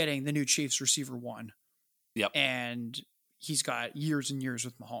getting the new Chiefs receiver one. Yep. And he's got years and years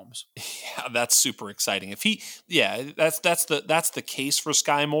with Mahomes. Yeah, that's super exciting. That's the case for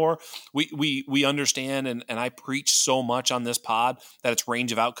Sky Moore. We understand and I preach so much on this pod that it's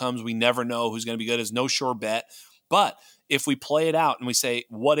range of outcomes. We never know who's going to be good. It's no sure bet. But if we play it out and we say,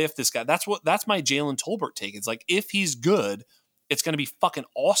 what if this guy, that's my Jalen Tolbert take. It's like, if he's good, it's going to be fucking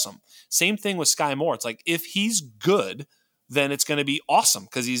awesome. Same thing with Sky Moore. It's like, if he's good, then it's going to be awesome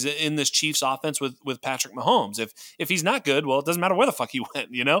because he's in this Chiefs offense with Patrick Mahomes. If he's not good, well, it doesn't matter where the fuck he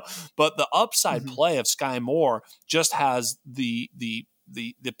went, you know? But the upside play of Sky Moore just has the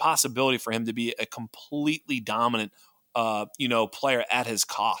possibility for him to be a completely dominant player at his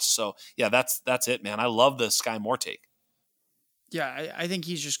cost. So yeah, that's it, man. I love the Sky Moore take. Yeah, I think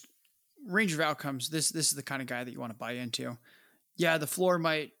he's just range of outcomes. This is the kind of guy that you want to buy into. Yeah, the floor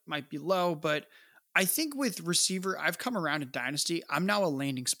might be low, but I think with receiver, I've come around in Dynasty. I'm now a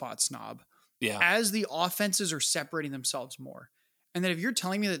landing spot snob. Yeah. As the offenses are separating themselves more. And that if you're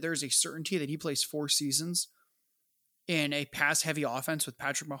telling me that there's a certainty that he plays 4 seasons in a pass-heavy offense with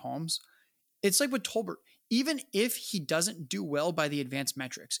Patrick Mahomes, it's like with Tolbert. Even if he doesn't do well by the advanced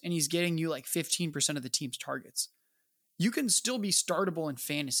metrics and he's getting you like 15% of the team's targets, you can still be startable in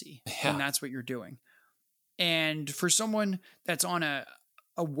fantasy when that's what you're doing. And for someone that's on a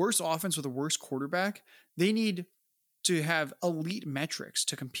worse offense with a worse quarterback, they need to have elite metrics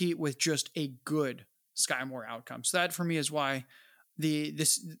to compete with just a good Sky Moore outcome. So that for me is why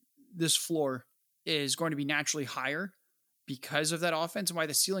this floor is going to be naturally higher because of that offense, and why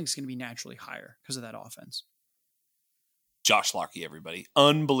the ceiling is going to be naturally higher because of that offense. Josh Larkey, everybody.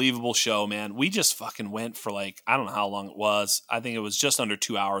 Unbelievable show, man. We just fucking went for like, I don't know how long it was. I think it was just under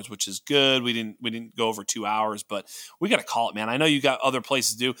 2 hours, which is good. We didn't go over 2 hours, but we got to call it, man. I know you got other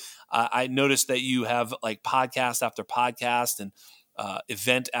places to do. I noticed that you have like podcast after podcast and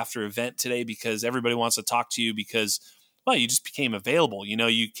event after event today because everybody wants to talk to you because, well, you just became available. You know,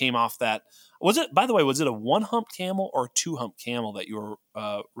 you came off that. By the way, was it a 1-hump camel or a 2-hump camel that you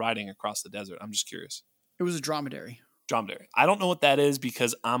were riding across the desert? I'm just curious. It was a dromedary. I don't know what that is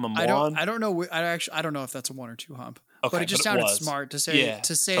because I'm a moron. I don't know. I don't know if that's a 1 or 2 hump. Okay, but it just sounded smart to say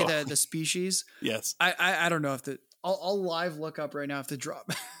the species. Yes. I don't know if I'll live look up right now if the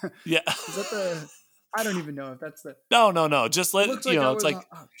drop. Yeah. Is that I don't even know if that's the. No. Just let it's like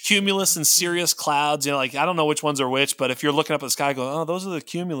cumulus and cirrus clouds. You know, like I don't know which ones are which, but if you're looking up at the sky, go, oh, those are the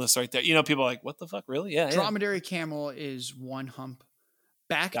cumulus right there. You know, people are like, what the fuck, really? Yeah. Dromedary camel is 1 hump.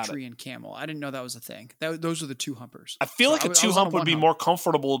 Bactrian camel. I didn't know that was a thing. Those are the 2 humpers. I feel like a 2-hump would be more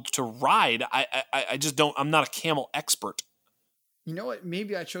comfortable to ride. I just don't. I'm not a camel expert. You know what?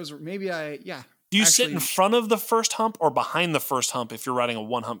 Maybe I chose. Yeah. Do you sit in front of the first hump or behind the first hump if you're riding a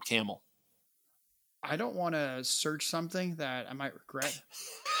 1-hump camel? I don't want to search something that I might regret.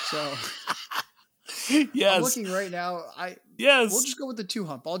 So yes. I'm looking right now. We'll just go with the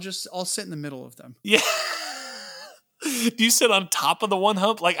 2-hump. I'll sit in the middle of them. Yeah. Do you sit on top of the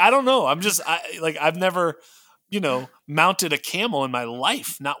 1-hump? Like, I don't know. I've never, mounted a camel in my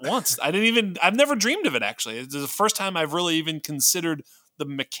life. Not once. I've never dreamed of it, actually. It's the first time I've really even considered the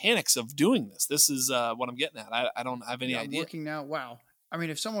mechanics of doing this. This is what I'm getting at. I don't have any idea. I'm looking now. Wow. I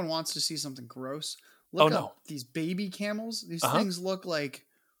mean, if someone wants to see something gross, look up these baby camels. These things look like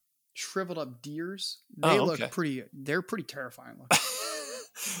shriveled up deers. They look they're pretty terrifying looking.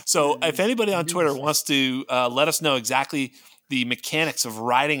 So if anybody on Twitter wants to let us know exactly the mechanics of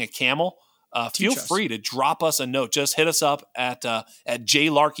riding a camel, feel free to drop us a note. Just hit us up at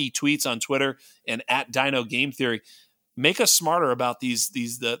JLarkey Tweets on Twitter and at Dino Game Theory. Make us smarter about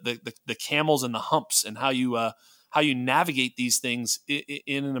the camels and the humps and how you navigate these things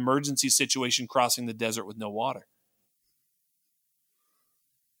in an emergency situation crossing the desert with no water.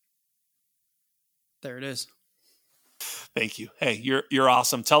 There it is. Thank you. Hey, you're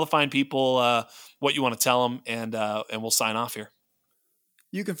awesome. Tell the fine people what you want to tell them, and we'll sign off here.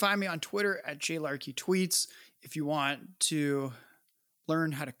 You can find me on Twitter at JLarkey Tweets. If you want to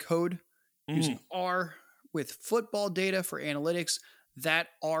learn how to code using R with football data for analytics, that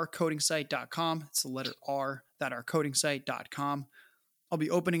rcodingsite.com. It's the letter R, that rcodingsite.com. I'll be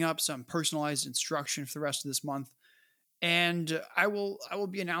opening up some personalized instruction for the rest of this month, and I will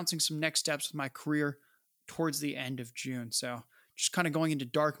be announcing some next steps with my career towards the end of June. So just kind of going into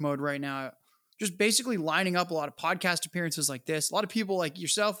dark mode right now, just basically lining up a lot of podcast appearances like this. A lot of people like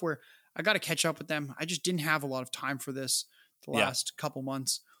yourself where I got to catch up with them. I just didn't have a lot of time for this the last couple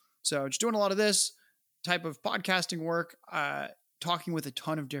months. So just doing a lot of this type of podcasting work, talking with a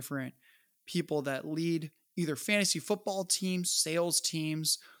ton of different people that lead either fantasy football teams, sales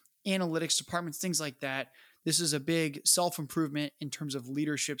teams, analytics departments, things like that. This is a big self-improvement in terms of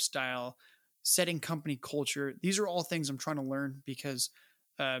leadership style, setting company culture. These are all things I'm trying to learn because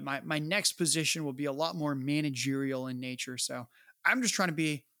my next position will be a lot more managerial in nature. So I'm just trying to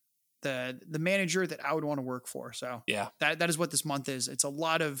be the manager that I would want to work for. So yeah, that is what this month is. It's a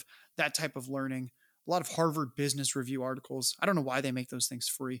lot of that type of learning, a lot of Harvard Business Review articles. I don't know why they make those things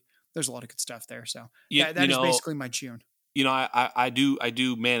free. There's a lot of good stuff there. So that is basically my June. I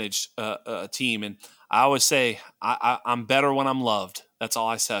do manage a team, and I always say I'm better when I'm loved. That's all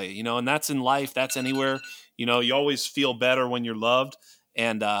I tell you, and that's in life, that's anywhere, you always feel better when you're loved,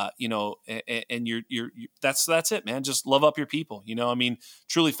 and and you're that's it, man. Just love up your people,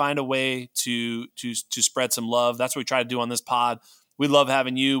 truly find a way to spread some love. That's what we try to do on this pod. We love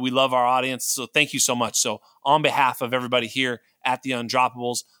having you. We love our audience. So thank you so much. So on behalf of everybody here at the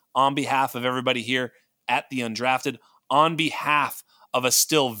Undroppables, on behalf of everybody here at the Undrafted, on behalf of us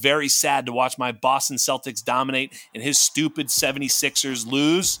still very sad to watch my Boston Celtics dominate and his stupid 76ers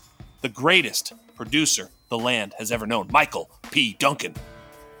lose, the greatest producer the land has ever known, Michael P. Duncan.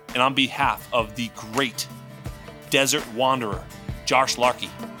 And on behalf of the great desert wanderer, Josh Larkey,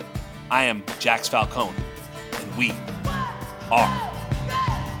 I am Jax Falcone, and we are